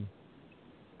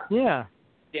 Yeah.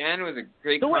 Dan was a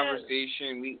great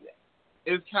conversation.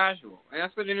 It was casual, and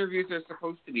that's what interviews are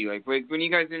supposed to be. Like when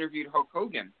you guys interviewed Hulk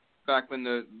Hogan back when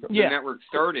the network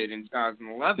started in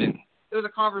 2011, it was a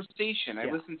conversation. I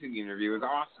listened to the interview. It was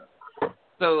awesome.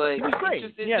 So it was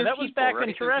great. That was back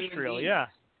in terrestrial. Yeah.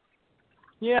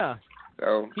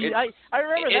 So I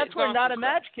remember that's where Not a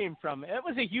Match came from. It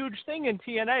was a huge thing in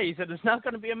TNA. He said, "It's not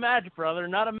going to be a match, brother.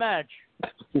 Not a match."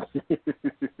 It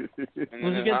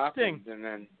was against Sting. And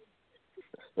then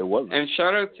it was. And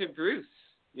shout out to Bruce.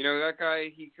 That guy,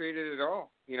 he created it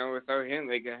all. Without him,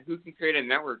 who can create a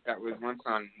network that was once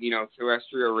on,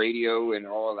 terrestrial radio and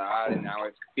all of that, and now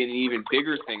it's been an even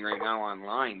bigger thing right now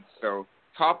online. So,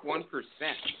 top 1%.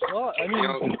 Well, I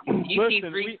mean,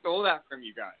 EC3 stole that from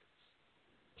you guys.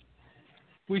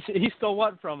 He stole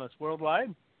what from us,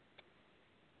 worldwide?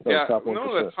 Yeah,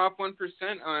 the top 1%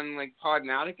 on,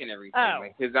 Podmatic and everything. Oh,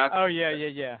 that's,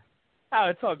 yeah. Oh,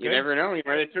 it's all good. You never know. You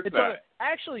might have took that.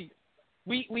 Actually,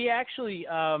 we actually,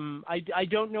 I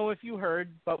don't know if you heard,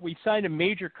 but we signed a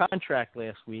major contract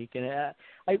last week, and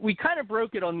we kind of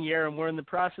broke it on the air, and we're in the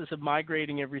process of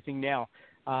migrating everything now.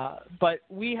 But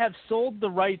we have sold the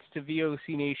rights to VOC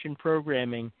Nation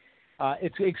programming.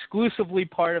 It's exclusively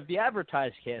part of the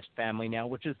AdvertiseCast family now,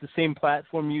 which is the same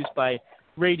platform used by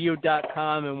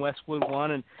Radio.com and Westwood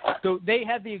One, and so they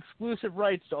have the exclusive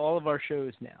rights to all of our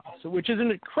shows now. So, which is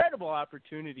an incredible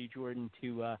opportunity, Jordan,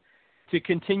 to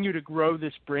continue to grow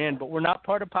this brand. But we're not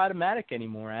part of Podomatic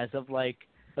anymore as of like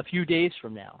a few days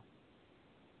from now.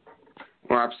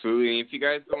 Well, absolutely. And if you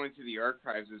guys go into the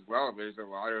archives as well, there's a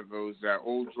lot of those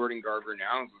old Jordan Garber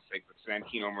nouns, like the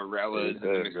Santino Morellas and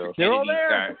the Mr. They're all Kennedys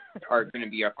there. that are going to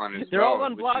be up on as They're well, all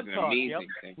on which Blog is an Talk. amazing Yep.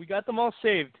 thing. We got them all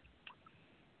saved.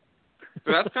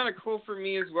 So that's kind of cool for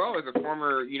me as well as a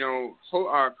former,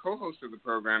 co-host of the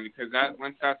program, because that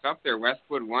once that's up there,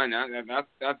 Westwood One,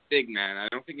 that's big, man. I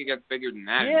don't think it gets bigger than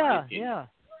that. Yeah.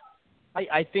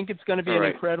 I think it's going to be an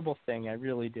incredible thing. I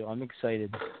really do. I'm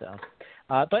excited. So,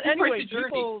 but anyway,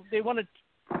 people they want to.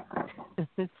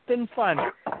 It's been fun.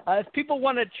 If people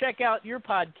want to check out your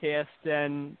podcast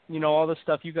and all the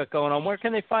stuff you got going on, where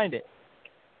can they find it?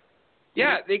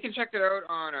 Yeah, they can check it out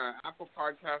on Apple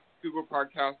Podcasts, Google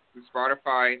Podcasts, and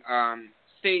Spotify.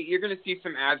 You're going to see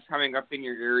some ads coming up in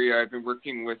your area. I've been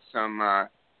working with some, I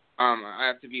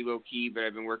have to be low-key, but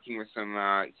I've been working with some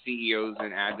CEOs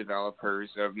and ad developers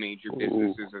of major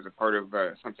businesses as a part of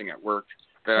something at work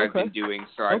that I've been doing.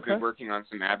 So I've been working on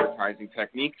some advertising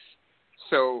techniques.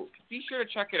 So be sure to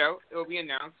check it out. It'll be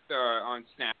announced on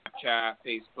Snapchat,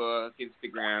 Facebook,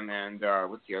 Instagram, and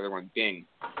what's the other one? Bing.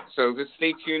 So just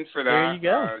stay tuned for that. There you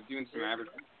go. Doing some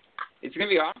advertising. It's going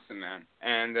to be awesome, man.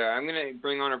 And I'm going to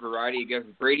bring on a variety of guests.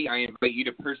 Brady, I invite you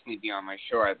to personally be on my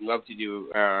show. I'd love to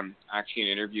do actually an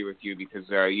interview with you because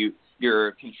you're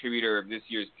a contributor of this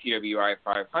year's PWI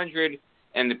 500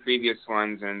 and the previous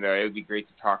ones, and it would be great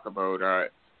to talk about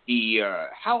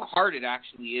how hard it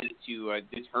actually is to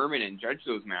determine and judge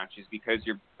those matches, because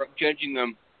you're judging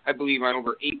them, I believe, on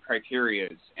over 8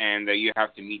 criterias, and you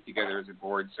have to meet together as a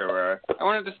board. So I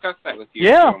want to discuss that with you.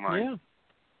 Yeah, if you don't mind.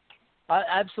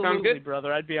 Absolutely,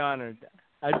 brother. I'd be honored.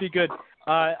 I'd be good.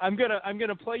 I'm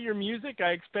gonna play your music.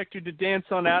 I expect you to dance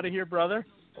on out of here, brother.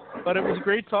 But it was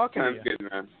great talking to you. Sounds good,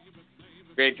 man.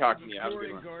 Great talking to you. Have a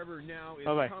good one. Garber now is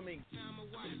Bye-bye. coming.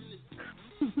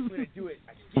 I'm going to do it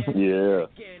again,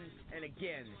 again, and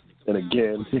again. And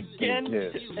again. Again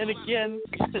and again.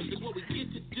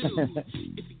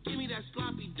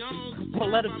 Well,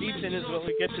 let it beep in is what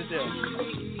we get to do.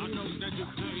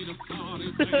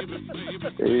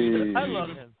 Hey. I love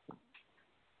him.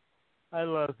 I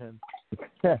love him.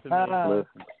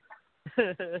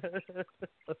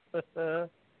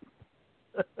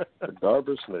 The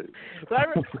Garber slave.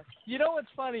 You know what's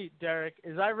funny, Derek,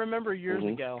 is I remember years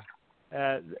ago,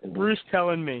 Bruce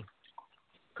telling me,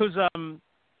 because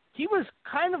he was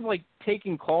kind of like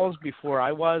taking calls before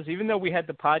I was, even though we had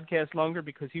the podcast longer,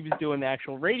 because he was doing the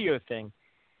actual radio thing.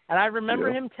 And I remember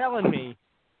him telling me,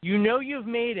 you've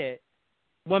made it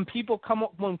when people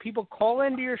call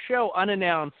into your show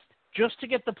unannounced just to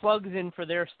get the plugs in for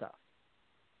their stuff.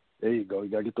 There you go. You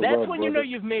gotta get the That's rub, when brother. you know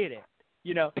you've made it.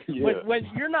 When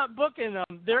you're not booking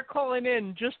them, they're calling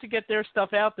in just to get their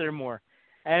stuff out there more.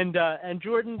 And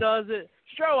Jordan does it.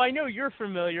 Stro, I know you're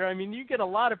familiar. I mean, you get a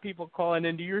lot of people calling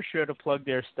into your show to plug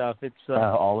their stuff. It's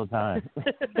all the time.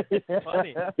 It's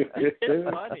funny. It's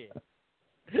funny.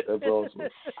 That's awesome.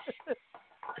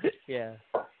 Yeah.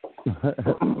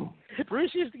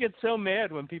 Bruce used to get so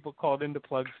mad when people called in to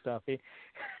plug stuff. He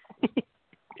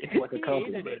like a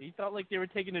hated it. He felt like they were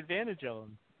taking advantage of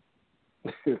him.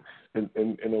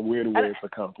 in a weird way, it's a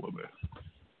compliment.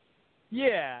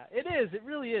 Yeah, it is. It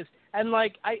really is. And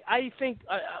like I think,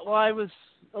 I was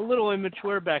a little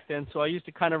immature back then, so I used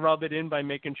to kind of rub it in by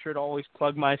making sure to always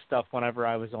plug my stuff whenever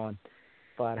I was on.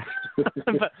 But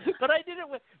but I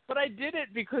did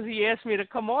it because he asked me to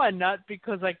come on, not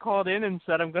because I called in and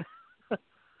said I'm gonna.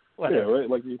 Yeah, right.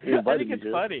 Like you invited I think me it's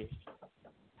here. funny.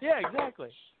 Yeah, exactly.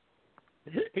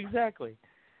 Exactly.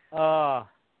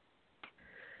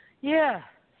 Yeah.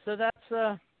 So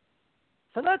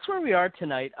that's where we are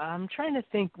tonight. I'm trying to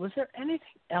think. Was there anything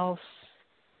else?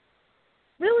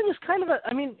 Really, just kind of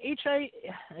I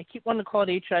keep wanting to call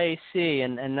it HIAC,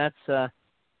 and that's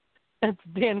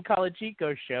Dan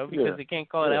Colachico's show because they can't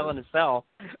call it Hell in a Cell.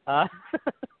 Hell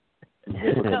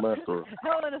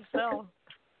in a Cell.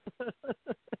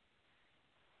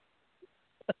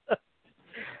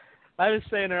 I was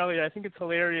saying earlier, I think it's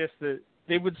hilarious that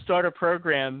they would start a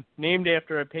program named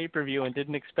after a pay-per-view and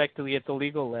didn't expect to get the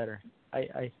legal letter.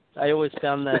 I always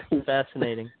found that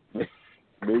fascinating.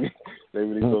 Maybe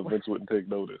they thought Vince wouldn't take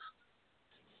notice.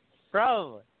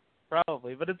 Probably,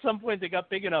 but at some point they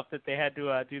got big enough that they had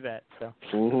to do that. So,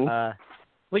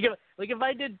 like if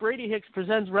I did Brady Hicks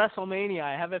Presents WrestleMania,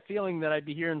 I have a feeling that I'd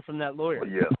be hearing from that lawyer.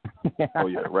 Oh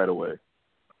yeah, right away.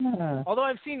 Although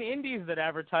I've seen indies that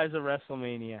advertise a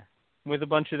WrestleMania with a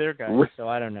bunch of their guys, so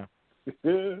I don't know.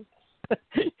 Yeah,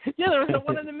 there was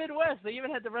one in the Midwest. They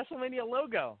even had the WrestleMania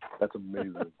logo. That's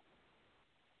amazing.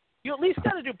 You at least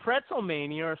got to do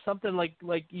Pretzelmania or something like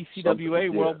ECWA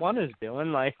Something, World 1 is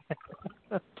doing. Like,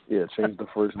 yeah, change the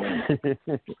first name.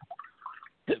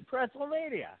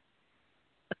 Pretzelmania.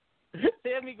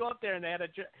 They had me go up there and they had a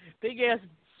big-ass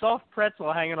soft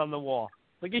pretzel hanging on the wall.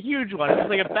 Like a huge one. It was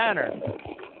like a banner.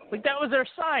 Like that was their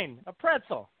sign, a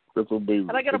pretzel. That's amazing.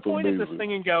 And I got to point at this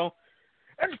thing and go,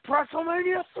 it's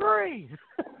Pretzelmania 3!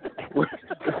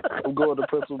 I'm going to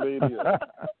Pretzelmania.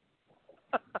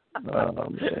 Oh,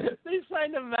 they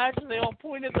signed a match and they all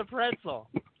point at the pretzel.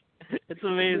 It's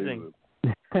amazing.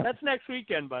 That's next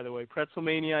weekend, by the way.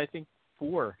 Pretzelmania, I think,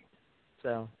 4.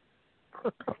 So.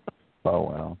 Oh,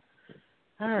 wow.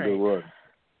 All right. Good run.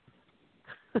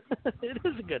 It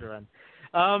is a good run.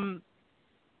 I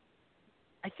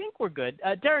think we're good.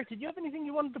 Derek, did you have anything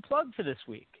you wanted to plug for this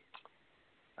week?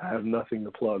 I have nothing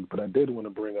to plug, but I did want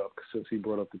to bring up, since he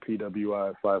brought up the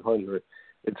PWI 500,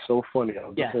 it's so funny. I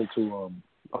was listening to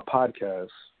a podcast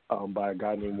by a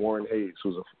guy named Warren Hayes,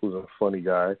 who's a funny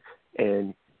guy,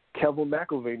 and Kevin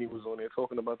McElvaney was on there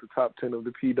talking about the top 10 of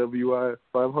the PWI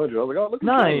 500. I was like, oh, look at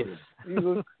Kevin.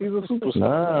 He's a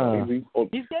superstar. Nice.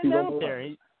 He's getting out there.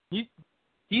 He's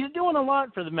doing a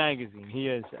lot for the magazine. He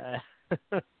is.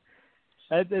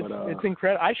 It's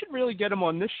incredible. I should really get him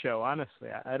on this show, honestly.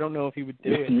 I don't know if he would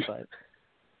do it, but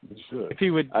you should. If he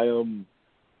would,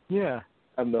 yeah.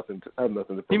 I have nothing to promote.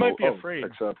 He might be afraid.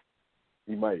 Except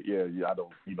he might. Yeah. I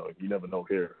don't. You never know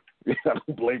here. I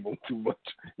don't blame him too much.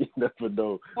 You never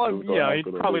know. Well, yeah, he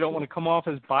probably don't want to come off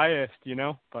as biased,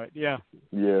 but yeah.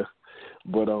 Yeah,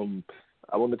 but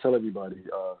I want to tell everybody,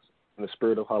 in the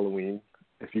spirit of Halloween,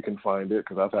 if you can find it,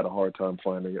 because I've had a hard time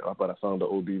finding it, but I found the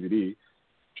old DVD.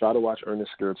 Try to watch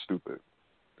Ernest Scared Stupid.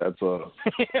 I watch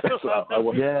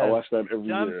that every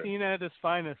John year. John Cena at his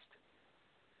finest.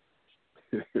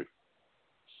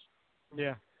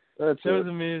 Yeah. That was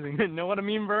amazing. Know what I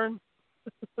mean, Vern?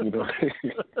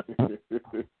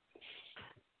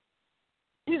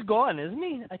 He's gone, isn't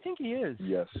he? I think he is.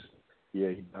 Yes. Yeah,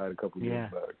 he died a couple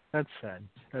years back. That's sad.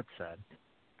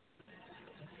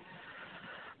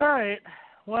 All right.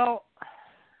 Well,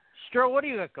 Stro, what do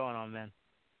you got going on, man?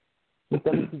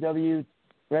 WCW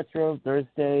Retro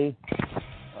Thursday,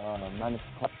 9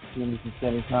 o'clock Eastern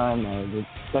Standard Time. The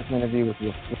special interview with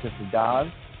Mr. Daz.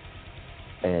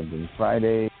 And then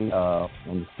Friday on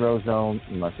the Stro Zone,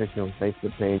 on my official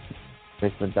Facebook page,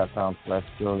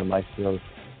 facebook.com/Stro the Maestro.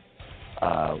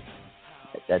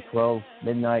 At 12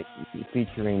 midnight,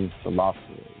 featuring the Lost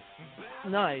Boys.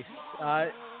 Nice.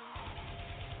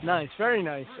 Nice, very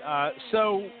nice.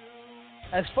 So,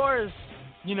 as far as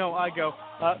I go.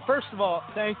 First of all,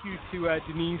 thank you to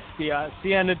Denise,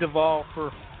 Sienna Duvall,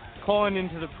 for calling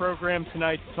into the program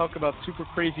tonight to talk about Super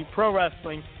Crazy Pro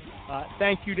Wrestling.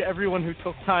 Thank you to everyone who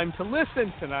took time to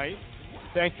listen tonight.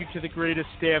 Thank you to the greatest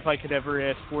staff I could ever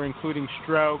ask for, including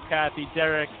Stro, Kathy,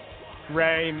 Derek,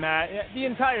 Ray, Matt. The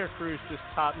entire crew is just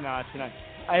top-notch, and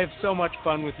I have so much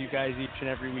fun with you guys each and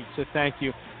every week, so thank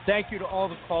you. Thank you to all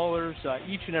the callers,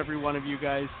 each and every one of you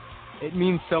guys. It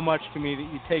means so much to me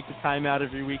that you take the time out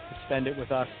every week to spend it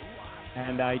with us,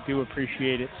 and I do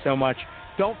appreciate it so much.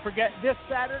 Don't forget, this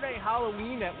Saturday,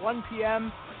 Halloween at 1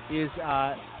 p.m.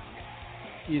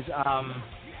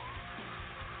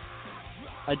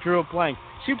 I drew a blank.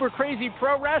 Super Crazy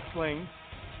Pro Wrestling.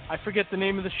 I forget the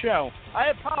name of the show. I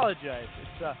apologize.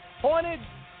 It's Haunted.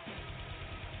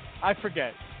 I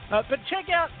forget. But check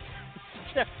out.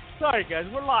 Sorry, guys.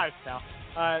 We're live now.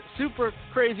 Super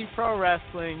Crazy Pro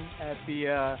Wrestling at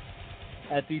the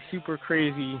Super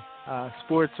Crazy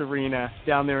Sports Arena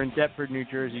down there in Deptford, New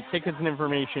Jersey. Tickets and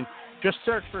information, just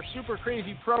search for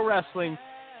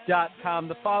supercrazyprowrestling.com.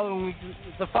 The following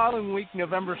week,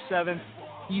 November 7th,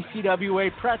 ECWA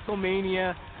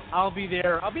Pretzelmania. I'll be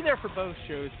there. I'll be there for both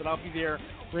shows, but I'll be there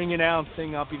ring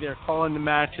announcing. I'll be there calling the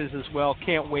matches as well.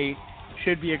 Can't wait.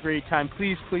 Should be a great time.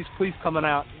 Please, please, please come on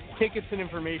out. Tickets and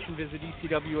information, visit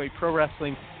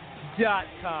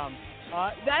ECWAProWrestling.com.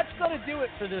 That's going to do it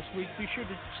for this week. Be sure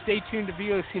to stay tuned to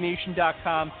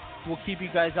VOCNation.com. We'll keep you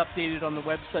guys updated on the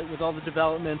website with all the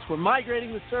developments. We're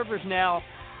migrating the servers now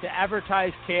to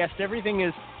advertise cast. Everything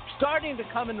is starting to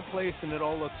come into place, and it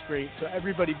all looks great. So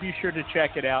everybody be sure to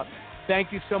check it out.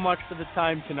 Thank you so much for the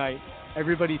time tonight.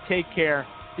 Everybody take care.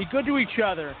 Be good to each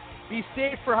other. Be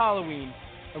safe for Halloween.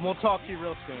 And we'll talk to you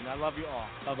real soon. I love you all.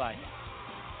 Bye-bye.